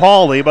on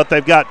Pauly, but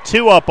they've got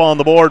 2 up on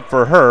the board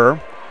for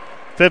her.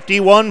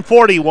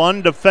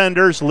 51-41,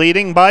 defenders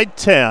leading by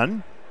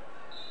 10.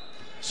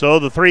 So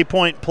the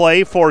 3-point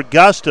play for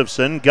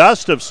Gustafson.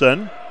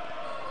 Gustafson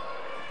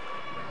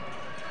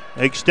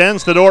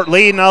extends the Dordt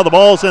lead. Now the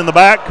ball's in the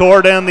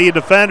backcourt, and the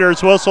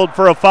defenders whistled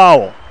for a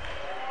foul.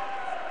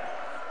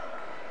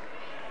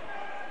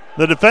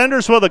 The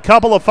defenders with a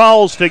couple of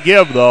fouls to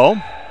give, though.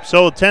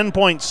 So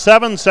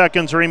 10.7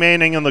 seconds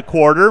remaining in the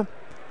quarter.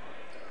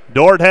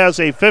 Dordt has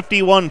a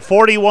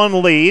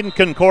 51-41 lead.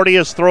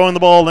 Concordia's throwing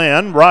the ball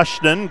in.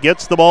 Rushton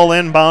gets the ball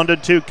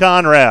inbounded to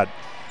Conrad.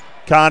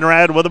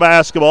 Conrad with the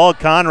basketball.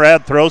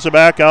 Conrad throws it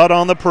back out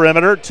on the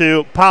perimeter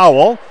to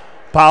Powell.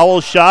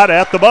 Powell's shot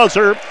at the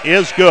buzzer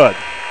is good.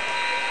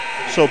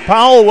 So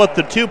Powell with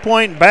the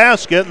 2-point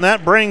basket, and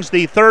that brings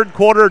the third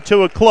quarter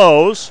to a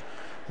close.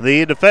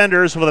 The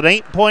defenders with an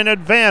 8-point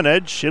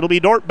advantage. It'll be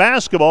Dordt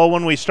basketball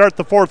when we start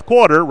the fourth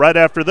quarter. Right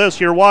after this,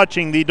 you're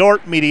watching the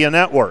Dordt Media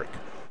Network.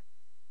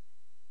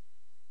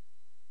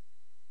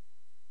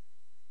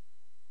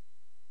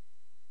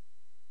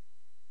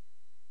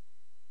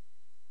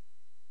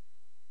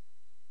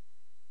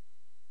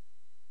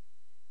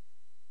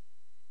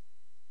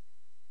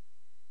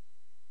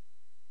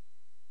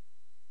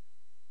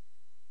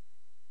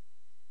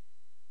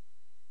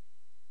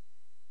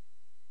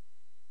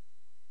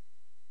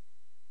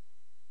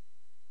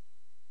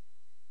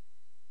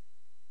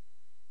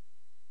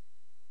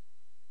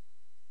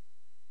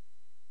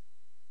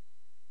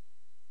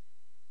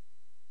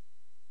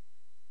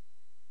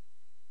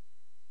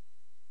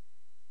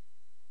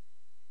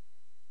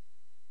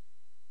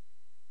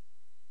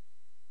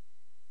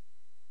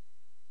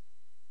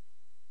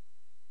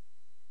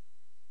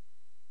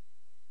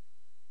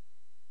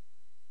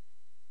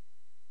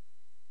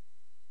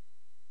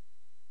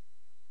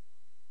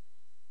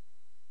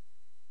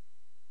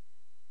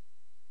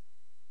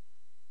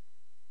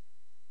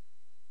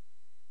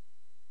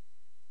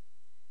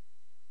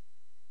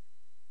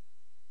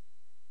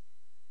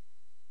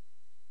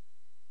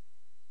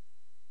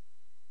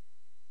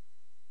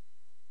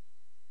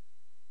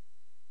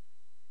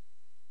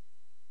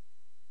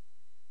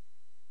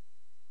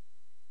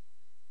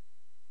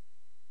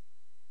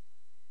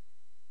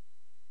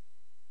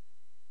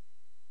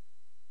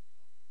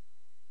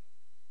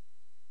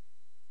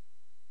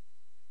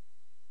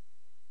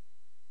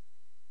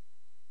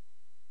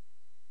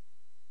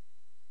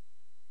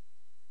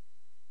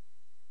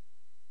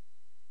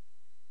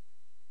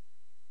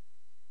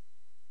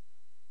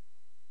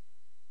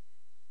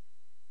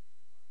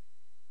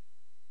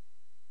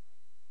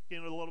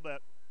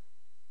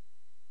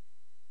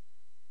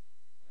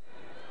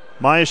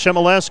 Maya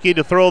Shimoleski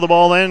to throw the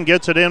ball in,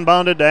 gets it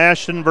inbounded to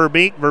Ashton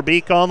Verbeek.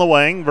 Verbeek on the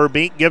wing.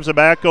 Verbeek gives it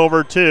back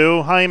over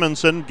to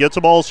Hymanson, gets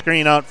a ball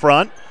screen out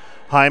front.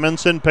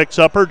 Hymanson picks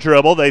up her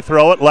dribble. They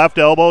throw it left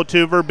elbow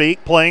to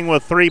Verbeek, playing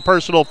with 3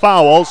 personal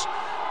fouls,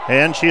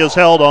 and she is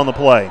held on the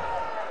play.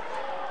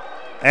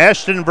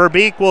 Ashton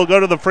Verbeek will go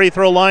to the free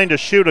throw line to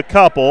shoot a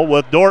couple,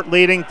 with Dordt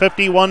leading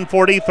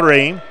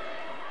 51-43.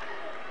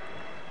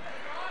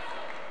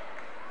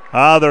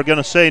 They're going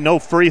to say no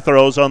free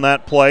throws on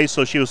that play,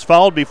 so she was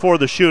fouled before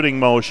the shooting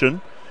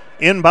motion.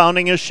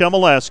 Inbounding is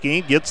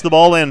Shimoleski, gets the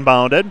ball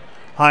inbounded.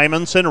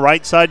 Hymanson,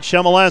 right side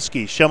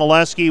Shimoleski.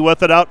 Shimoleski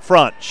with it out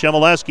front.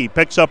 Shimoleski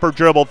picks up her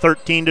dribble,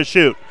 13 to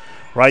shoot.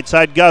 Right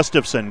side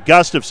Gustafson.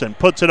 Gustafson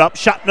puts it up,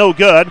 shot no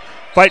good.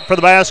 Fight for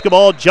the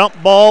basketball,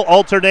 jump ball,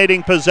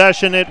 alternating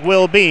possession it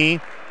will be.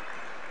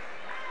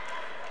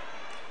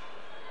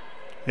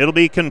 It'll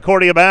be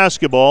Concordia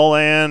basketball,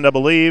 and I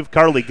believe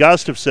Carly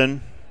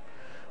Gustafson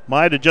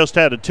might have just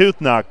had a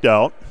tooth knocked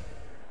out.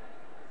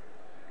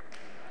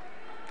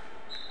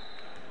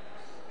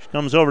 She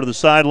comes over to the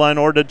sideline,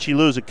 or did she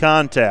lose a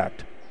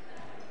contact?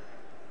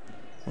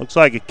 Looks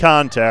like a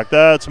contact.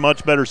 That's a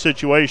much better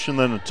situation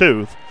than a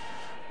tooth.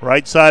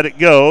 Right side it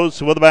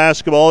goes. With the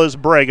basketball is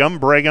Brigham.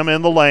 Brigham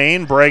in the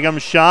lane. Brigham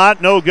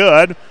shot, no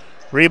good.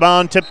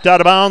 Rebound tipped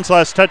out of bounds.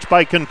 Last touch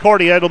by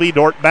Concordia. It'll be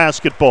Dordt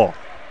basketball.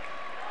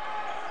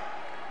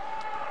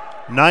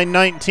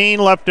 9:19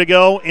 left to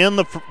go in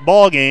the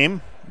ball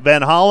game.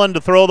 Van Hollen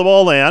to throw the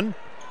ball in.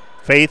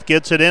 Faith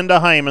gets it into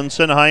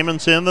Hymanson.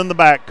 Hymanson in the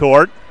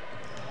backcourt.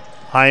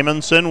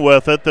 Hymanson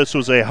with it. This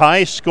was a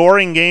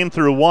high-scoring game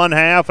through one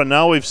half, and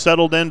now we've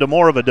settled into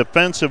more of a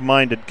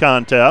defensive-minded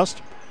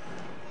contest.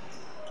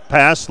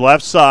 Pass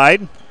left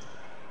side.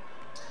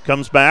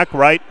 Comes back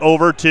right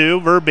over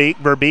to Verbeek.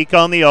 Verbeek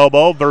on the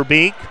elbow.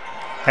 Verbeek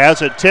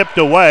has it tipped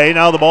away.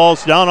 Now the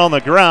ball's down on the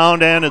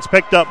ground, and it's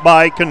picked up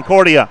by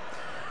Concordia.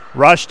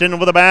 Rushton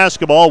with the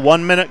basketball.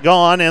 1 minute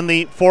gone in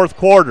the fourth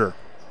quarter.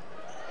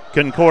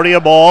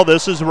 Concordia ball.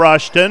 This is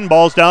Rushton.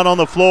 Ball's down on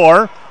the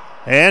floor,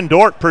 and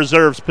Dordt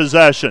preserves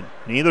possession.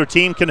 Neither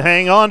team can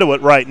hang on to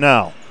it right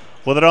now.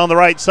 With it on the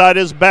right side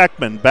is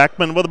Beckman.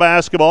 Beckman with the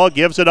basketball.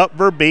 Gives it up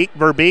Verbeek.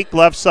 Verbeek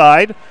left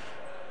side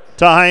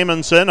to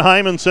Hymanson.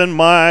 Hymanson,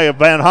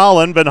 Van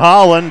Hollen. Van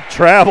Hollen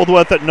traveled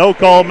with it. No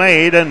call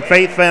made, and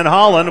Faith Van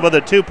Hollen with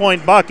a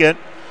 2-point bucket.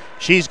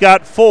 She's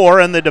got 4,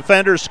 and the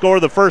defenders score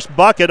the first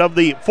bucket of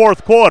the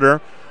fourth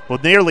quarter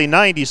with nearly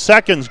 90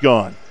 seconds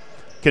gone.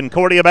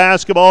 Concordia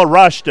basketball,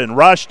 Rushton.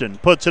 Rushton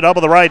puts it up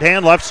with the right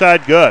hand, left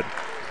side good.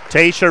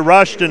 Tasha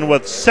Rushton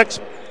with 6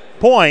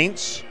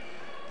 points,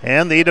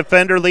 and the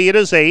defender lead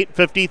is 8,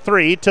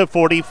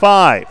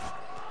 53-45.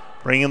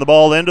 Bringing the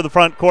ball into the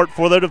front court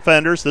for the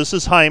defenders. This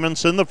is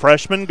Hymanson, the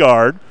freshman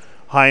guard.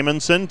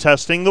 Hymanson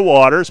testing the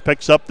waters,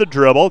 picks up the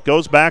dribble,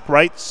 goes back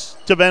right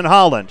to Van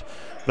Holland.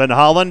 Van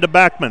Hollen to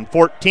Beckman,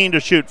 14 to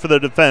shoot for the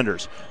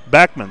defenders.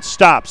 Beckman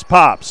stops,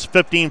 pops,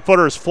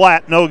 15-footers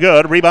flat, no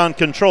good. Rebound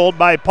controlled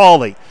by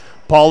Pauly.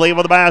 Pauly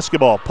with the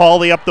basketball.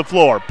 Pauly up the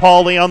floor.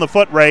 Pauly on the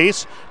foot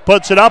race,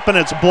 puts it up, and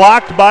it's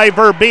blocked by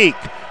Verbeek.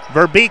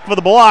 Verbeek with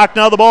the block.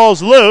 Now the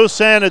ball's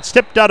loose, and it's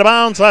tipped out of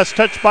bounds. Last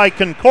touch by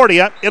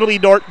Concordia. It'll be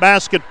Dordt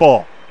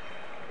basketball.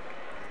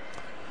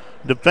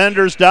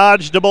 Defenders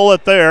dodged a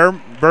bullet there.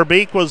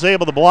 Verbeek was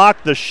able to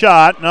block the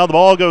shot. Now the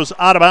ball goes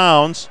out of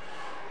bounds.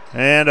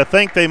 And I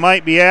think they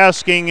might be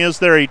asking, is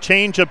there a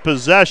change of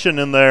possession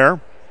in there?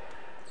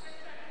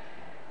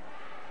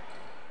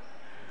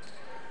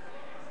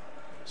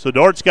 So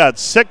Dordt's got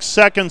 6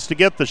 seconds to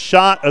get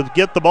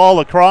the ball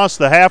across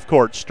the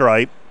half-court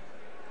stripe.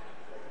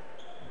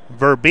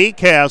 Verbeek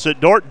has it.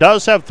 Dordt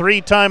does have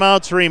 3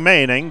 timeouts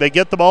remaining. They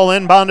get the ball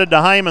inbounded to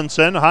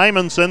Hymanson.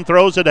 Hymanson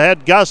throws it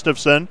ahead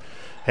Gustafson,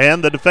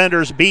 and the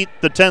defenders beat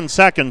the 10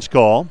 seconds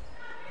call.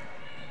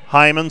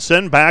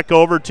 Hymanson back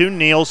over to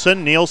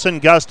Nielsen. Nielsen,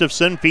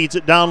 Gustafson feeds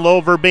it down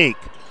low, Verbeek.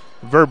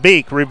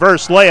 Verbeek,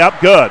 reverse layup,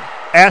 good.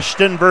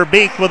 Ashton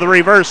Verbeek with a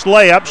reverse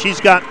layup.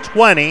 She's got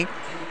 20,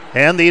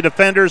 and the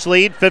defenders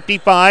lead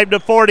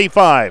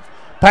 55-45.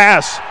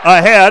 Pass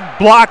ahead,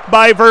 blocked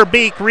by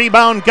Verbeek.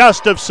 Rebound,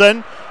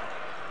 Gustafson.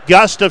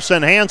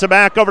 Gustafson hands it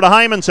back over to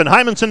Hymanson.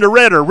 Hymanson to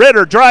Ritter.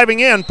 Ritter driving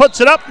in,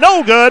 puts it up,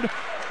 no good.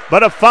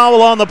 But a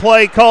foul on the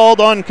play called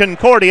on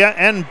Concordia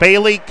and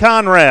Bailey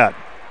Conrad.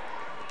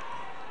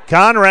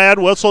 Conrad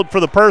whistled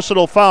for the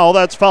personal foul.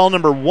 That's foul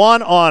number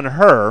 1 on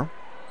her.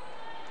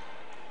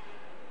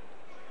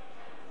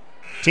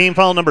 Team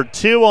foul number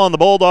 2 on the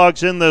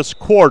Bulldogs in this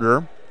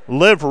quarter.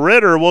 Liv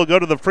Ritter will go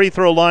to the free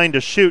throw line to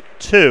shoot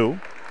 2.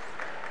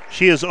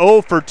 She is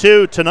 0 for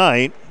 2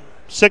 tonight,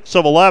 6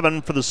 of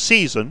 11 for the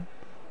season.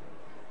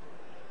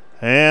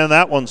 And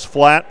that one's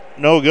flat,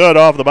 no good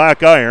off the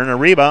back iron. A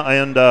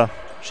rebound, and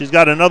she's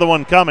got another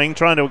one coming,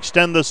 trying to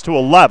extend this to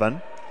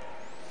 11.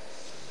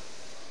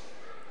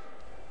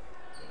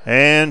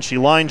 And she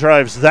line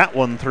drives that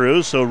one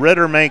through, so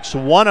Ritter makes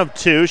 1 of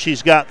 2.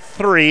 She's got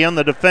 3, and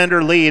the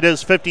defender lead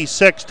is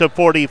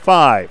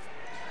 56-45.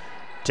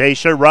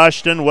 Tasha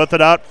Rushton with it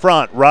out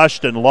front.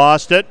 Rushton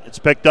lost it. It's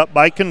picked up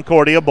by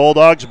Concordia.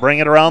 Bulldogs bring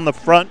it around the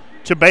front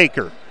to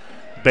Baker.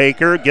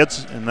 Baker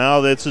gets, and now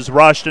this is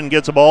Rushton,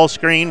 gets a ball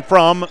screen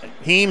from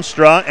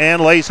Heemstra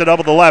and lays it up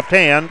with the left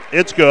hand.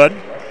 It's good.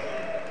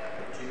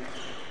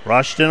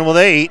 Rushton with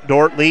 8.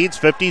 Dordt leads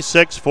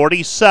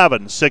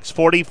 56-47.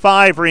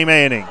 6:45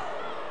 remaining.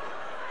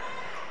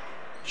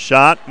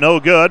 Shot no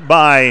good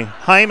by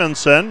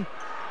Hymanson.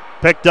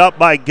 Picked up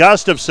by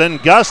Gustafson.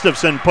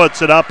 Gustafson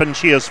puts it up and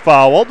she is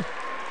fouled.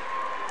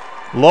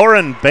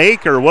 Lauren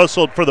Baker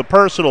whistled for the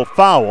personal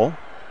foul.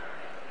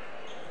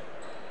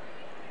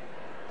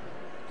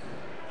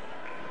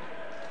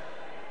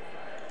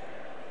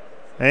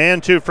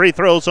 And 2 free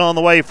throws on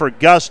the way for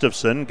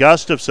Gustafson.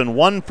 Gustafson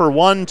 1 for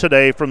 1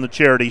 today from the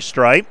charity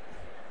stripe.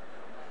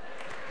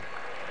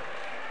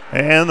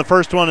 And the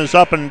first one is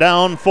up and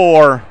down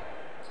for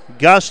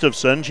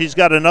Gustafson. She's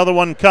got another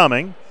one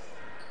coming.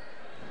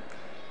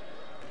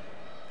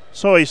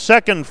 So a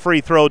second free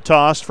throw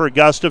tossed for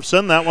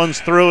Gustafson. That one's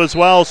through as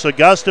well. So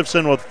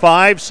Gustafson with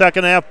 5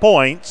 second-half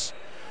points.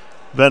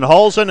 Van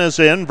Hulsen is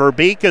in.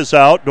 Verbeek is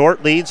out.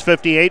 Dordt leads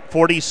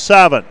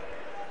 58-47.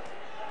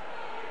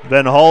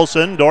 Van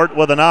Hulsen, Dordt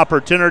with an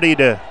opportunity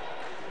to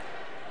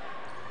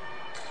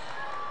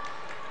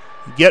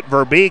get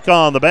Verbeek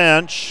on the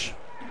bench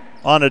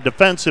on a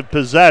defensive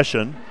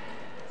possession.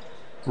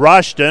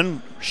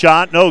 Rushton,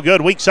 shot no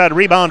good. Weak side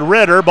rebound,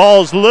 Ritter.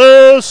 Ball's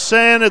loose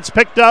and it's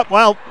picked up.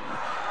 Well,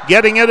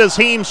 getting it is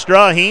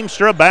Heemstra.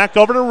 Heemstra back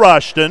over to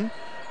Rushton.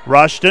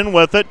 Rushton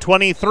with it,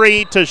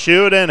 23 to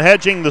shoot and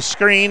hedging the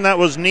screen. That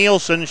was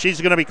Nielsen.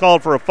 She's going to be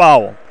called for a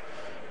foul.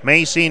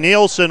 Macy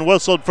Nielsen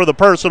whistled for the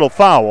personal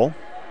foul.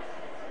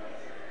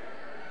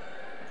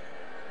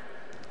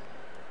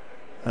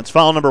 That's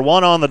foul number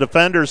 1 on the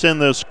defenders in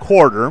this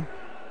quarter.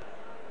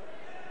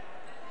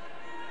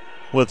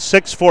 With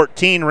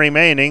 6:14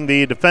 remaining,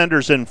 the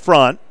defenders in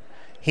front.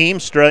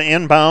 Heemstra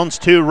inbounds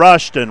to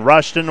Rushton.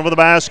 Rushton with the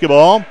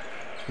basketball.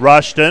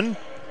 Rushton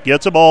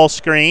gets a ball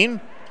screen.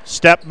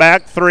 Step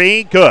back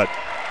 3, good.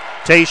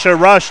 Tasha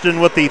Rushton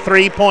with the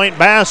 3-point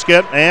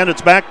basket, and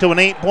it's back to an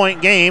 8-point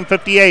game,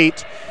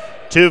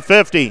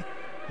 58-50.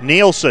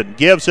 Nielsen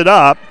gives it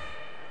up.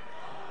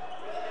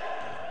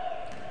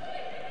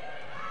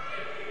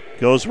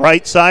 Goes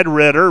right side,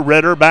 Ritter.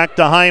 Ritter back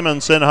to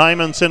Hymanson.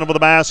 Hymanson with the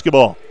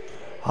basketball.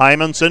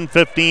 Hymanson,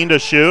 15 to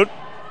shoot.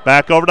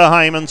 Back over to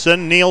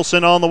Hymanson.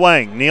 Nielsen on the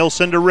wing.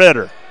 Nielsen to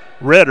Ritter.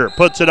 Ritter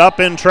puts it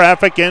up in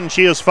traffic, and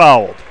she is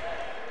fouled.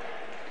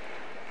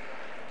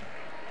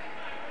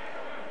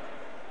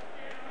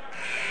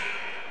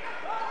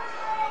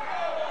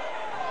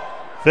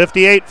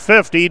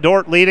 (58-50).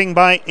 Dordt leading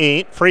by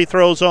 8. Free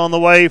throws on the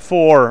way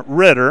for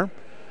Ritter.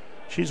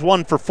 She's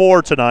 1 for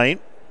 4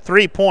 tonight.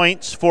 3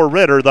 points for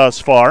Ritter thus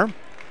far.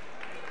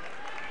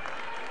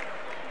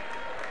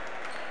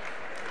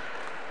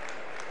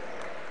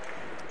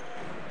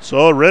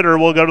 So Ritter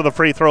will go to the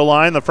free throw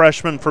line, the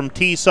freshman from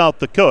T, South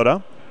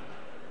Dakota.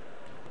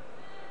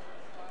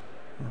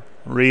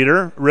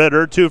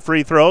 Ritter, 2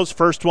 free throws.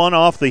 First one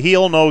off the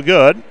heel, no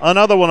good.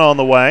 Another one on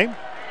the way.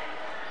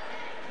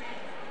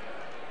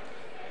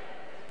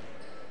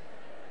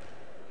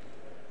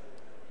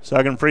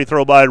 Second free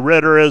throw by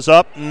Ritter is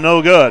up,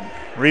 no good.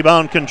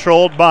 Rebound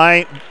controlled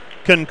by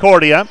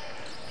Concordia.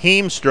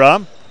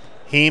 Heemstra.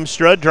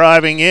 Heemstra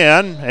driving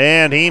in,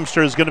 and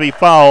Heemstra is going to be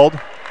fouled.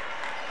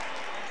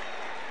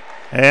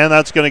 And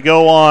that's going to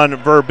go on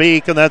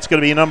Verbeek, and that's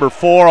going to be number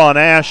 4 on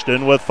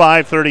Ashton with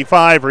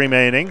 5:35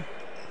 remaining.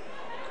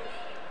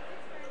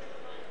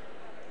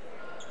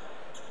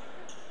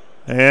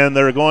 And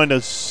they're going to,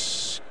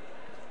 this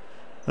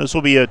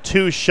will be a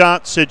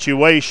 2-shot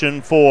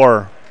situation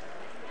for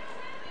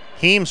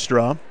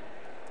Heemstra.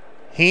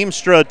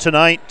 Heemstra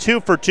tonight,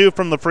 2 for 2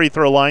 from the free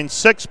throw line,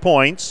 6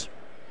 points.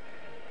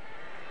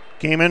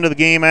 Came into the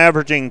game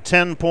averaging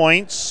 10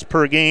 points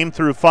per game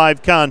through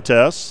 5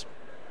 contests.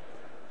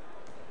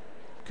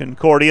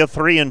 Concordia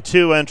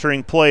 3-2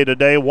 entering play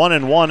today,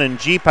 1-1 in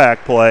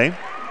GPAC play.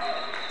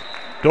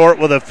 Dordt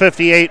with a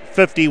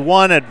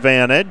 58-51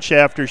 advantage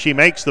after she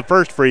makes the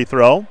first free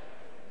throw.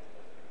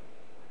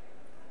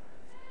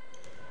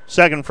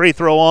 Second free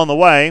throw on the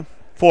way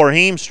for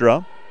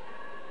Heemstra.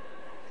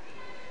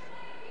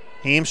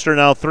 Heemstra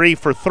now 3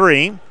 for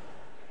 3.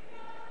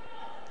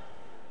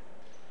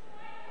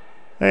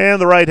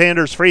 And the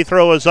right-hander's free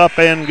throw is up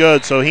and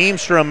good. So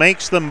Heemstra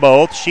makes them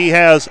both. She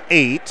has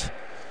 8.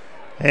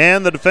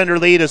 And the defender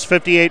lead is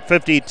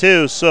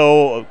 58-52.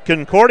 So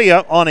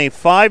Concordia on a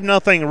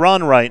 5-0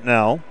 run right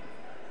now.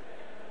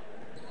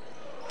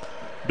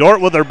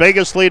 Dordt with their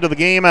biggest lead of the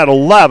game at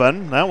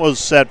 11. That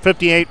was at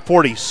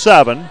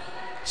 58-47.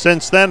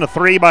 Since then, a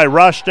 3 by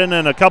Rushton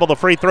and a couple of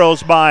free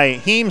throws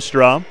by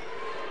Heemstra.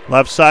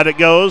 Left side it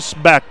goes.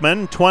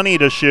 Beckman, 20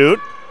 to shoot.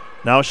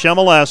 Now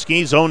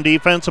Shemileski. Zone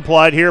defense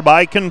applied here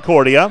by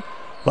Concordia.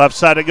 Left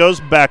side it goes.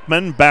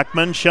 Beckman,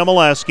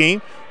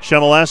 Shemileski.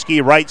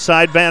 Shemileski right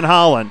side Van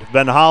Holland.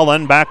 Van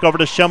Holland back over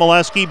to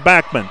Shemileski.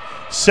 Beckman,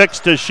 6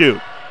 to shoot.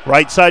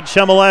 Right side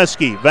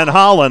Shemileski. Van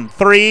Holland,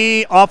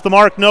 3 off the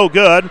mark, no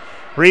good.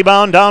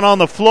 Rebound down on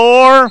the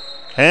floor.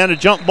 And a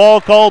jump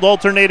ball called,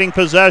 alternating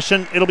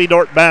possession. It'll be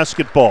Dordt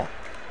basketball.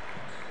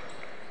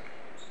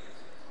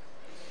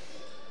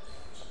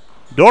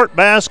 Dordt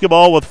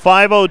basketball with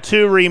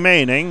 5:02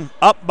 remaining,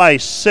 up by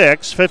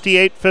 6,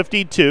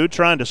 58-52,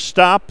 trying to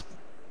stop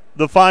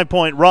the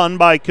 5-point run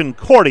by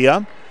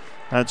Concordia.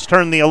 That's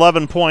turned the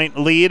 11-point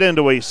lead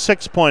into a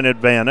 6-point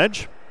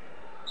advantage.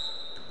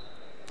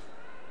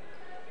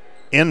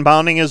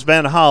 Inbounding is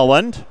Van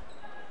Holland.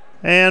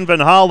 And Van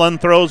Holland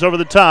throws over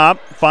the top,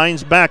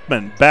 finds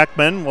Beckman.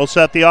 Beckman will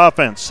set the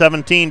offense,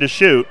 17 to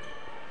shoot.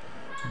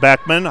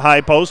 Beckman,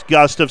 high post,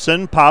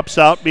 Gustafson pops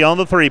out beyond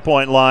the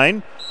 3-point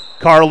line.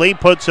 Carly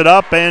puts it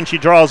up, and she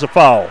draws a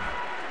foul.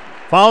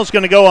 Foul's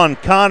going to go on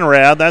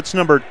Conrad. That's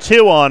number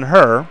 2 on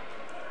her.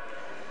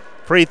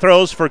 Free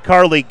throws for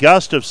Carly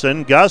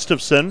Gustafson.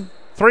 Gustafson,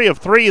 3 of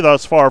 3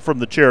 thus far from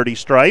the charity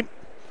stripe.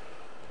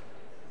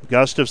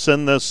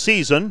 Gustafson this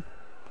season,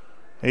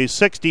 a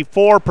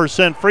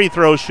 64% free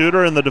throw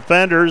shooter, and the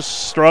defenders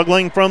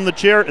struggling from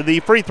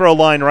the free throw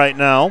line right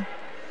now.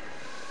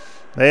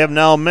 They have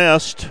now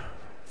missed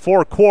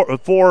four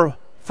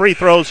free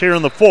throws here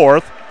in the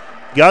fourth.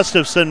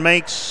 Gustafson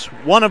makes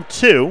 1 of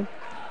 2,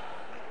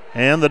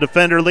 and the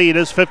defender lead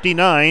is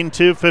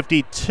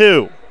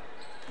 59-52.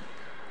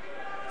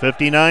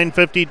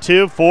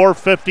 59-52,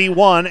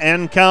 4:51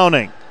 and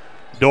counting.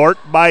 Dordt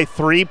by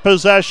 3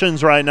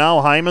 possessions right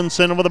now.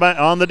 Hymanson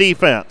on the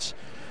defense.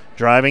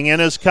 Driving in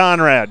is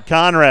Conrad.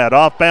 Conrad,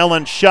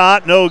 off-balance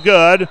shot, no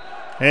good.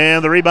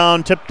 And the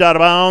rebound tipped out of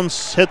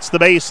bounds, hits the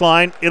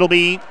baseline. It'll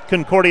be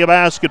Concordia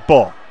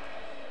basketball.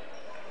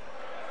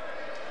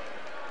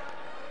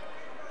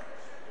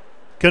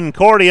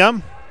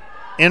 Concordia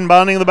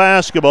inbounding the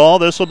basketball.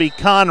 This will be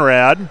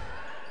Conrad.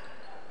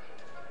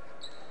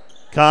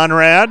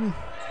 Conrad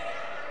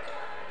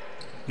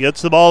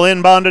gets the ball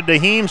inbounded to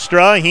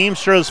Heemstra.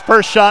 Heemstra's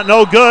first shot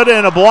no good,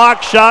 and a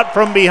block shot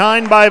from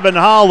behind by Van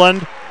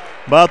Holland.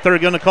 But they're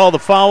going to call the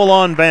foul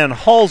on Van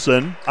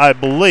Hulsen, I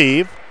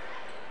believe.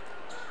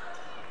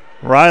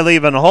 Riley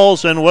Van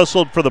Hulsen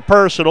whistled for the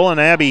personal, and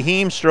Abby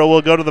Heemstra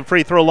will go to the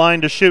free throw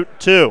line to shoot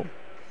 2.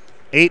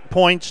 8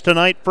 points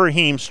tonight for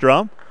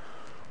Heemstra,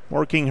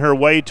 working her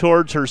way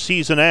towards her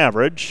season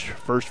average.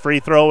 First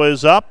free throw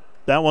is up.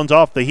 That one's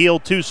off the heel,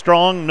 too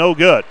strong, no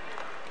good.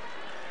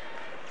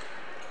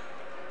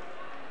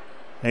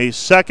 A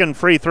second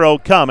free throw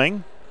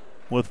coming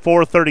with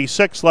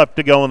 4:36 left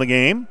to go in the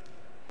game.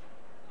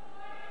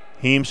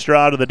 Heemstra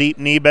out of the deep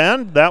knee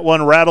bend. That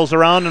one rattles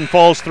around and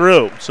falls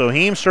through. So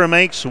Heemstra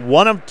makes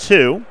 1 of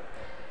 2.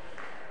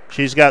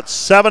 She's got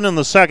 7 in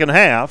the second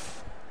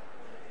half.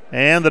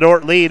 And the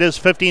Dordt lead is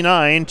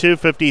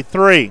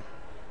 59-53.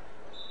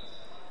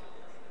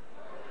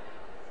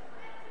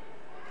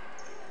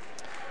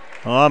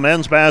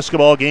 Men's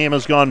basketball game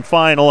has gone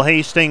final.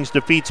 Hastings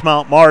defeats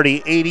Mount Marty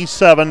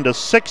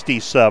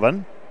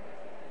 87-67.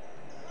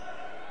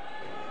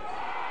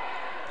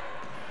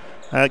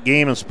 That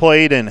game is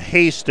played in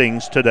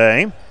Hastings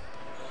today.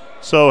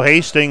 So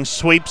Hastings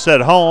sweeps at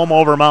home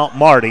over Mount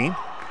Marty.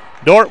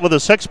 Dordt with a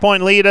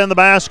 6-point lead in the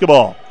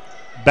basketball.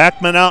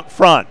 Beckman out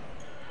front.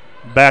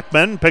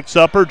 Beckman picks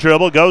up her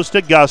dribble, goes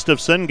to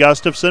Gustafson.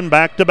 Gustafson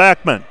back to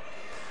Beckman.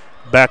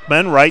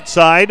 Beckman, right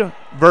side,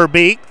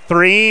 Verbeek,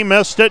 3,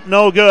 missed it,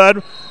 no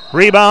good.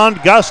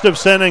 Rebound,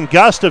 Gustafson, and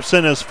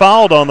Gustafson is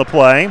fouled on the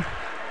play.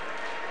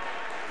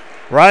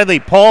 Riley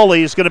Pauley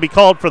is going to be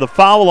called for the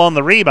foul on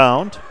the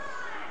rebound.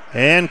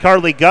 And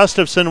Carly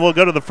Gustafson will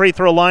go to the free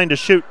throw line to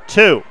shoot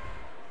 2.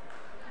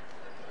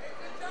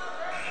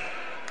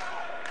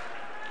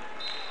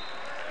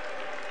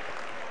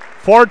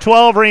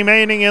 .412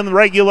 remaining in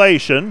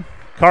regulation.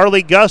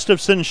 Carly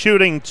Gustafson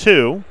shooting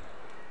 2.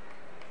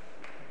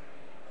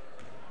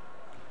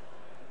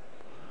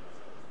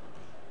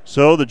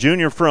 So the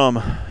junior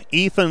from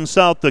Ethan,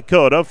 South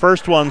Dakota,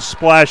 first one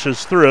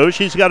splashes through.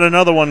 She's got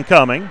another one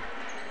coming.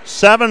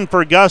 7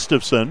 for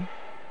Gustafson.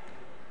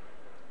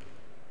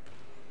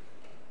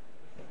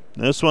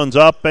 This one's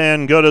up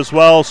and good as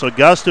well, so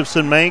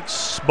Gustafson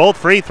makes both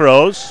free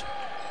throws.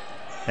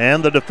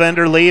 And the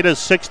defender lead is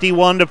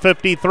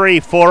 61-53,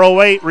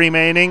 4:08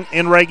 remaining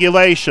in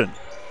regulation.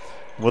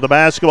 With the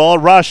basketball,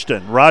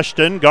 Rushton.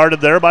 Rushton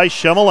guarded there by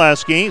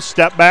Shemileski.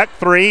 Step back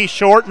 3,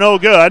 short, no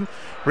good.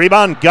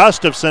 Rebound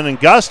Gustafson, and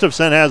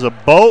Gustafson has a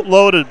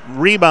boatload of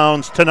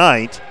rebounds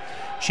tonight.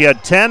 She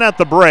had 10 at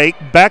the break.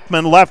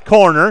 Beckman left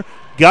corner.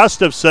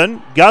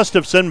 Gustafson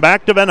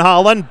back to Van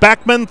Hollen.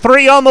 Beckman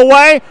 3 on the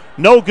way.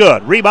 No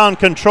good. Rebound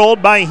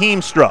controlled by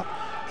Heemstra.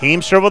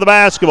 Heemstra with the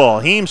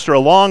basketball.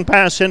 Heemstra, long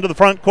pass into the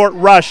front court.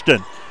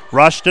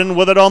 Rushton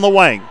with it on the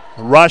wing.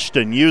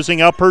 Rushton using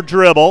up her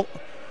dribble,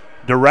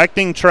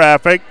 directing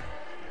traffic.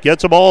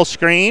 Gets a ball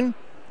screen.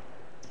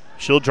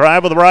 She'll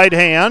drive with the right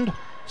hand.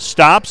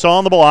 Stops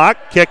on the block.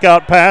 Kick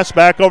out pass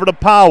back over to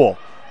Powell.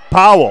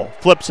 Powell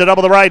flips it up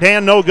with the right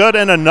hand. No good.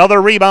 And another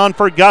rebound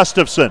for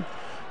Gustafson.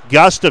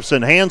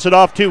 Gustafson hands it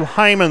off to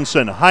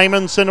Hymanson.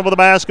 Hymanson with the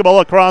basketball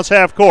across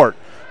half court.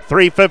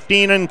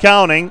 3:15 and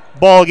counting.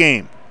 Ball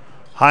game.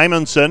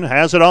 Hymanson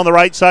has it on the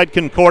right side.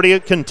 Concordia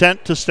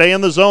content to stay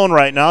in the zone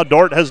right now.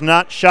 Dordt has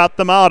not shot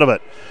them out of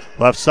it.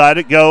 Left side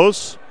it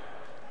goes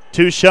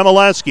to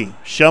Shemileski.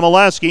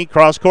 Shemileski,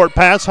 cross-court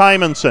pass,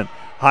 Hymanson.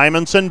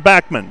 Hymanson,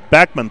 Beckman.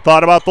 Beckman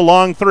thought about the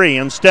long three.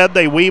 Instead,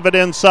 they weave it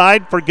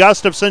inside for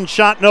Gustafson.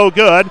 Shot no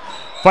good.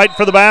 Fight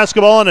for the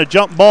basketball and a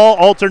jump ball,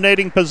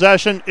 alternating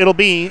possession. It'll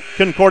be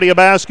Concordia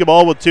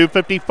basketball with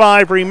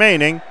 2:55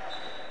 remaining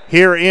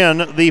here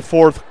in the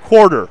fourth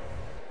quarter.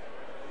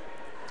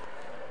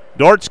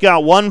 Dort's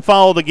got one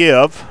foul to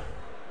give,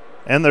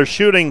 and they're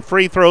shooting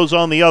free throws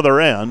on the other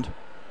end.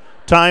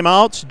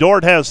 Timeouts,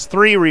 Dort has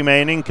 3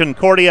 remaining.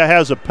 Concordia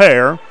has a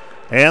pair,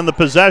 and the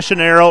possession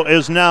arrow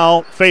is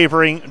now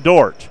favoring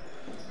Dort.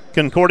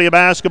 Concordia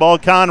basketball,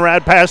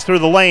 Conrad passed through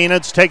the lane.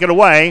 It's taken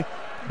away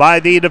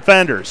by the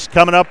defenders.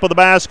 Coming up with the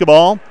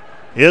basketball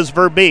is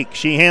Verbeek.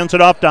 She hands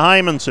it off to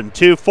Hymanson.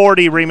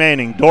 2:40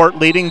 remaining. Dort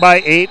leading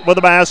by 8 with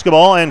the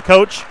basketball, and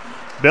Coach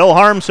Bill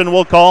Harmson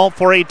will call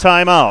for a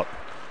timeout.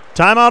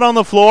 Timeout on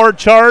the floor,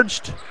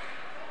 charged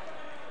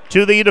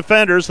to the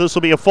defenders. This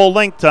will be a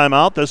full-length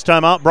timeout. This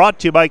timeout brought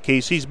to you by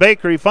Casey's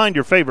Bakery. Find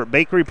your favorite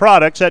bakery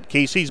products at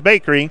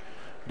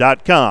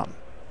caseysbakery.com.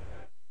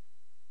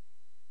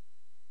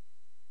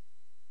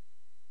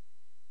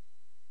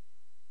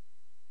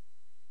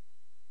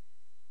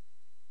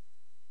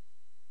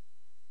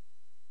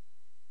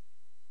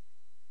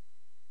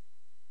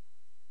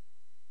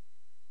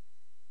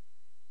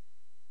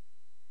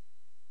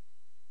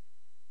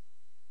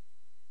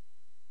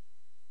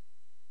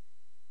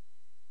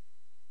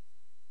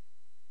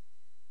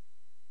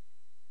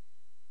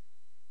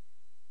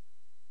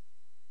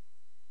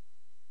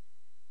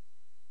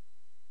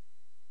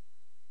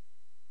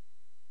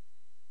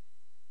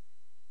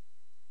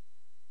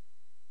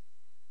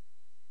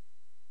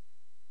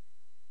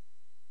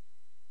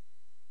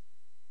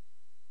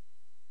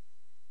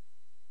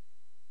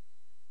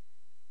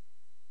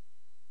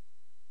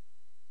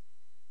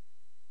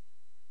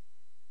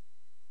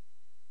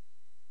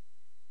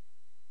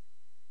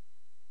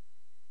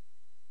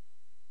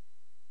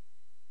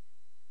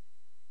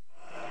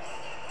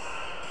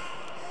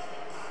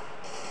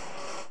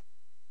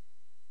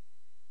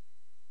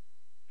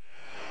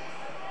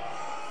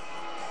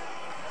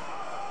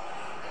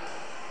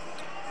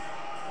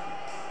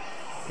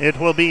 It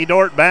will be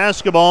Dort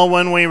basketball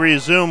when we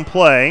resume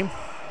play.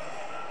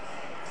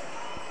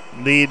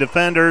 The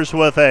defenders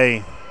with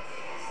a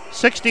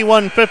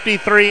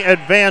 61-53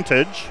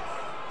 advantage.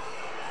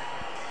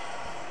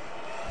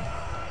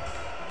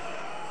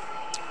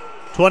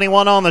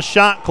 21 on the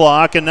shot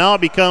clock, and now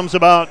it becomes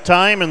about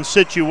time and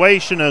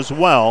situation as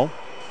well.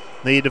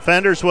 The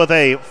defenders with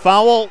a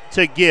foul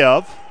to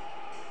give.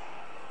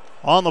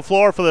 On the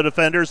floor for the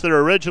defenders, their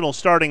original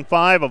starting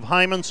 5 of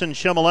Hymanson,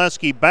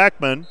 Shimoleski,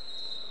 Beckman,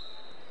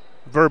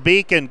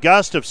 Verbeek, and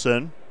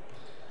Gustafson.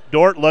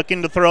 Dort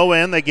looking to throw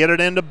in. They get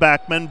it into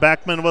Beckman.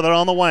 Beckman with it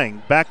on the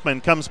wing.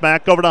 Beckman comes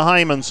back over to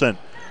Hymanson.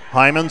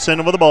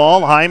 Hymanson with the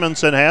ball.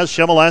 Hymanson has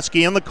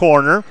Shimoleski in the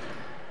corner.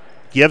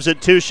 Gives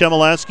it to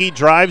Shimoleski.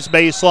 Drives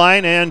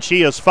baseline, and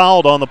she is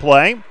fouled on the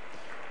play.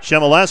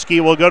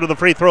 Shimoleski will go to the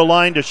free throw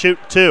line to shoot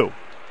 2.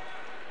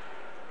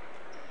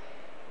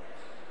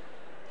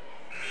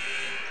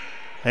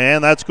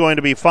 And that's going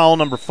to be foul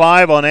number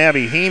 5 on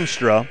Abby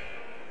Heemstra.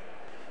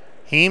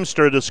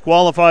 Heemstra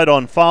disqualified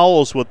on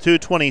fouls with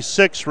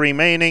 2:26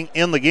 remaining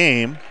in the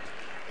game,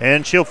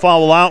 and she'll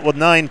foul out with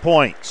 9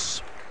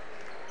 points.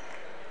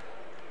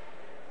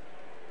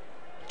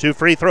 2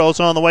 free throws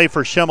on the way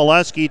for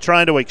Shimoleski,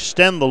 trying to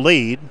extend the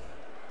lead.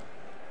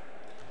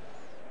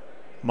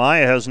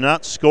 Maya has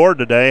not scored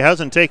today,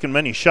 hasn't taken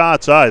many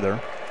shots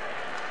either.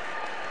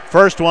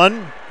 First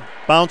one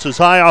bounces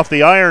high off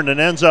the iron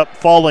and ends up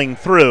falling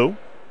through.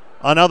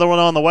 Another one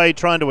on the way,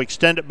 trying to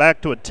extend it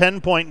back to a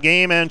 10-point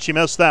game, and she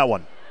missed that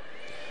one.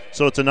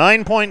 So it's a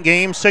 9-point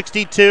game,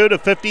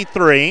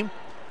 62-53.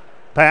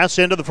 Pass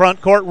into the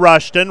front court,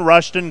 Rushton.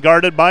 Rushton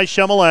guarded by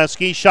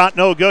Shimoleski. Shot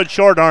no good,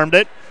 short-armed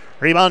it.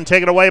 Rebound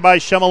taken away by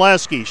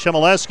Shimoleski.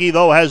 Shimoleski,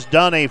 though, has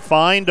done a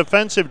fine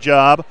defensive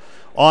job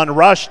on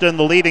Rushton,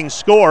 the leading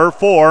scorer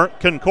for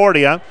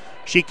Concordia.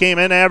 She came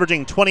in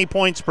averaging 20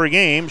 points per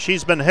game.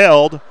 She's been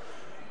held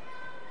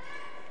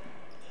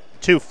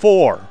to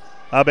 4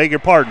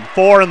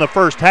 in the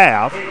first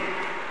half.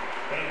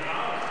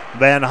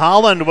 Van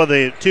Holland with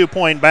a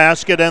 2-point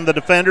basket, and the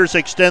defenders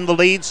extend the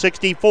lead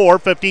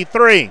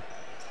 64-53.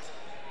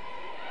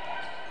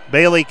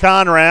 Bailey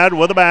Conrad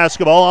with the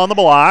basketball on the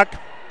block.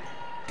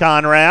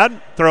 Conrad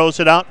throws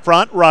it out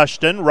front.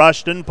 Rushton.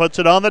 Rushton puts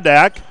it on the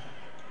deck.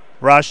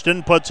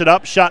 Rushton puts it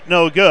up. Shot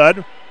no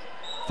good.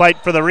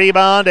 Fight for the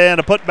rebound and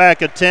a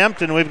putback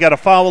attempt, and we've got a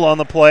foul on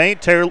the play.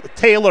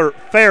 Taylor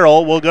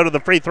Farrell will go to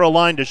the free throw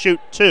line to shoot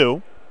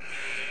 2.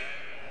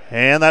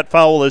 And that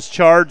foul is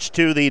charged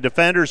to the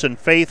defenders and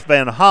Faith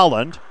Van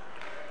Holland.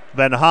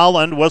 Van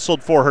Holland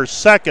whistled for her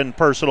second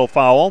personal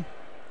foul.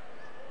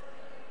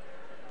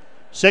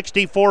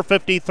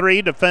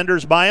 64-53,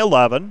 defenders by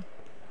 11.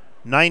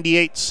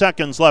 98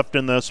 seconds left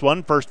in this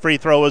one. First free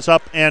throw is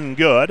up and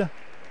good.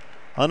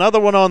 Another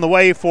one on the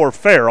way for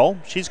Farrell.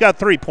 She's got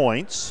 3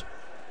 points.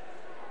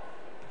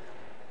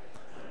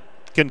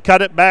 Can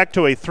cut it back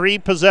to a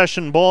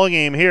 3-possession ball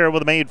game here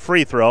with a made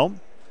free throw.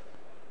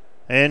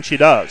 And she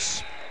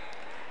does.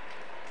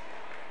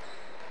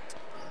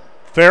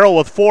 Farrell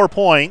with 4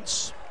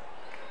 points.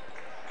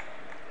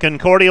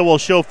 Concordia will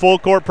show full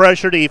court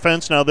pressure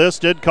defense. Now this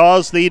did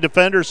cause the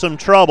defenders some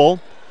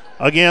trouble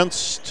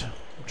against,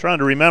 I'm trying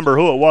to remember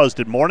who it was.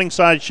 Did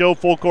Morningside show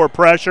full court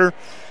pressure?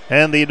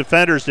 And the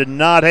defenders did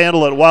not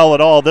handle it well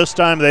at all. This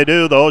time they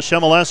do, though.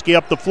 Shemileski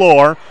up the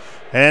floor.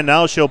 And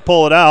now she'll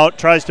pull it out.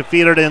 Tries to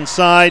feed it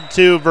inside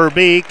to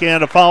Verbeek.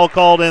 And a foul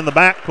called in the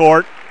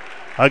backcourt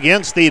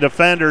against the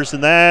defenders.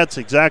 And that's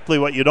exactly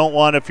what you don't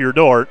want if you're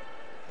Dordt.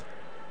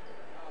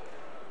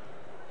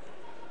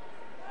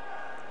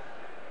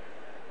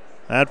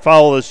 That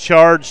foul is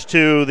charged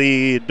to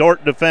the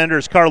Dordt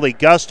defenders, Carly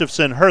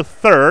Gustafson, her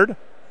third.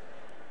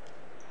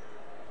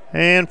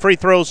 And free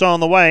throws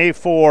on the way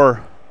for,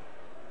 I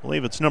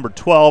believe it's number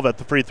 12 at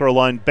the free throw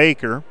line,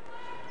 Baker.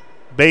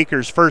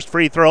 Baker's first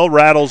free throw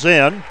rattles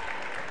in.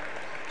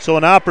 So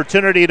an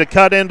opportunity to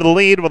cut into the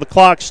lead with the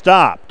clock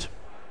stopped.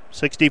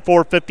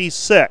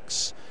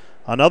 64-56.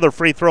 Another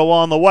free throw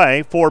on the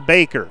way for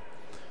Baker.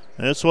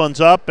 This one's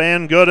up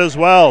and good as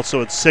well. So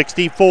it's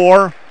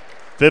 64-57.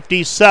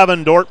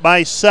 Dordt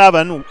by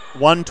 7.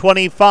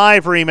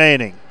 1:25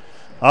 remaining.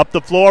 Up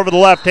the floor with the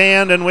left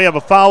hand, and we have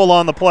a foul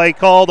on the play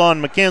called on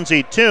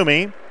Mackenzie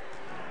Toomey.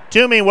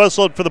 Toomey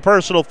whistled for the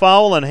personal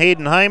foul, and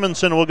Hayden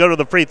Hymanson will go to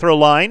the free throw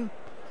line.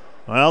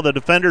 Well, the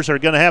defenders are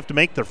going to have to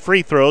make their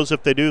free throws.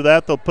 If they do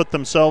that, they'll put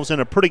themselves in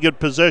a pretty good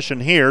position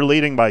here,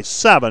 leading by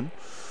 7.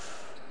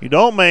 You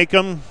don't make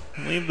them,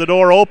 leave the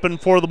door open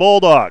for the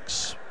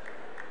Bulldogs.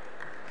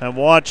 I've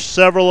watched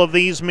several of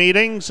these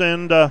meetings,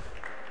 and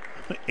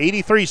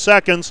 83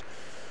 seconds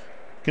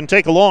can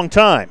take a long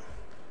time.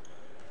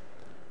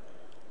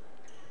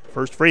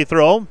 First free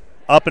throw,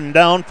 up and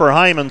down for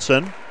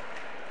Hymanson.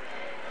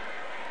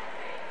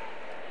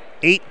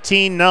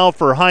 18 now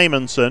for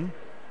Hymanson.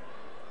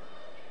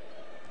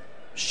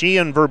 She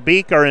and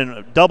Verbeek are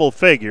in double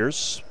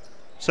figures.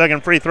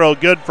 Second free throw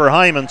good for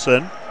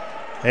Hymanson.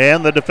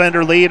 And the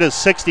defender lead is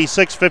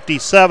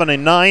 66-57, a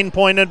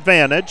 9-point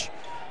advantage.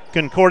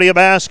 Concordia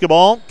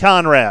basketball,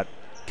 Conrad.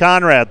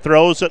 Conrad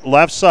throws it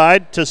left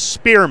side to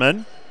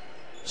Spearman.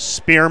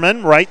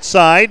 Spearman right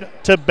side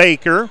to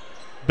Baker.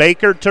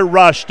 Baker to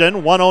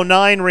Rushton.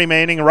 1:09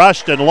 remaining.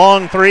 Rushton,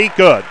 long three,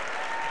 good.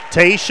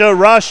 Tasha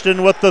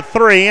Rushton with the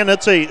 3, and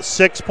it's a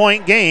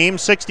 6-point game,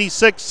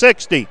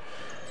 66-60.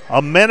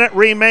 A minute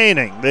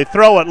remaining. They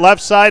throw it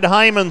left side,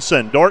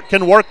 Hymanson. Dordt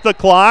can work the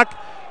clock,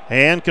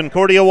 and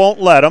Concordia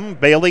won't let them.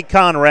 Bailey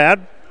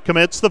Conrad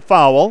commits the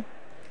foul.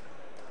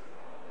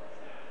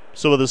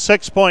 So with a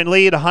 6-point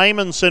lead,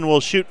 Hymanson will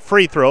shoot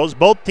free throws.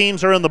 Both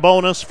teams are in the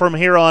bonus from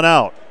here on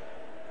out.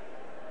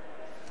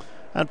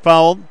 That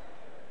foul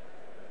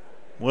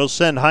will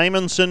send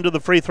Hymanson to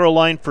the free throw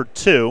line for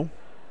 2.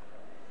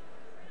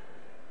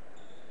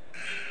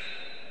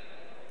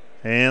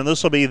 And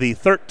this will be the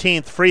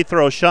 13th free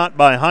throw shot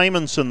by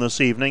Hymanson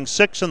this evening.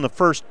 2 in the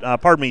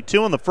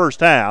first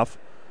half.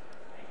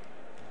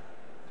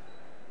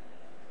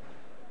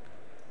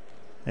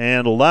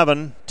 And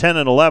 10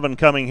 and 11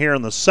 coming here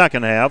in the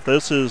second half.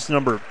 This is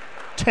number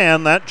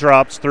 10. That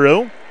drops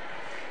through.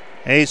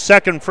 A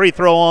second free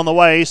throw on the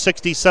way,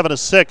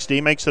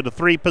 67-60. Makes it a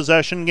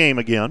 3-possession game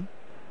again.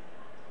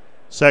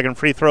 Second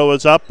free throw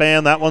is up,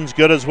 and that one's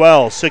good as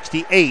well,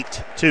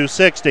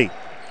 68-60.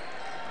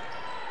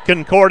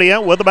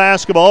 Concordia with the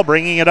basketball,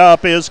 bringing it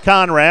up is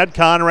Conrad.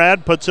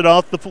 Conrad puts it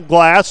off the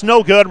glass.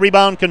 No good.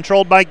 Rebound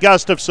controlled by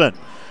Gustafson.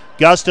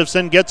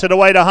 Gustafson gets it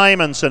away to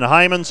Hymanson.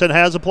 Hymanson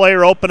has a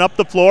player open up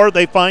the floor.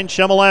 They find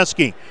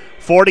Shemileski.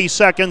 40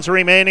 seconds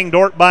remaining.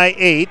 Dordt by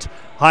 8.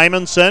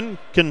 Hymanson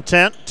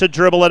content to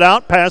dribble it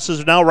out.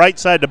 Passes now right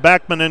side to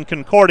Beckman in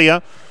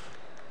Concordia.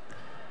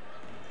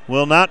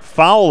 Will not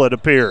foul, it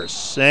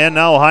appears. And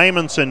now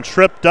Hymanson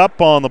tripped up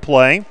on the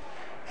play.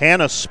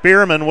 Hannah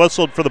Spearman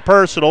whistled for the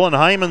personal, and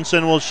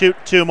Hymanson will shoot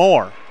 2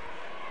 more.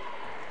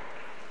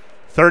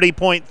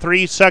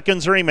 30.3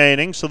 seconds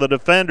remaining, so the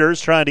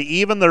defenders trying to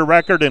even their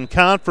record in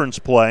conference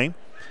play.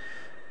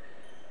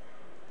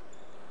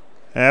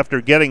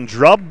 After getting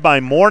drubbed by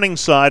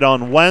Morningside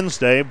on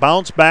Wednesday,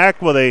 bounce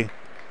back with a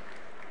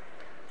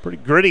pretty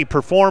gritty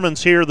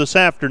performance here this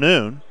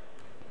afternoon.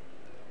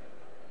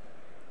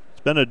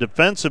 It's been a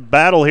defensive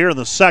battle here in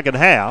the second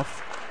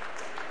half.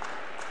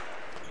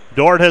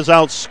 Dordt has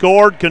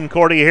outscored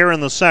Concordia here in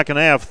the second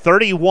half,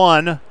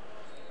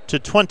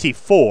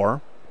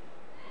 31-24.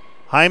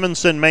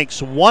 Hymanson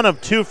makes 1 of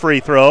 2 free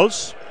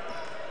throws,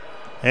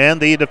 and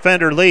the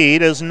defender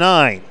lead is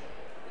 9.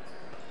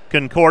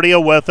 Concordia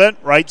with it,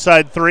 right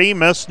side 3,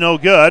 missed, no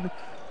good.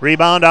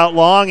 Rebound out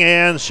long,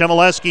 and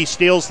Shemileski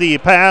steals the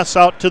pass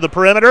out to the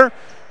perimeter.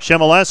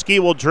 Shemileski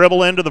will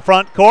dribble into the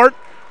front court,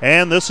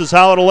 and this is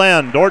how it'll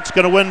end. Dordt's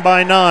going to win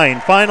by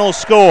 9. Final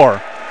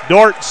score,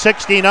 Dordt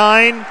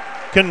 69,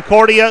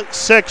 Concordia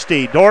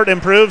 60. Dordt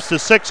improves to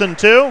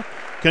 6-2.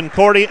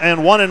 Concordia and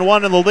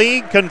 1-1 in the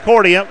league.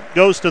 Concordia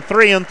goes to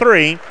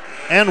 3-3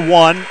 and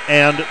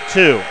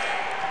 1-2.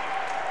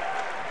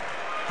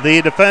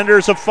 The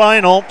defenders of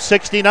final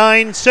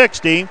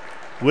 69-60.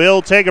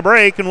 We'll take a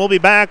break and we'll be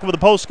back with a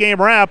post-game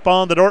wrap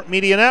on the Dordt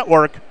Media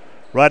Network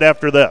right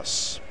after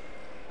this.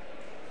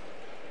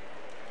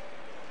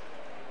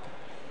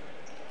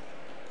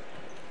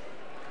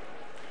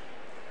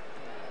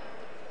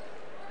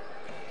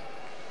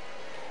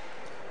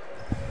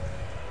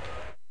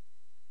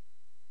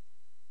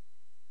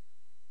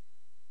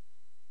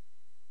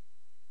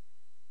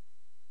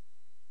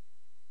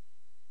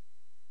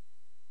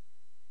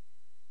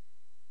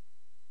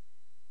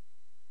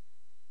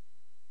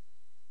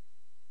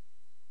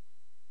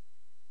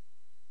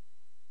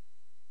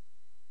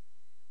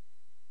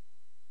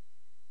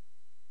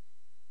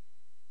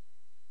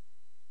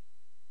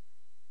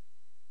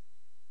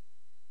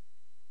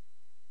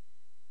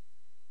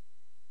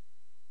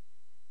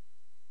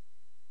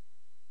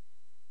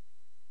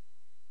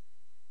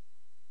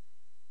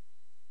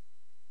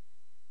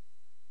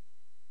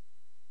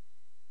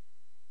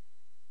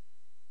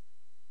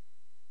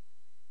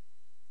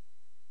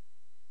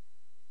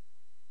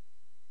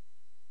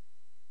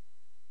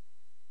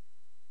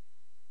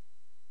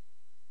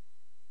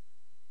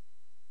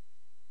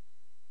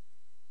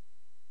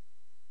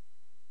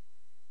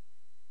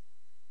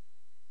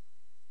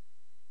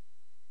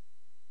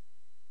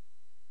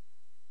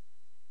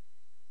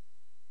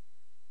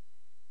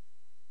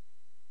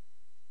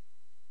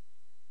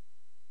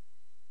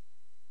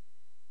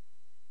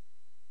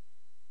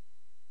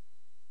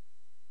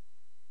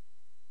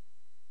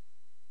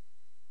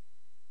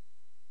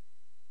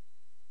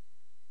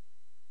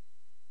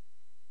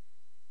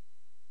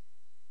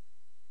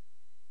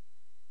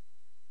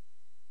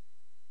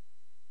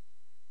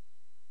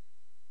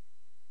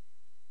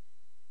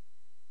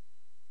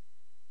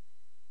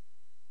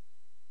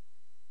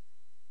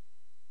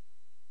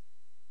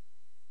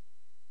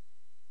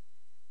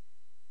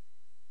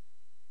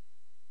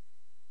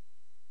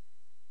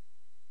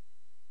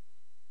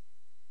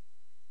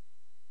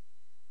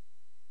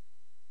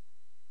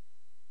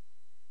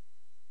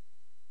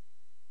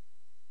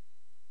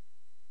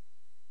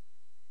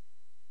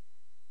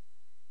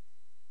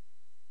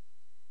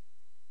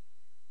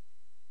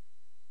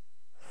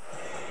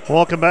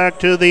 Welcome back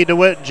to the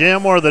DeWitt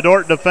Gym, where the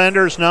Dordt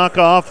defenders knock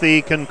off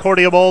the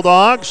Concordia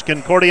Bulldogs.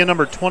 Concordia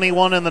number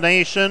 21 in the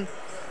nation.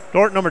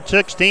 Dordt number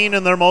 16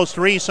 in their most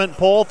recent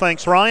poll.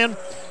 Thanks, Ryan.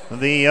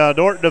 The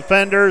Dordt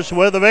defenders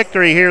with a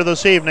victory here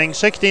this evening,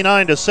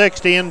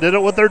 69-60, and did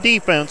it with their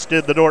defense,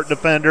 did the Dordt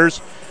defenders.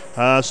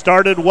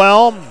 Started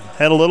well,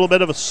 had a little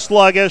bit of a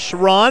sluggish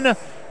run,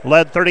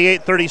 led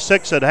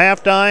 38-36 at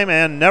halftime,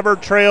 and never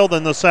trailed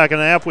in the second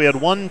half. We had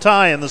one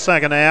tie in the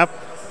second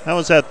half. That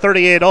was at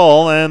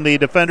 38-all, and the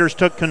defenders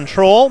took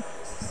control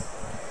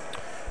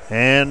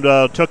and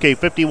took a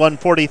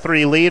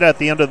 51-43 lead at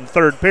the end of the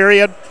third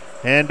period,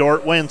 and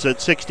Dordt wins it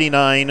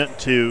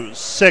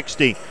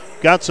 69-60.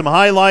 Got some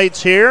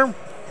highlights here.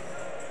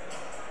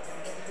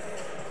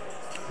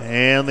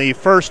 And the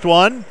first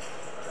one,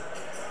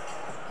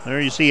 there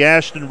you see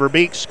Ashton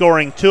Verbeek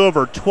scoring 2 of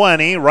her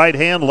 20, right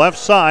hand, left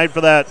side for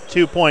that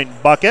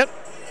 2-point bucket.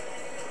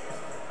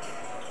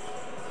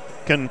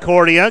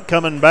 Concordia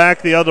coming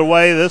back the other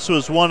way. This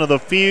was one of the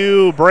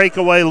few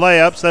breakaway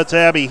layups. That's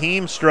Abby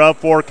Heemstra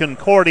for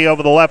Concordia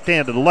over the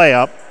left-handed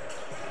layup.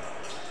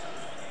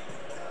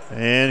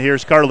 And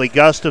here's Carly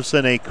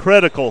Gustafson, a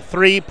critical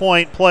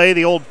 3-point play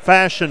the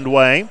old-fashioned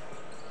way.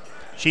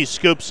 She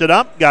scoops it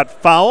up, got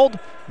fouled,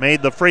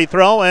 made the free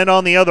throw, and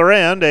on the other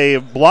end, a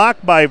block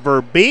by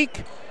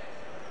Verbeek.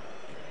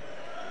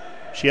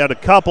 She had a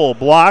couple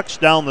blocks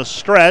down the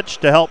stretch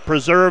to help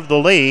preserve the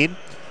lead.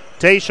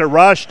 Tasha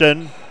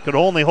Rushton could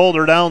only hold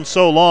her down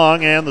so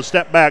long, and the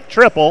step-back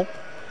triple.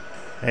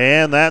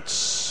 And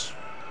that's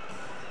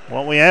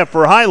what we have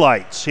for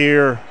highlights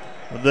here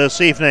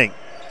this evening.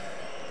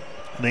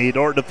 The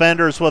Dordt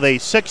defenders with a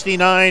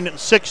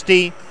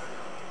 69-60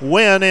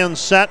 win in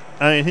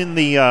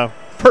the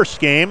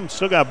first game.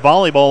 Still got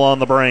volleyball on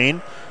the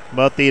brain,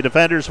 but the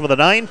defenders with a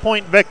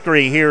 9-point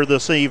victory here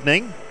this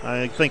evening.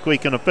 I think we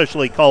can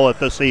officially call it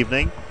this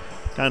evening.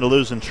 Kind of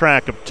losing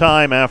track of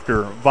time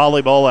after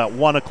volleyball at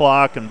 1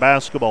 o'clock and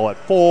basketball at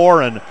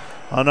 4, and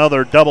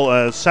another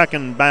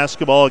second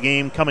basketball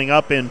game coming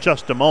up in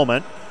just a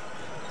moment.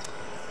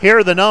 Here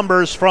are the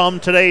numbers from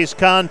today's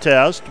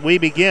contest. We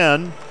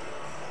begin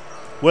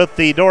with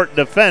the Dordt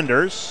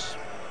defenders.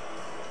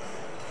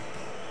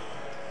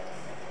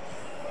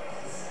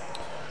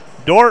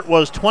 Dordt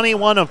was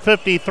 21 of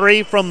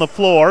 53 from the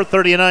floor,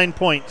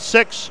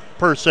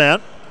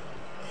 39.6%.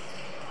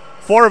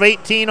 4 of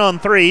 18 on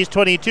threes,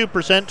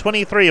 22%,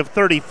 23 of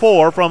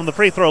 34 from the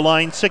free throw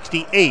line,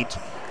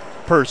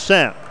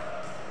 68%.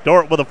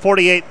 Dordt with a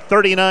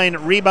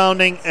 48-39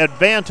 rebounding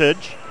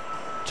advantage.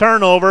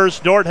 Turnovers,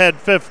 Dordt had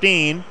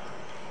 15.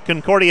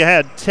 Concordia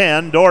had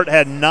 10. Dordt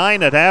had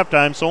 9 at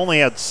halftime, so only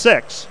had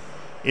 6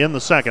 in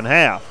the second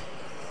half.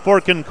 For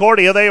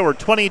Concordia, they were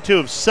 22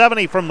 of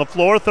 70 from the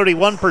floor,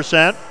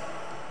 31%.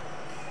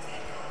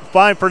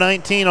 5 for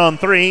 19 on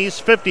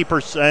threes,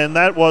 50%, and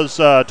that was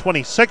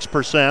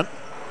 26%.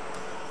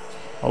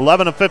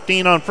 11 of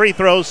 15 on free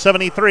throws,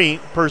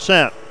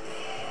 73%.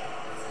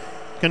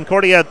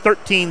 Concordia had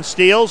 13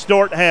 steals.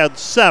 Dordt had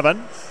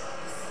 7.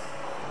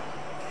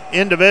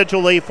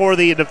 Individually for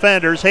the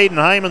defenders, Hayden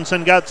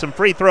Hymanson got some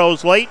free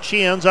throws late.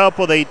 She ends up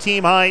with a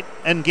team high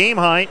and game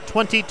high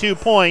 22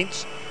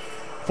 points.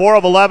 4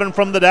 of 11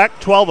 from the deck,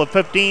 12 of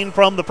 15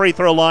 from the free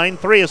throw line,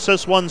 3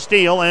 assists, 1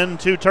 steal, and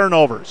 2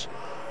 turnovers.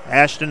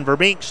 Ashton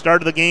Verbeek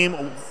started the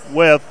game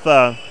with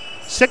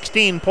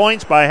 16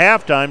 points by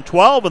halftime,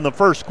 12 in the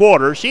first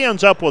quarter. She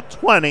ends up with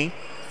 20,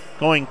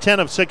 going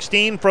 10 of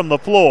 16 from the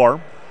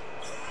floor.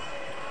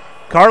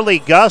 Carly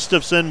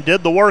Gustafson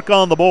did the work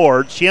on the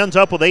board. She ends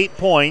up with 8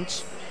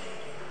 points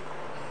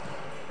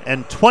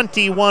and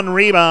 21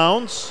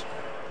 rebounds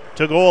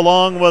to go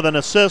along with an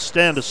assist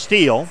and a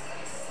steal.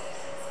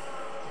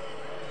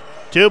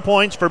 2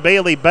 points for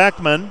Bailey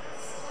Beckman.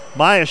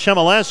 Maya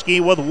Shemileski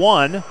with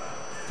 1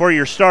 for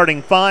your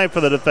starting 5 for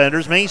the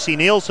defenders. Macy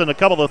Nielsen a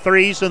couple of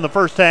threes in the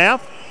first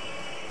half.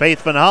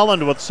 Faith Van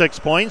Holland with 6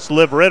 points.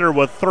 Liv Ritter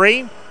with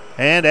 3.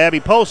 And Abby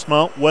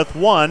Postma with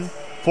 1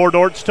 for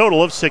Dordt's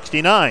total of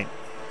 69.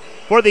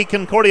 For the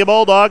Concordia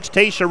Bulldogs,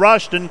 Tasha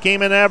Rushton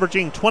came in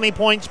averaging 20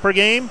 points per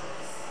game.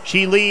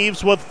 She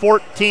leaves with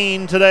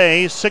 14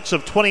 today, 6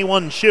 of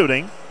 21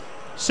 shooting.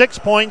 6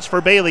 points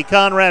for Bailey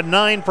Conrad,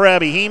 9 for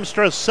Abby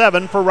Heemstra,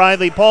 7 for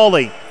Riley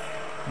Pauley,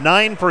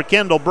 9 for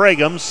Kendall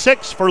Brigham,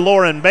 6 for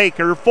Lauren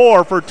Baker,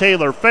 4 for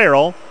Taylor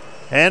Farrell,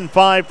 and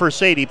 5 for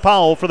Sadie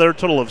Powell for their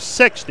total of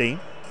 60.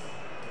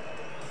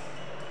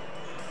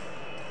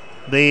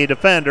 The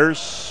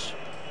defenders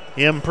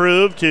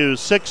improved to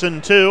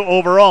 6-2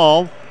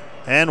 overall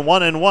and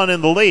 1-1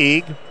 in the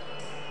league,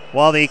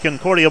 while the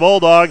Concordia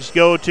Bulldogs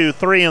go to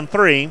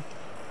 3-3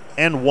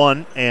 and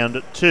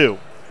 1-2.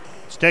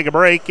 Let's take a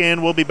break,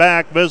 and we'll be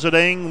back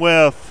visiting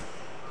with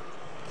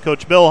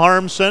Coach Bill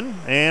Harmson,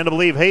 and I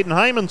believe Hayden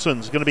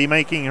Hymanson's going to be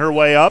making her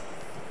way up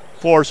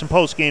for some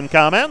post-game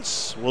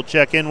comments. We'll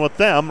check in with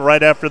them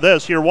right after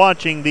this. You're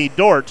watching the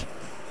Dordt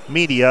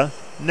Media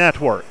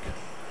Network.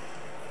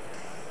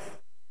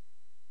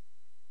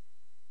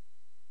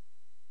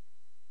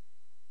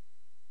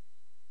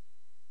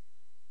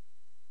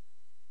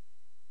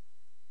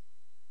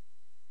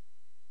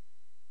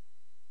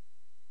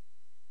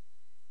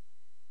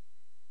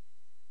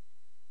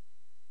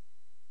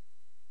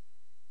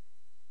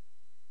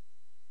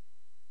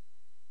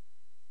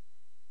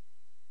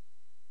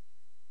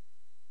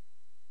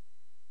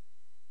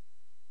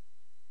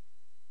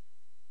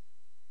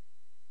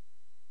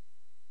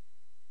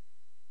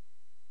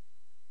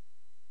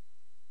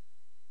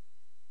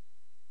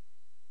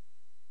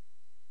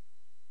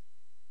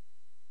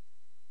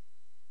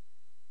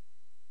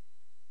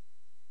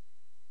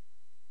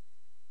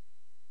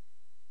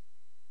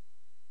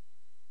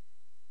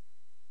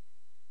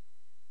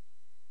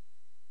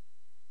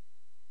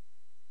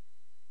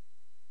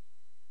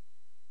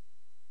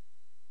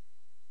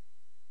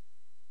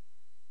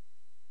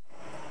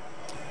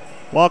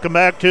 Welcome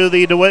back to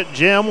the DeWitt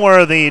Gym,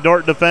 where the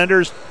Dordt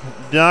Defenders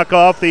knock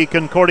off the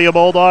Concordia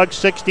Bulldogs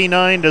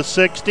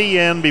 69-60.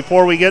 And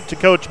before we get to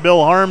Coach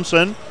Bill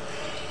Harmson,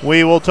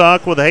 we will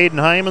talk with Hayden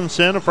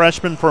Hymanson, a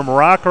freshman from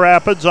Rock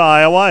Rapids,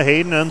 Iowa.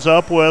 Hayden ends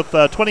up with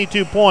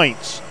 22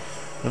 points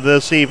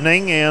this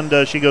evening,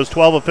 and she goes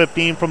 12 of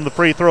 15 from the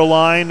free throw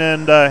line.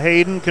 And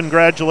Hayden,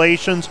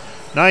 congratulations.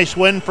 Nice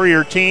win for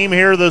your team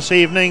here this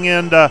evening.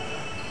 And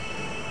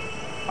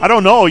I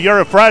don't know,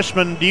 you're a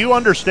freshman. Do you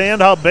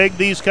understand how big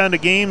these kind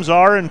of games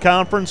are in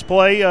conference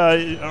play?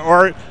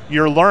 Or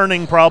you're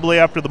learning probably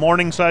after the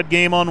Morningside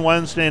game on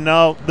Wednesday and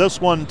now this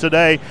one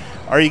today.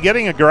 Are you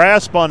getting a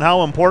grasp on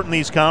how important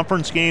these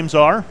conference games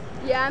are?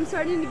 Yeah, I'm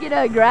starting to get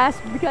a grasp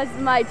because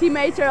my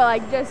teammates are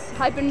just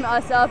hyping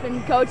us up,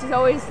 and coach is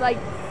always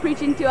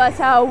preaching to us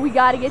how we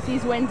got to get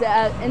these wins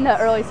in the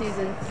early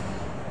season.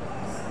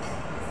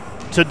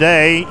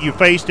 Today you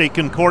faced a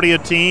Concordia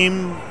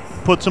team,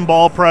 put some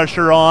ball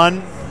pressure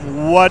on.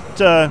 What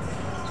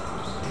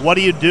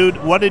do you do?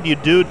 What did you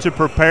do to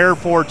prepare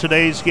for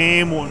today's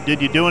game?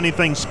 Did you do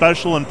anything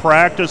special in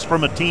practice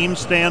from a team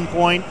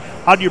standpoint?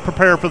 How do you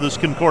prepare for this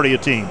Concordia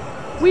team?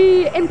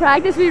 In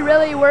practice, we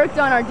really worked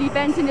on our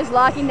defense and just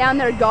locking down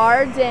their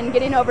guards and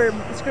getting over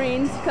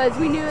screens because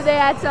we knew they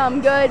had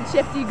some good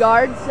shifty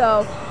guards,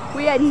 so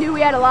knew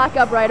we had to lock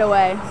up right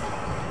away.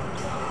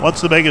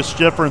 What's the biggest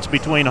difference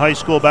between high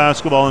school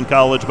basketball and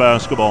college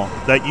basketball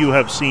that you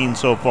have seen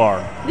so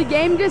far? The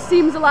game just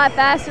seems a lot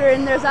faster,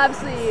 and there's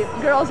obviously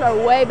girls are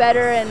way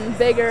better and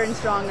bigger and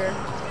stronger.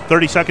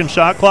 30-second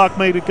shot clock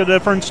made a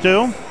difference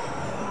too?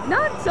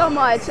 Not so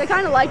much. I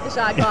kind of like the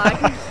shot clock.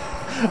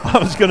 I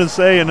was going to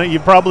say, and you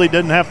probably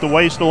didn't have to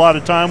waste a lot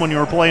of time when you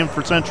were playing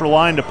for Central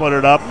Line to put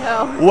it up.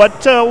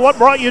 No. What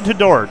brought you to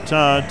Dordt?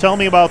 Tell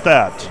me about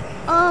that.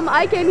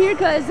 I came here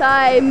because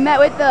I met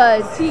with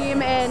the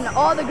team, and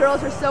all the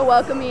girls were so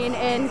welcoming,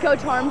 and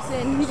Coach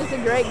Harmson, he's just a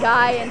great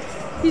guy, and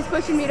he's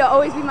pushing me to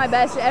always be my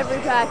best at every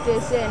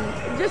practice,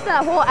 and just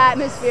that whole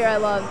atmosphere I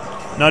loved.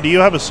 Now, do you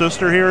have a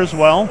sister here as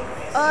well?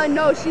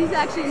 No, she's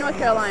actually in North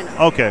Carolina.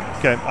 Okay.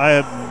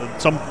 I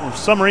had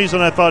some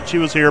reason I thought she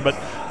was here, but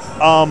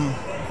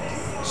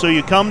so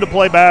you come to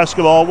play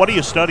basketball. What are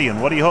you studying?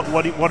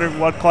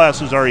 What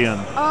classes are you in?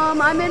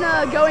 I'm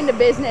gonna go into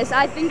business.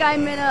 I think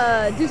I'm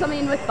gonna do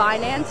something with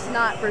finance.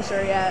 Not for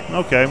sure yet.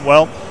 Okay.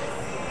 Well,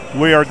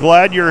 we are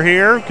glad you're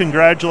here.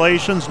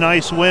 Congratulations.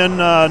 Nice win.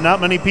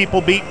 Not many people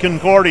beat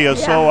Concordia,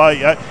 yeah. So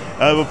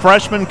a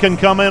freshman can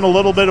come in a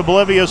little bit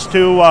oblivious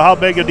to how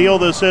big a deal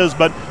this is,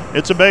 but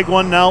it's a big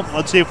one. Now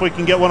let's see if we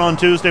can get one on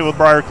Tuesday with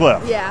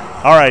Briarcliff.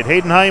 Yeah. All right.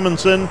 Hayden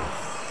Hymanson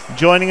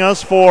joining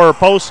us for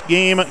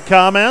post-game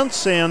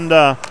comments, and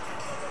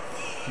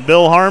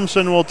Bill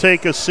Harmson will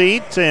take a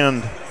seat,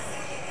 and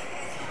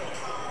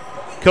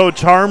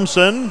Coach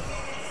Harmson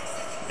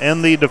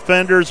and the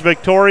Defenders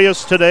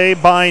victorious today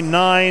by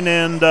 9,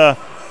 and that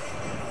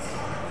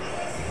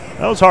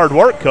was hard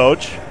work,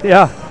 Coach.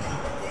 Yeah,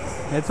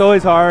 it's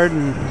always hard,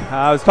 and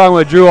I was talking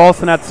with Drew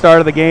Olson at the start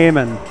of the game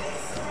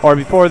or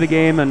before the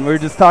game, and we were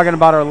just talking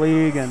about our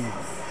league and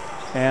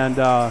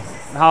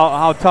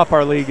how tough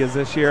our league is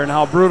this year and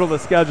how brutal the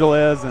schedule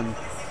is,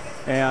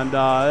 and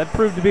it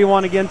proved to be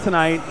one again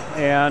tonight.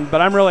 But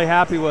I'm really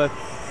happy with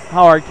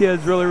how our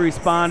kids really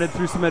responded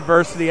through some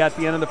adversity at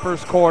the end of the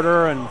first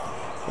quarter, and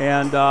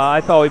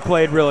I thought we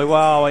played really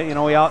well. We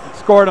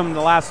outscored them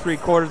the last 3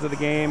 quarters of the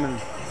game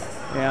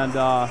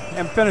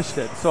and finished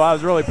it. So I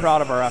was really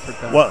proud of our effort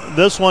there. Well,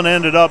 this one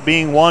ended up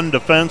being won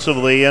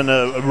defensively, and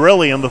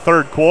really in the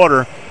third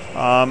quarter.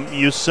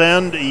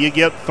 You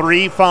get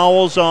 3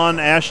 fouls on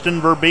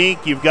Ashton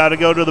Verbeek. You've got to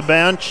go to the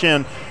bench,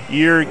 and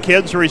your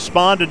kids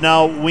responded.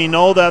 Now, we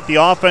know that the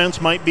offense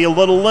might be a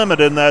little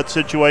limited in that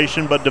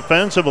situation, but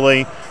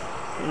defensively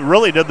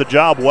really did the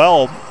job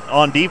well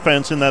on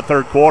defense in that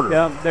third quarter.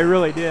 Yeah, they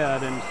really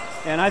did,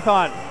 and I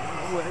thought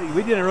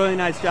we did a really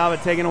nice job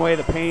of taking away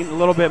the paint a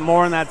little bit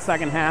more in that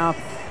second half.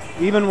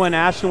 Even when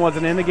Ashton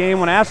wasn't in the game.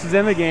 When Ashton's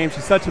in the game,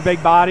 she's such a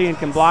big body and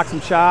can block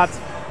some shots.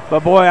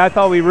 But, boy, I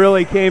thought we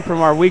really came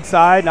from our weak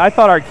side. I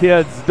thought our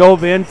kids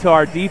dove into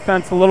our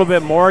defense a little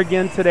bit more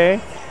again today,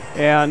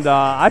 and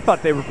I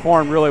thought they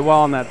performed really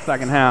well in that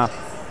second half.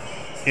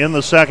 In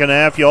the second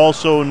half, you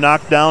also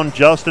knocked down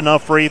just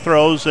enough free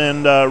throws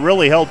and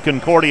really held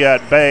Concordia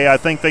at bay. I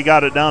think they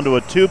got it down to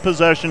a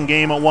 2-possession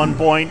game at one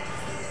point,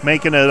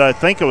 making it, I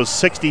think it was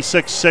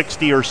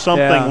 66-60 or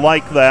something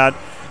like that.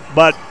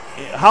 But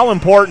how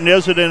important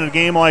is it in a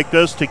game like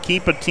this to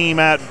keep a team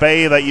at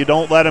bay, that you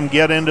don't let them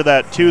get into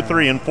that 2,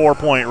 3, and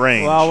 4-point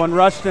range? Well, when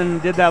Rushton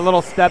did that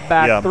little step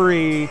back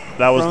 3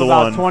 that was from the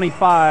about one.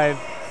 25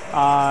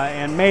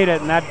 and made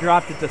it, and that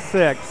dropped it to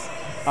 6.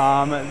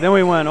 Then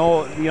we went,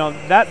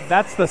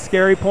 that's the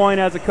scary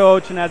point as a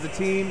coach and as a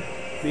team,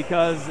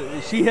 because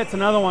she hits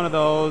another one of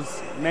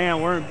those, man,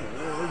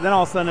 then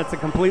all of a sudden it's a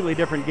completely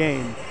different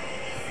game.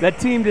 That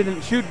team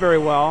didn't shoot very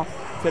well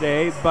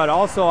today, but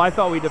also I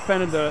thought we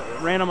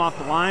ran them off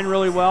the line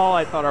really well.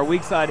 I thought our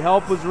weak side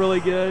help was really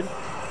good.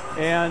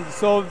 And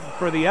so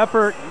for the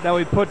effort that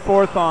we put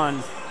forth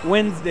on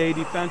Wednesday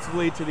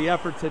defensively to the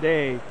effort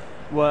today,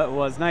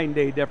 was night and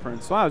day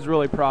difference. So I was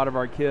really proud of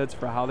our kids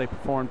for how they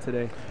performed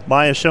today.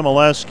 Maya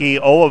Shimoleski,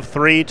 0 of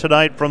 3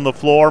 tonight from the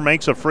floor,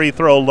 makes a free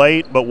throw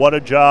late, but what a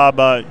job.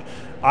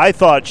 I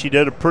thought she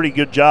did a pretty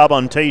good job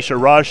on Tasha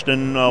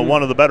Rushton,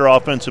 one of the better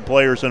offensive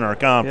players in our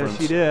conference.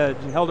 Yes, she did.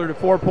 She held her to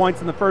 4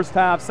 points in the first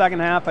half.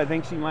 Second half, I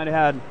think she might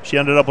have had. She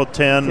ended up with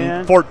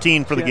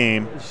 14 for the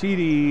game.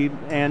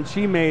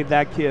 She made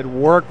that kid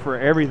work for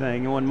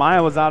everything. And when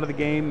Maya was out of the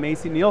game,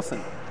 Macy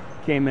Nielsen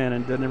came in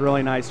and did a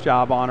really nice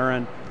job on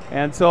her.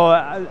 And so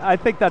I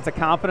think that's a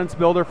confidence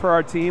builder for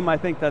our team. I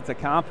think that's a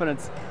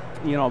confidence,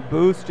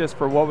 boost just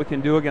for what we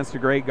can do against a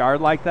great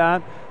guard like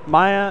that.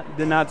 Maya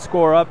did not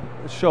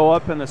show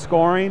up in the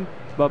scoring,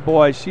 but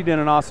boy, she did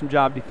an awesome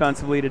job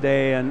defensively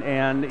today. And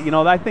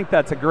I think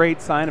that's a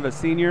great sign of a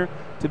senior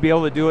to be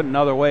able to do it in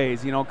other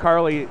ways.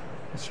 Carly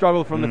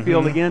struggled from the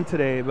field again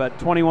today, but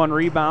 21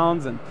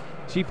 rebounds, and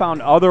she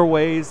found other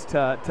ways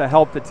to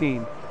help the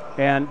team.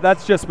 And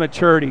that's just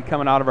maturity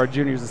coming out of our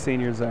juniors and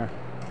seniors there.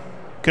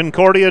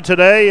 Concordia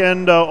today,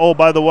 and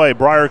by the way,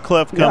 Briar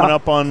Cliff coming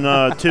up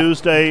on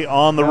Tuesday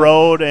on the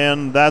road,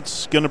 and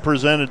that's going to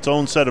present its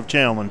own set of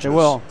challenges. It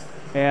will.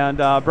 And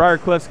Briar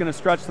Cliff's going to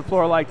stretch the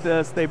floor like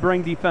this. They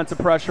bring defensive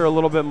pressure a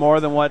little bit more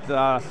than what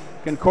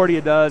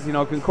Concordia does.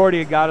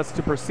 Concordia got us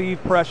to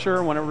perceive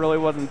pressure when it really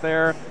wasn't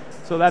there.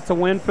 So that's a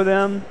win for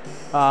them.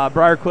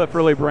 Briar Cliff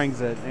really brings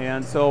it.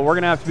 And so we're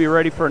going to have to be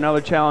ready for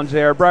another challenge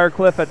there. Briar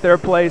Cliff at their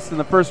place in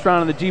the first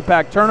round of the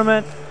GPAC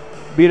tournament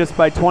beat us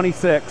by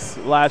 26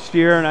 last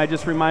year, and I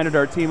just reminded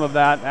our team of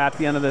that at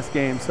the end of this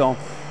game. So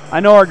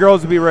I know our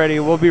girls will be ready.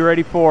 We'll be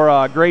ready for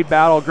a great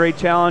battle, great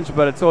challenge,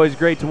 but it's always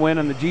great to win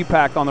in the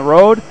GPAC on the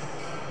road.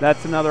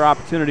 That's another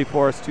opportunity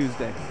for us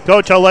Tuesday.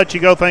 Coach, I'll let you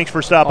go. Thanks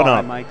for stopping up. All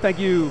right, Mike. Thank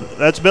you.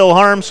 That's Bill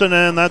Harmson,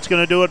 and that's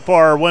going to do it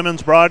for our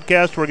women's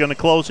broadcast. We're going to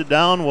close it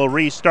down. We'll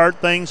restart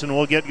things, and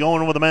we'll get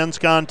going with the men's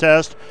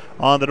contest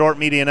on the Dordt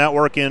Media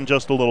Network in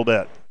just a little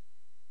bit.